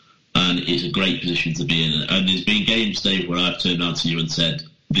 and it's a great position to be in. And there's been games, Dave, where I've turned around to you and said,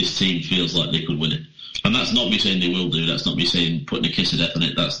 this team feels like they could win it. And that's not me saying they will do. That's not me saying putting a kiss of death on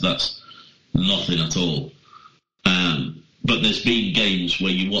it. That's nothing at all. But there's been games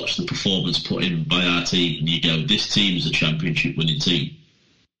where you watch the performance put in by our team and you go, this team is a championship winning team.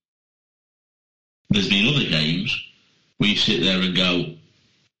 There's been other games where you sit there and go,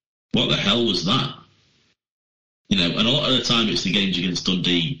 what the hell was that? You know, and a lot of the time it's the games against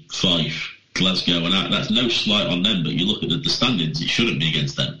Dundee, Fife, Glasgow, and that's no slight on them, but you look at the standings, it shouldn't be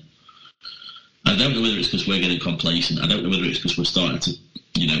against them. I don't know whether it's because we're getting complacent. I don't know whether it's because we're starting to,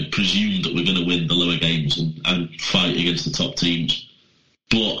 presume that we're going to win the lower games and fight against the top teams.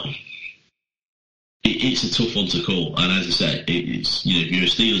 But it's a tough one to call. And as I say, it's if you're a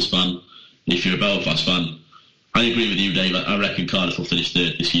Steelers fan, if you're a Belfast fan, I agree with you, Dave. I reckon Cardiff will finish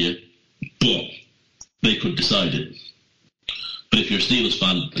third this year, but they could decide it. But if you're a Steelers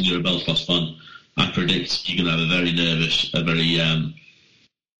fan and you're a Belfast fan, I predict you're going to have a very nervous, a very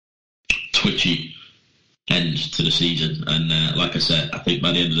twitchy end to the season. And like I said, I think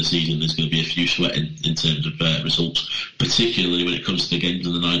by the end of the season there's going to be a few sweating in terms of results, particularly when it comes to the games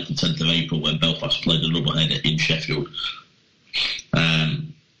on the 9th and 10th of April when Belfast played the doubleheader in Sheffield.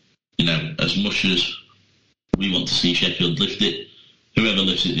 As much as we want to see Sheffield lift it, whoever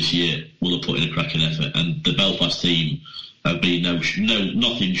lifts it this year will have put in a cracking effort, and the Belfast team have been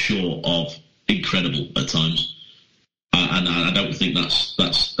nothing short of incredible at times, and I don't think that's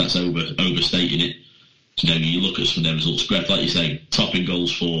overstating it. You look at some of their results. Greg, like you say, topping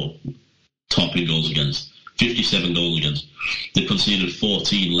goals for, topping goals against, 57 goals against. They conceded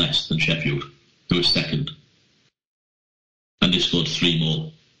 14 less than Sheffield, who was second, and they scored 3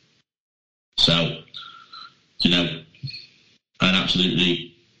 more. So, an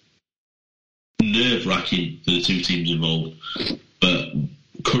absolutely nerve-wracking for the two teams involved, but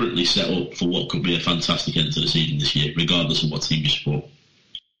currently set up for what could be a fantastic end to the season this year, regardless of what team you support.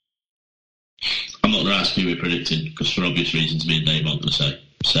 I'm not going to ask who we're predicting, because for obvious reasons, me and Dave aren't going to say.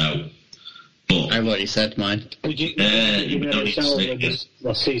 So, but I've already said mine. Would you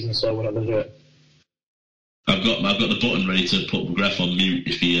last season, so we're not going to do it? I've got the button ready to put Gref on mute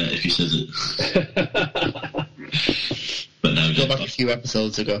if he says it. But no, go back a few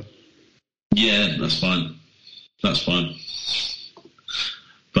episodes ago. Yeah, that's fine. But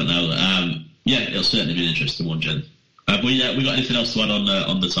no, it'll certainly be an interesting one, Jen. We got anything else to add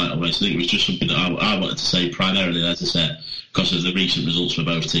on the title race? I think it was just something that I wanted to say primarily, as I said, because of the recent results for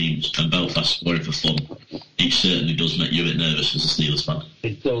both teams and Belfast scoring for fun. It certainly does make you a bit nervous as a Steelers fan.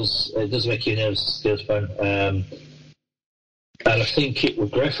 It does make you nervous as a Steelers fan. And I think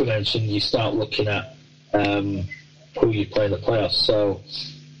with Greffer mentioned, you start looking at who you play in the playoffs. So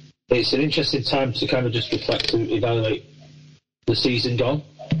it's an interesting time to kind of just reflect, to evaluate the season gone.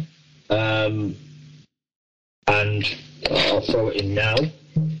 And I'll throw it in now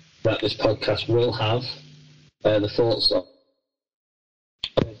that this podcast will have the thoughts of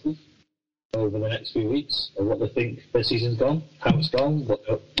over the next few weeks of what they think their season's gone, how it's gone, what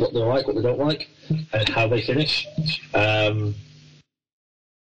they like, what they don't like, and how they finish.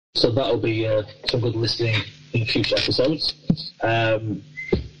 So that'll be some good listening in future episodes.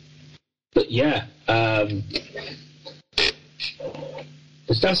 But yeah,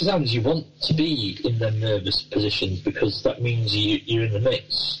 as fast as happens, you want to be in them nervous positions because that means you're in the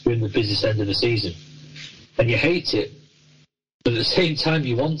mix, you're in the business end of the season, and you hate it, but at the same time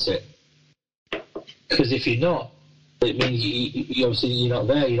you want it, because if you're not, it means you obviously you're not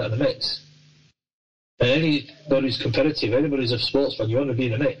there, you're not in the mix. And anybody who's competitive, anybody who's a sports fan, you want to be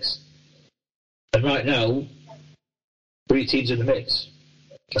in the mix. And right now, 3 teams in the mix.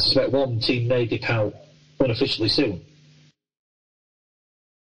 I suspect 1 team may dip out unofficially soon.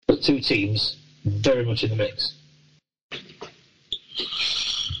 But 2 teams very much in the mix.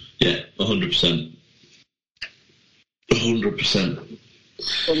 Yeah, 100%. 100%.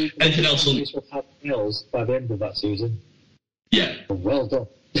 Anything else on? Will have nails by the end of that season. Yeah. Well done.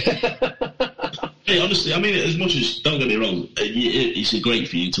 Hey, honestly, I mean, as much as, don't get me wrong, it's great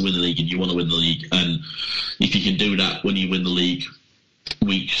for you to win the league and you want to win the league, and if you can do that when you win the league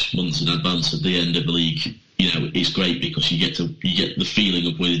weeks, months in advance at the end of the league, it's great because you get the feeling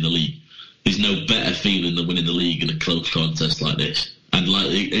of winning the league. There's no better feeling than winning the league in a close contest like this. And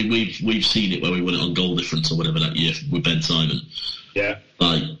like we've seen it where we won it on goal difference or whatever that year with Ben Simon. Yeah.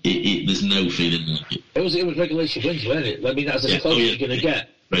 Like there's no feeling like it. It was regulation wins, wasn't it? I mean, that's as close as you're going to get.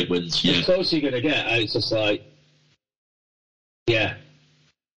 Great wins, yeah. As close as you're going to get, and it's just like, yeah.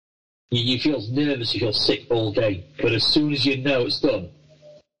 You feel nervous, you feel sick all day, but as soon as you know it's done,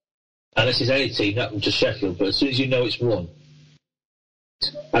 and this is any team, not just Sheffield, but as soon as you know it's won,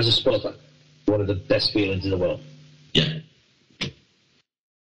 as a sports fan, one of the best feelings in the world. Yeah. I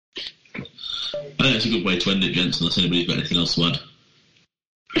think that's a good way to end it, gents, unless anybody's got anything else to add.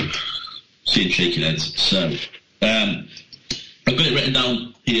 Seeing shaking heads. So, I've got it written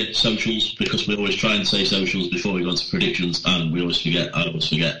down here, socials, because we always try and say socials before we go on to predictions, and I always forget.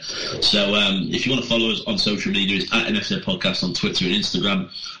 So, if you want to follow us on social media, it's at MFZ Podcast on Twitter and Instagram.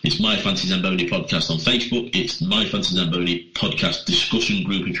 It's My Fantasy Zamboni Podcast on Facebook. It's My Fantasy Zamboni Podcast discussion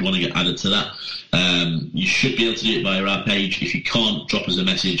group if you want to get added to that. You should be able to do it via our page. If you can't, drop us a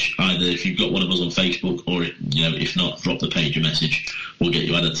message, either if you've got one of us on Facebook, or if not, drop the page a message. We'll get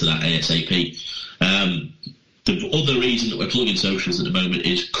you added to that ASAP. The other reason that we're plugging socials at the moment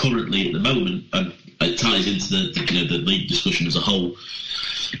is currently at the moment, and it ties into the league discussion as a whole.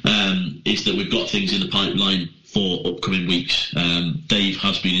 is that we've got things in the pipeline for upcoming weeks. Dave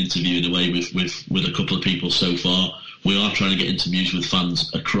has been interviewing away with a couple of people so far. We are trying to get interviews with fans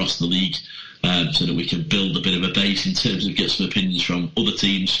across the league so that we can build a bit of a base in terms of get some opinions from other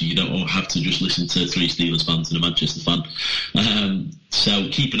teams. So you don't all have to just listen to 3 Steelers fans and a Manchester fan. So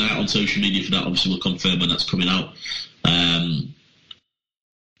keep an eye out on social media for that. Obviously, we'll confirm when that's coming out. And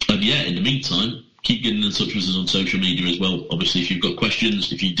yeah, in the meantime, keep getting in touch with us on social media as well. Obviously, if you've got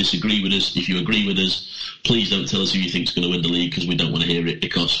questions, if you disagree with us, if you agree with us, please don't tell us who you think's going to win the league, because we don't want to hear it,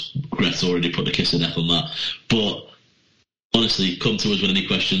 because Gret's already put the kiss of death on that. But honestly, come to us with any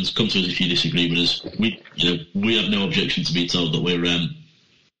questions. Come to us if you disagree with us. We have no objection to being told that we're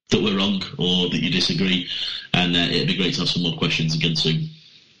wrong or that you disagree, and it'd be great to have some more questions again soon.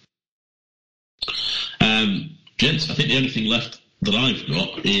 Gents, I think the only thing left that I've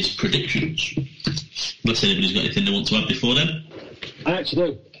got is predictions. Unless anybody's got anything they want to add before then. I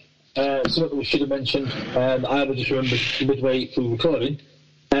actually do. Something we should have mentioned. I have just remembered midway through recording.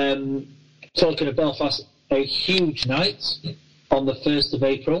 Talking of Belfast, a huge night on the 1st of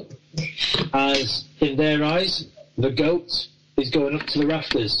April, as in their eyes, the GOAT is going up to the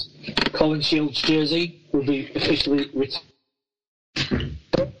rafters. Colin Shields' jersey will be officially returned.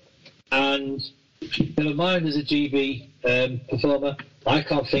 And never mind, as a GB performer, I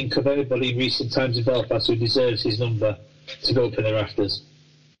can't think of anybody in recent times in Belfast who deserves his number to go up in the rafters.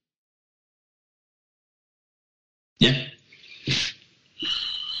 Yeah.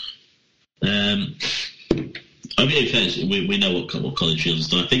 I mean, in fairness, we know what Colin Shields has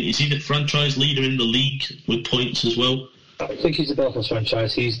done. I think, is he the franchise leader in the league with points as well? I think he's the Belfast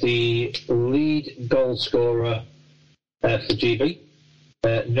franchise. He's the lead goal scorer for GB.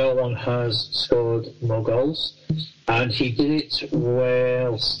 No one has scored more goals, and he did it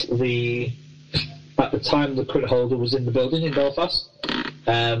whilst at the time the credit holder was in the building in Belfast,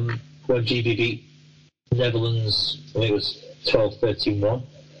 when GB beat Netherlands. I think it was 12-13-1.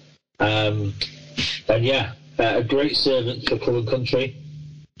 And yeah, a great servant for club and country.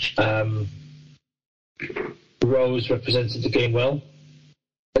 Rose represented the game well,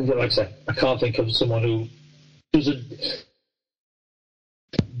 and like I said, I can't think of someone who doesn't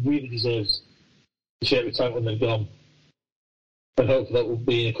really deserves the shirt retirement when they've gone. And hopefully that will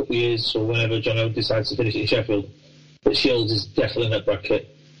be in a couple of years or whenever John O decides to finish it in Sheffield. But Shields is definitely in that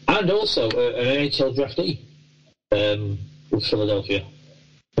bracket. And also an NHL draftee with Philadelphia.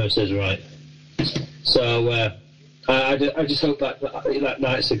 If I says right. So I just hope that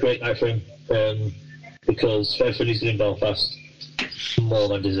night's a great night for him, because for everything he's doing in Belfast, more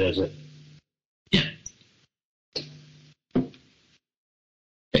than deserves it. Yeah.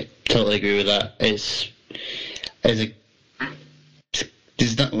 Totally agree with that.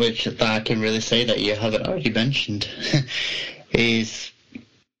 There's not much that I can really say that you haven't already mentioned. He's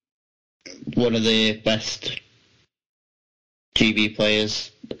one of the best GB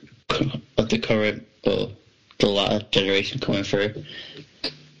players of the current or the latter generation coming through.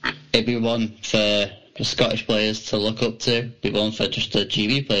 It'd be one for the Scottish players to look up to. It'd be one for just the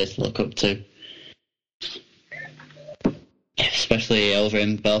GB players to look up to. Especially over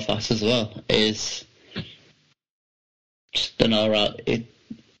in Belfast as well, is just an all-round, a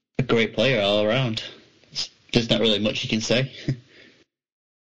great player all around. There's not really much you can say.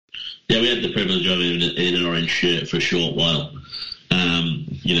 Yeah, we had the privilege of him in an orange shirt for a short while.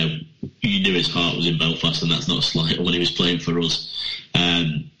 You knew his heart was in Belfast, and that's not a slight when he was playing for us.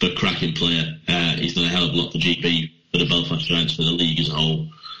 But cracking player. He's done a hell of a lot for GB, for the Belfast Giants, for the league as a whole.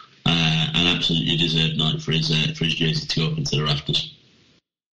 An absolutely deserved night for his jersey to go up into the rafters.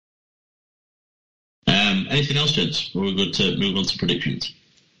 Anything else, gents? Or we're good to move on to predictions?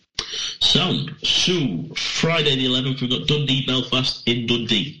 So, Friday the 11th, we've got Dundee Belfast in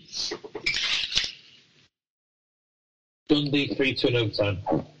Dundee. Dundee 3-2 in overtime.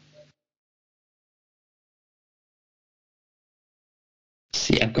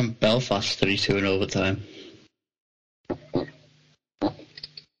 See, I've gone Belfast 3-2 in overtime.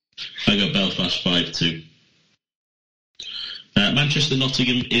 I got Belfast 5-2. Manchester,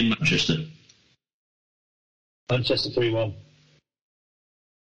 Nottingham in Manchester. Manchester 3-1.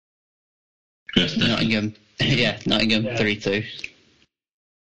 Nottingham 3-2.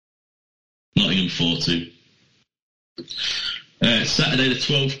 Nottingham 4-2. Saturday the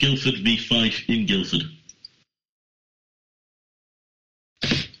 12th, Guildford v Fife in Guildford.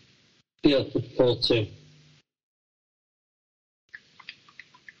 Guildford 4-2.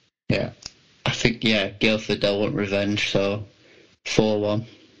 Yeah. I think, Guildford, they'll want revenge, so 4-1.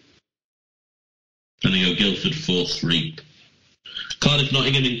 And they go Guildford 4-3. Cardiff,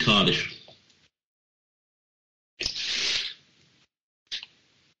 Nottingham in Cardiff.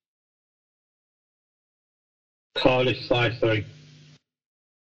 Cardiff 5-3.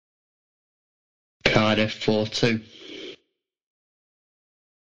 Cardiff 4-2.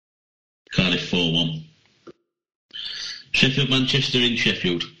 Cardiff 4-1. Sheffield Manchester in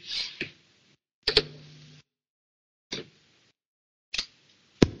Sheffield.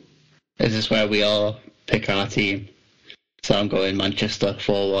 This is where we all pick our team. So I'm going Manchester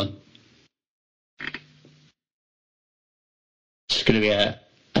 4-1. It's going to be a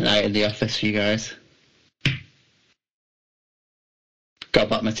night in the office for you guys. Got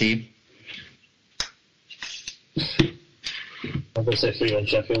back my team. I'm going to say 3-1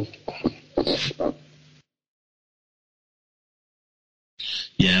 Sheffield.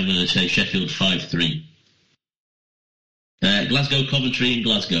 Yeah, I'm going to say Sheffield 5-3. Glasgow Coventry in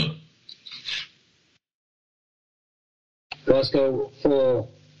Glasgow. Glasgow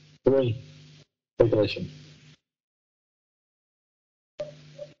 4-3. Regulation.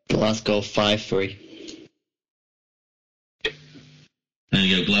 Glasgow 5-3. There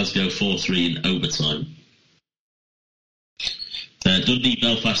you go, Glasgow 4-3 in overtime. Dundee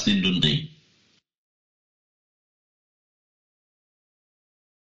Belfast in Dundee.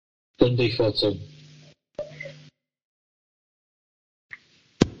 Dundee 4-2.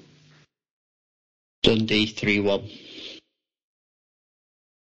 Dundee 3-1.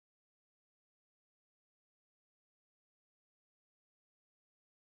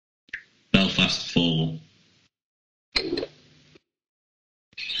 Belfast 4-1.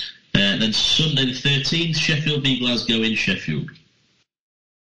 Then Sunday the 13th, Sheffield v Glasgow in Sheffield.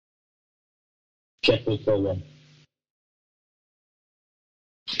 Sheffield 4-1.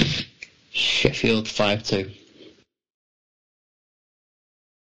 Sheffield 5-2.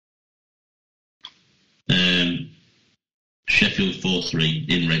 Sheffield 4-3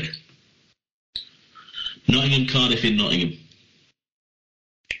 in Reg. Nottingham Cardiff in Nottingham.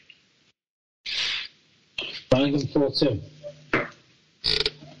 Nottingham 4-2.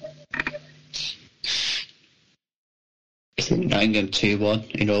 Nottingham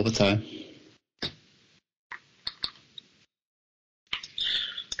 2-1 in overtime.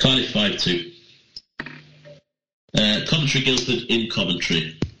 Cardiff 5-2. Coventry Guildford in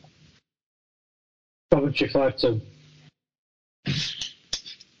Coventry. Coventry 5-2.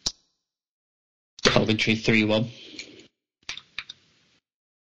 Coventry 3-1.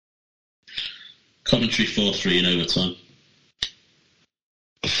 Coventry 4-3 in overtime.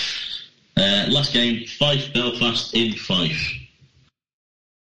 Last game, Fife Belfast in Fife.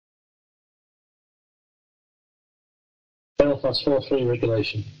 Belfast 4-3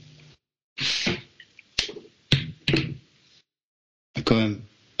 regulation. I'm going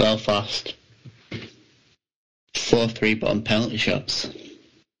Belfast 4-3 but on penalty shots.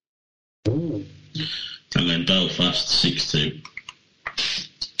 Ooh. I'm going Belfast 6-2.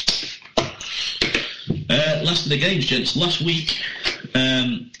 Last of the games, gents. Last week,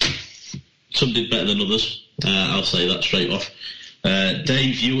 some did better than others. I'll say that straight off.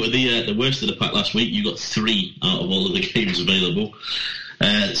 Dave, you were the worst of the pack last week. You got 3 out of all of the games available.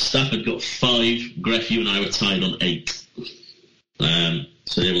 Stafford got 5. Greff, you and I were tied on 8.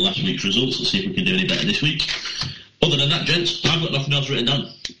 So they were last week's results. Let's see if we can do any better this week. Other than that, gents, I've got nothing else written down.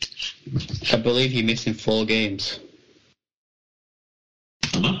 I believe you're missing 4 games.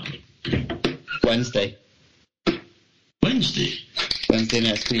 Am I? Wednesday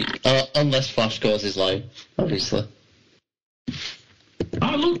next week. Unless Flash scores his line, obviously.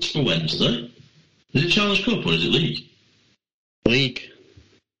 I looked for Wednesday. Is it Challenge Cup or is it League? League.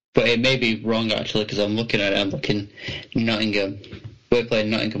 But it may be wrong, actually, because I'm looking at it. I'm looking Nottingham. We're playing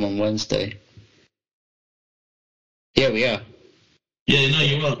Nottingham on Wednesday. Yeah, we are. Yeah, no,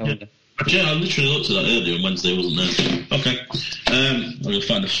 you are. Yeah. Yeah, I literally looked at that earlier and Wednesday wasn't there. Okay. I'm going to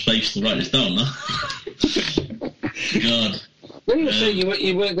find a space to write this down now. God. What did you say? You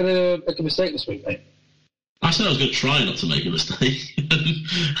weren't going to make a mistake this week, mate? I said I was going to try not to make a mistake.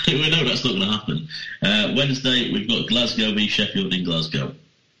 We know that's not going to happen. Wednesday, we've got Glasgow v Sheffield in Glasgow.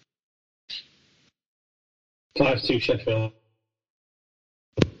 5-2 Sheffield.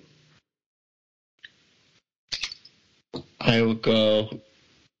 I would go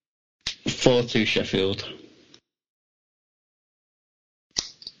 4-2 Sheffield.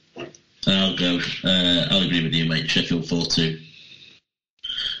 I'll agree with you, mate. Sheffield 4-2.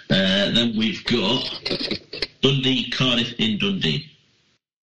 Then we've got Dundee, Cardiff in Dundee.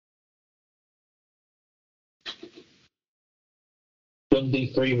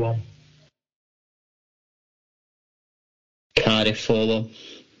 Dundee 3-1. Cardiff 4-1.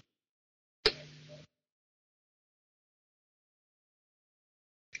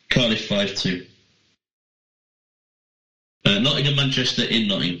 Cardiff 5-2. Nottingham, Manchester in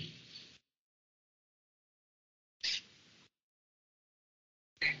Nottingham.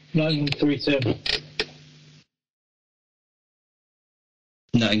 Nottingham 3-2.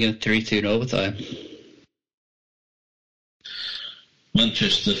 Nottingham 3-2 in overtime.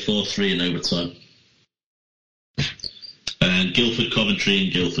 Manchester 4-3 in overtime. And Guildford, Coventry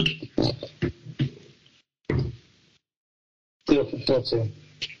and Guildford. Guildford 4-2.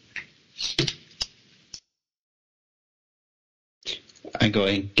 I'm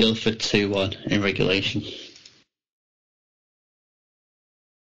going Guildford 2-1 in regulation.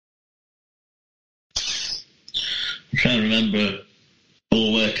 I'm trying to remember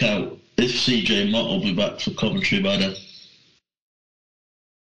or work out if CJ Mott will be back for Coventry by then.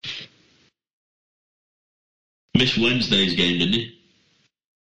 Missed Wednesday's game, didn't he?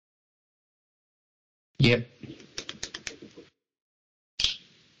 Yep.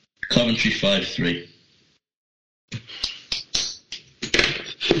 Coventry 5-3.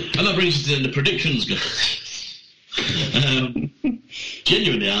 And that brings us to the end of predictions, guys.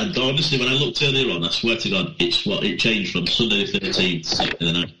 Genuinely, honestly, when I looked earlier on, I swear to God, it changed from Sunday the 13th to Saturday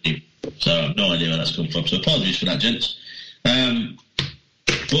the 19th. So I have no idea where that's come from. So apologies for that, gents.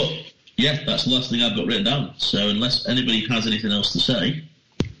 But yeah, that's the last thing I've got written down. So unless anybody has anything else to say,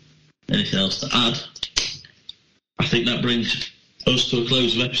 anything else to add, I think that brings us to a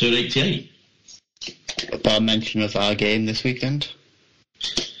close of episode 88. About a mention of our game this weekend.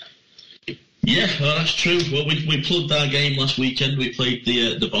 Yeah, well, that's true. Well, we plugged our game last weekend. We played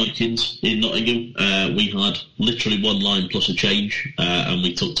the Vikings in Nottingham. We had literally one line plus a change, and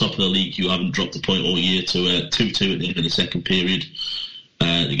we took top of the league, who haven't dropped a point all year, to 2-2 at the end of the second period.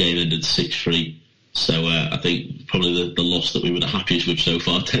 The game ended 6-3. So I think probably the loss that we were the happiest with so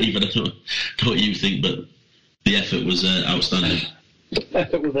far, Dave. I don't know what you think, but the effort was outstanding.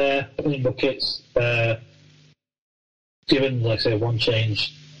 Effort was there, in buckets. Given, like I say, one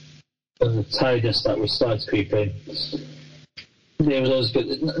change and the tidiness that was starting to creep in, it was always good.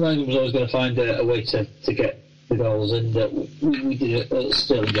 Nottingham was always going to find a way to get the goals, and we did a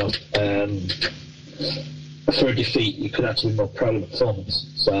sterling job. For a defeat, you could actually be more proud of the performance.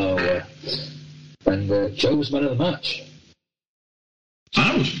 So, and Joe was man of the match.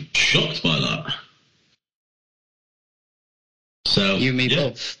 I was shocked by that. So You and me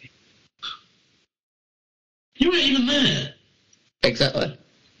both. You weren't even there. Exactly.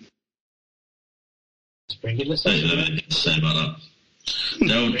 Bringing the I don't have anything to say about that.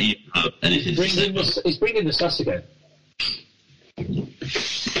 Don't even have anything to say about that. He's bringing the sass again.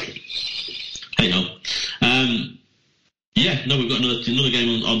 Hey ho. Yeah, no, we've got another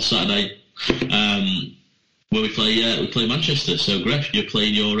game on Saturday where we play Manchester. So, Greg, you're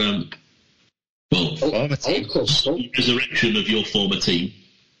playing your Former team. resurrection of your former team.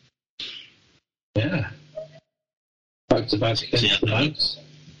 Yeah. Back to back against the Knights.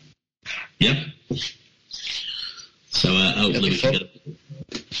 Yeah. So hopefully we can get it.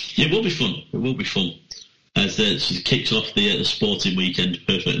 Yeah, it will be fun. It will be fun. As it kicks off the sporting weekend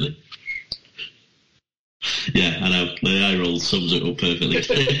perfectly. Yeah, I know. The eye roll sums it up perfectly.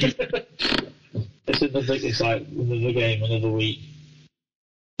 It's like another game, another week.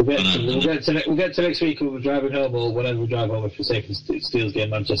 We'll get to next week when we're driving home, or whenever we drive home, if we're safe, Steel's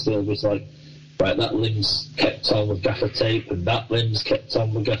game, Manchester, it'll be like, right, that limb's kept on with gaffer tape, and that limb's kept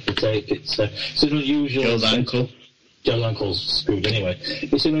on with gaffer tape. It's an unusual... Joe's ankle. Joe's ankle's screwed anyway.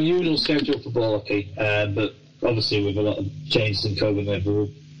 It's an unusual schedule for ball hockey, but obviously with a lot of changes in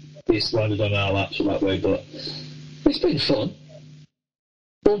COVID, it's landed on our laps that way, but it's been fun.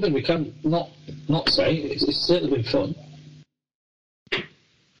 One thing we can not say, it's certainly been fun.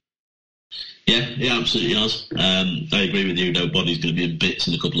 Yeah, absolutely has. I agree with you. No, Body's going to be in bits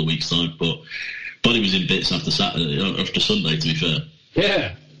in a couple of weeks' time, but Body was in bits after Sunday. To be fair,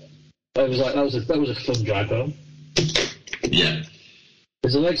 yeah, it was like that was a fun drive home. Yeah,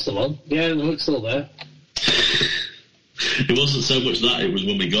 is the leg still on? Yeah, the leg's still there. It wasn't so much that; it was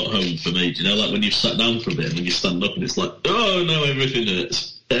when we got home for me. Do you know, like when you've sat down for a bit and then you stand up and it's like, oh no, everything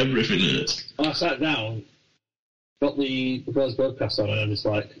hurts. Everything hurts. I sat down, got the girls' broadcast on, and I'm just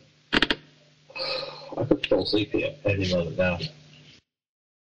like, I could fall asleep here any moment now.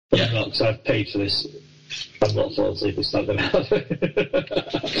 But yeah. I'm not, because I've paid for this. I'm not falling asleep, it's not going to happen.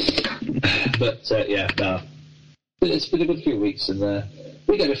 But, yeah, no. It's been a good few weeks, and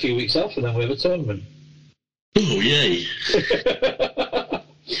we get a few weeks off, and then we have a tournament. Oh, yay.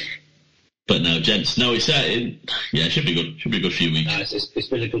 But no, gents, no, it should be good. Should be a good few weeks. No, it's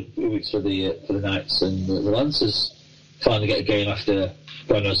been a good few weeks for the Knights, and the Lancers finally get a game after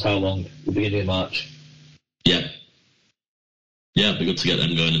God knows how long, the beginning of March. Yeah. Yeah, it'd be good to get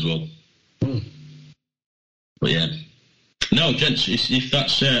them going as well. But yeah. No, gents, if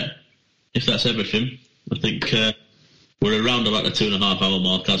that's everything, I think We're around about the 2.5 hour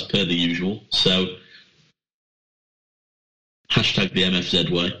mark as per the usual. So, hashtag the MFZ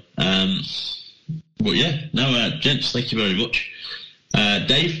way. But yeah, no, gents, thank you very much.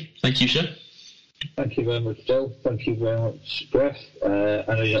 Dave, thank you, sir. Thank you very much, Joe. Thank you very much, Gref.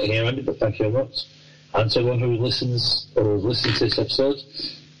 I know you're not here, Andy, but thank you very much. And to everyone who listens or has listened to this episode,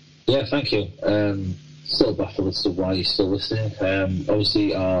 yeah, thank you. Still baffled as to why you're still listening.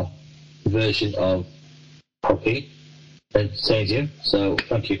 Obviously, our version of hockey entertains you, so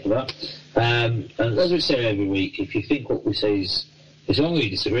thank you for that. And as we say every week, if you think what we say is wrong or you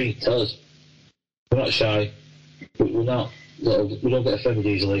disagree, tell us. We're not shy. We're not. We don't get offended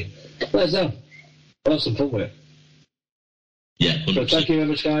easily. Let us know. We'll have some fun with it. Yeah. 100%. So thank you very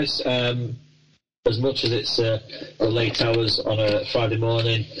much, guys. As much as it's the late hours on a Friday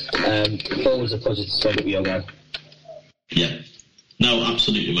morning, always a pleasure to spend it with you guys. Yeah. No,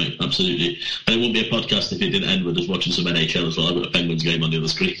 absolutely, mate. Absolutely. And it wouldn't be a podcast if it didn't end with us watching some NHL as well. I've got a Penguins game on the other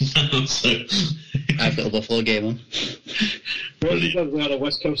screen now, so... I've got a Buffalo game on. We're on a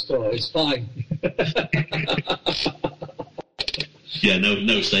West Coast tour. It's fine. Yeah,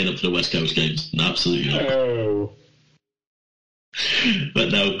 no staying up for the West Coast games. No, absolutely not. No.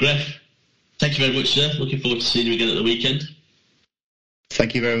 But no, Gref, thank you very much, sir. Looking forward to seeing you again at the weekend.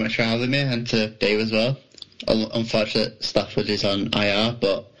 Thank you very much for having me, and to Dave as well. Unfortunate Stafford is on IR,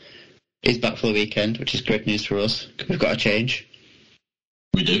 but he's back for the weekend, which is great news for us. We've got a change.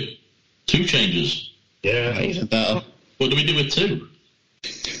 We do. 2 changes. Yeah. Even better. What do we do with 2?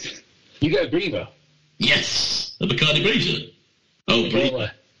 You get a breather. Yes! A Bacardi Breezer. Oh,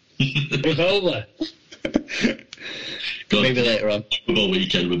 breather. Revolver. Maybe later on. Football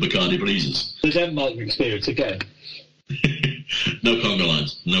weekend with Bacardi Breezers. The Denmark experience again. No conga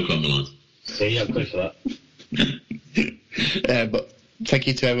lines. No conga lines. Yeah, you have to pay for that. But thank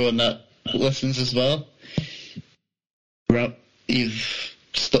you to everyone that listens as well. You've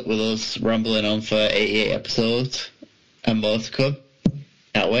stuck with us rambling on for 88 episodes and more to come.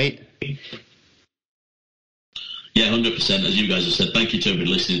 Can't wait. Yeah, 100%. As you guys have said, thank you to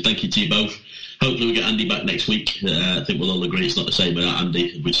everybody listening. Thank you to you both. Hopefully we get Andy back next week. I think we'll all agree it's not the same without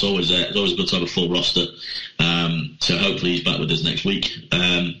Andy. It's always good to have a full roster. So hopefully he's back with us next week.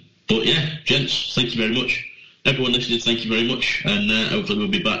 But yeah, gents, thank you very much. Everyone listening, thank you very much. And hopefully we'll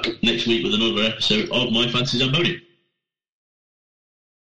be back next week with another episode of My Fantasy Zamboni.